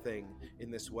everything in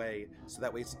this way. So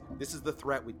that way, this is the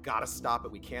threat. We've got to stop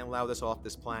it. We can't allow this off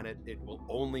this planet. It will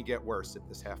only get worse if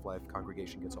this Half-Life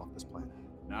congregation gets off this planet.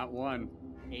 Not 1,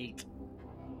 8.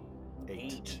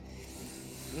 8.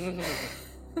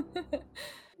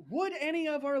 Would any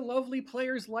of our lovely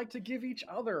players like to give each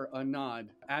other a nod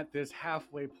at this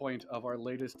halfway point of our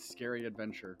latest scary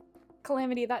adventure?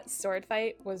 Calamity, that sword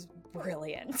fight was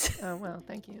brilliant. Oh, well,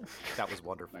 thank you. That was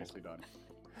wonderful. Nicely done.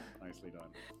 Nicely done.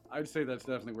 I'd say that's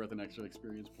definitely worth an extra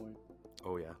experience point.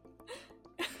 Oh, yeah.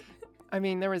 I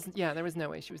mean, there was no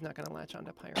way she was not going to latch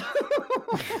onto Pyro.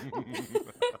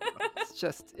 It's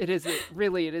just, it is an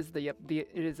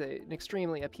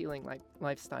extremely appealing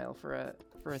lifestyle for a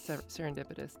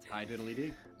serendipitist. Hi, diddly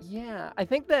dee. Yeah, I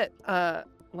think that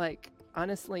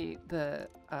honestly, the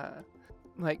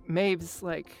Maeve's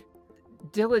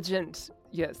diligent.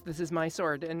 Yes, this is my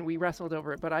sword, and we wrestled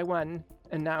over it, but I won,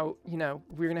 and now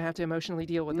we're gonna have to emotionally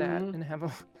deal with that and have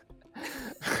a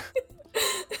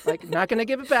not gonna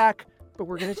give it back, but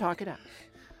we're gonna talk it out.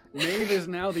 Maeve is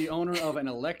now the owner of an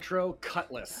electro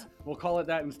cutlass. We'll call it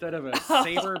that instead of a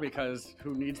saber, because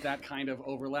who needs that kind of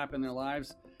overlap in their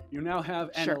lives? You now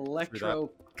have an electro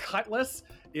cutlass.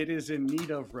 It is in need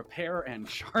of repair and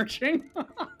charging.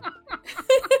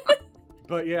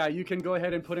 But yeah, you can go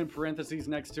ahead and put in parentheses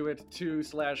next to it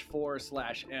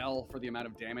 2/4/L for the amount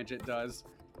of damage it does,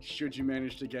 should you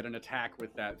manage to get an attack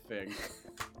with that thing.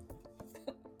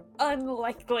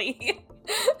 Unlikely.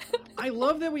 I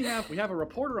love that we have a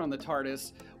reporter on the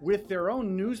TARDIS with their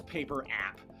own newspaper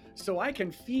app. So I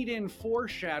can feed in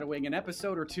foreshadowing an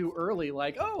episode or two early,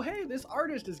 like, oh, hey, this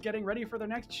artist is getting ready for their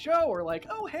next show, or like,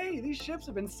 oh, hey, these ships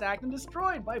have been sacked and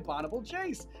destroyed by Bonneville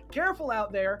Chase. Careful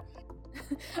out there.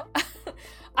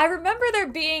 I remember there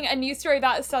being a news story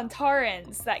about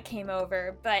Sontarans that came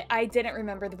over, but I didn't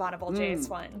remember the Bonneville Chase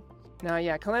one. No,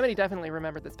 yeah, Calamity definitely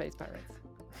remembered the Space Pirates.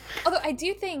 Although I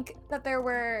do think that there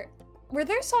were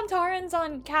there Sontarans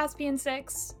on Caspian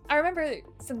 6? I remember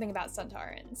something about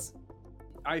Sontarans.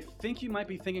 I think you might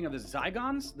be thinking of the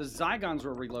Zygons. The Zygons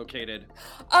were relocated.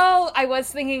 Oh, I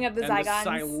was thinking of the Zygons.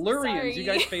 The Silurians. Sorry. You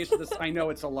guys faced this. I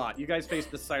know it's a lot. You guys faced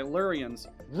the Silurians.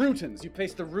 Rutans. You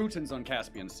faced the Rutans on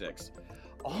Caspian 6.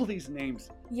 All these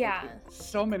names. Yeah.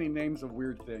 So many names of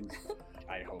weird things.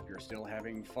 I hope you're still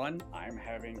having fun. I'm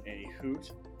having a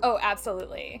hoot. Oh,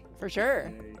 absolutely. For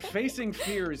sure. Facing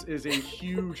fears is a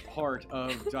huge part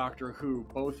of Doctor Who,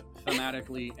 both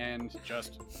thematically and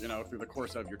just, through the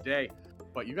course of your day.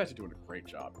 But you guys are doing a great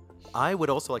job. I would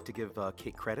also like to give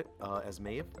Kate credit as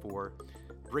Maeve for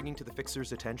bringing to the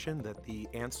Fixer's attention that the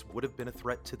ants would have been a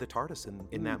threat to the TARDIS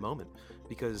in that moment.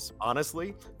 Because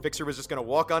honestly, Fixer was just going to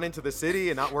walk on into the city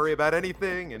and not worry about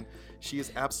anything. And she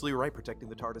is absolutely right. Protecting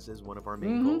the TARDIS is one of our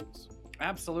main goals.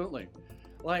 Absolutely.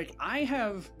 I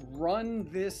have run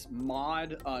this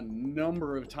mod a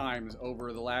number of times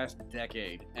over the last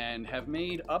decade and have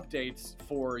made updates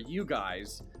for you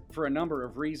guys for a number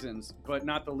of reasons, but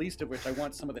not the least of which I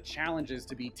want some of the challenges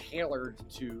to be tailored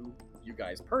to you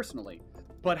guys personally.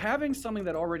 But having something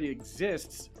that already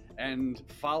exists and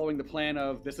following the plan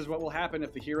of this is what will happen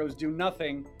if the heroes do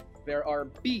nothing, there are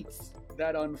beats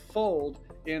that unfold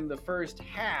in the first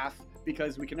half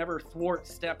because we can never thwart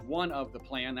step one of the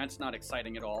plan. That's not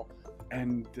exciting at all.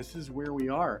 And this is where we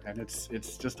are, and it's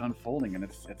just unfolding, and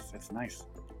it's nice.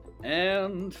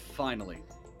 And finally,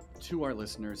 to our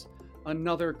listeners,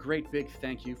 another great big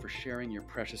thank you for sharing your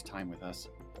precious time with us.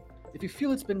 If you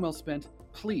feel it's been well spent,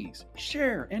 please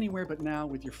share Anywhere But Now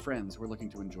with your friends who are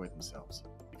looking to enjoy themselves.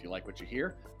 If you like what you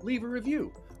hear, leave a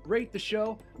review, rate the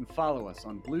show, and follow us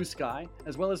on Blue Sky,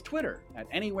 as well as Twitter at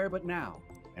Anywhere But Now,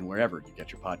 and wherever you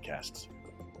get your podcasts.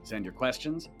 Send your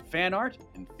questions, fan art,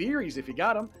 and theories if you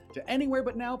got them to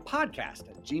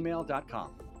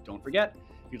anywherebutnowpodcast@gmail.com. Don't forget,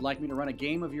 if you'd like me to run a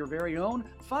game of your very own,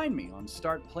 find me on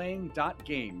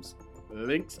startplaying.games.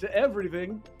 Links to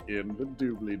everything in the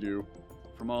doobly-doo.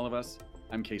 From all of us,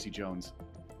 I'm Casey Jones.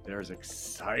 There's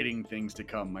exciting things to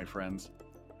come, my friends.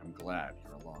 I'm glad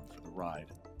you're along for the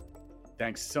ride.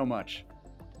 Thanks so much,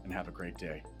 and have a great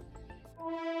day.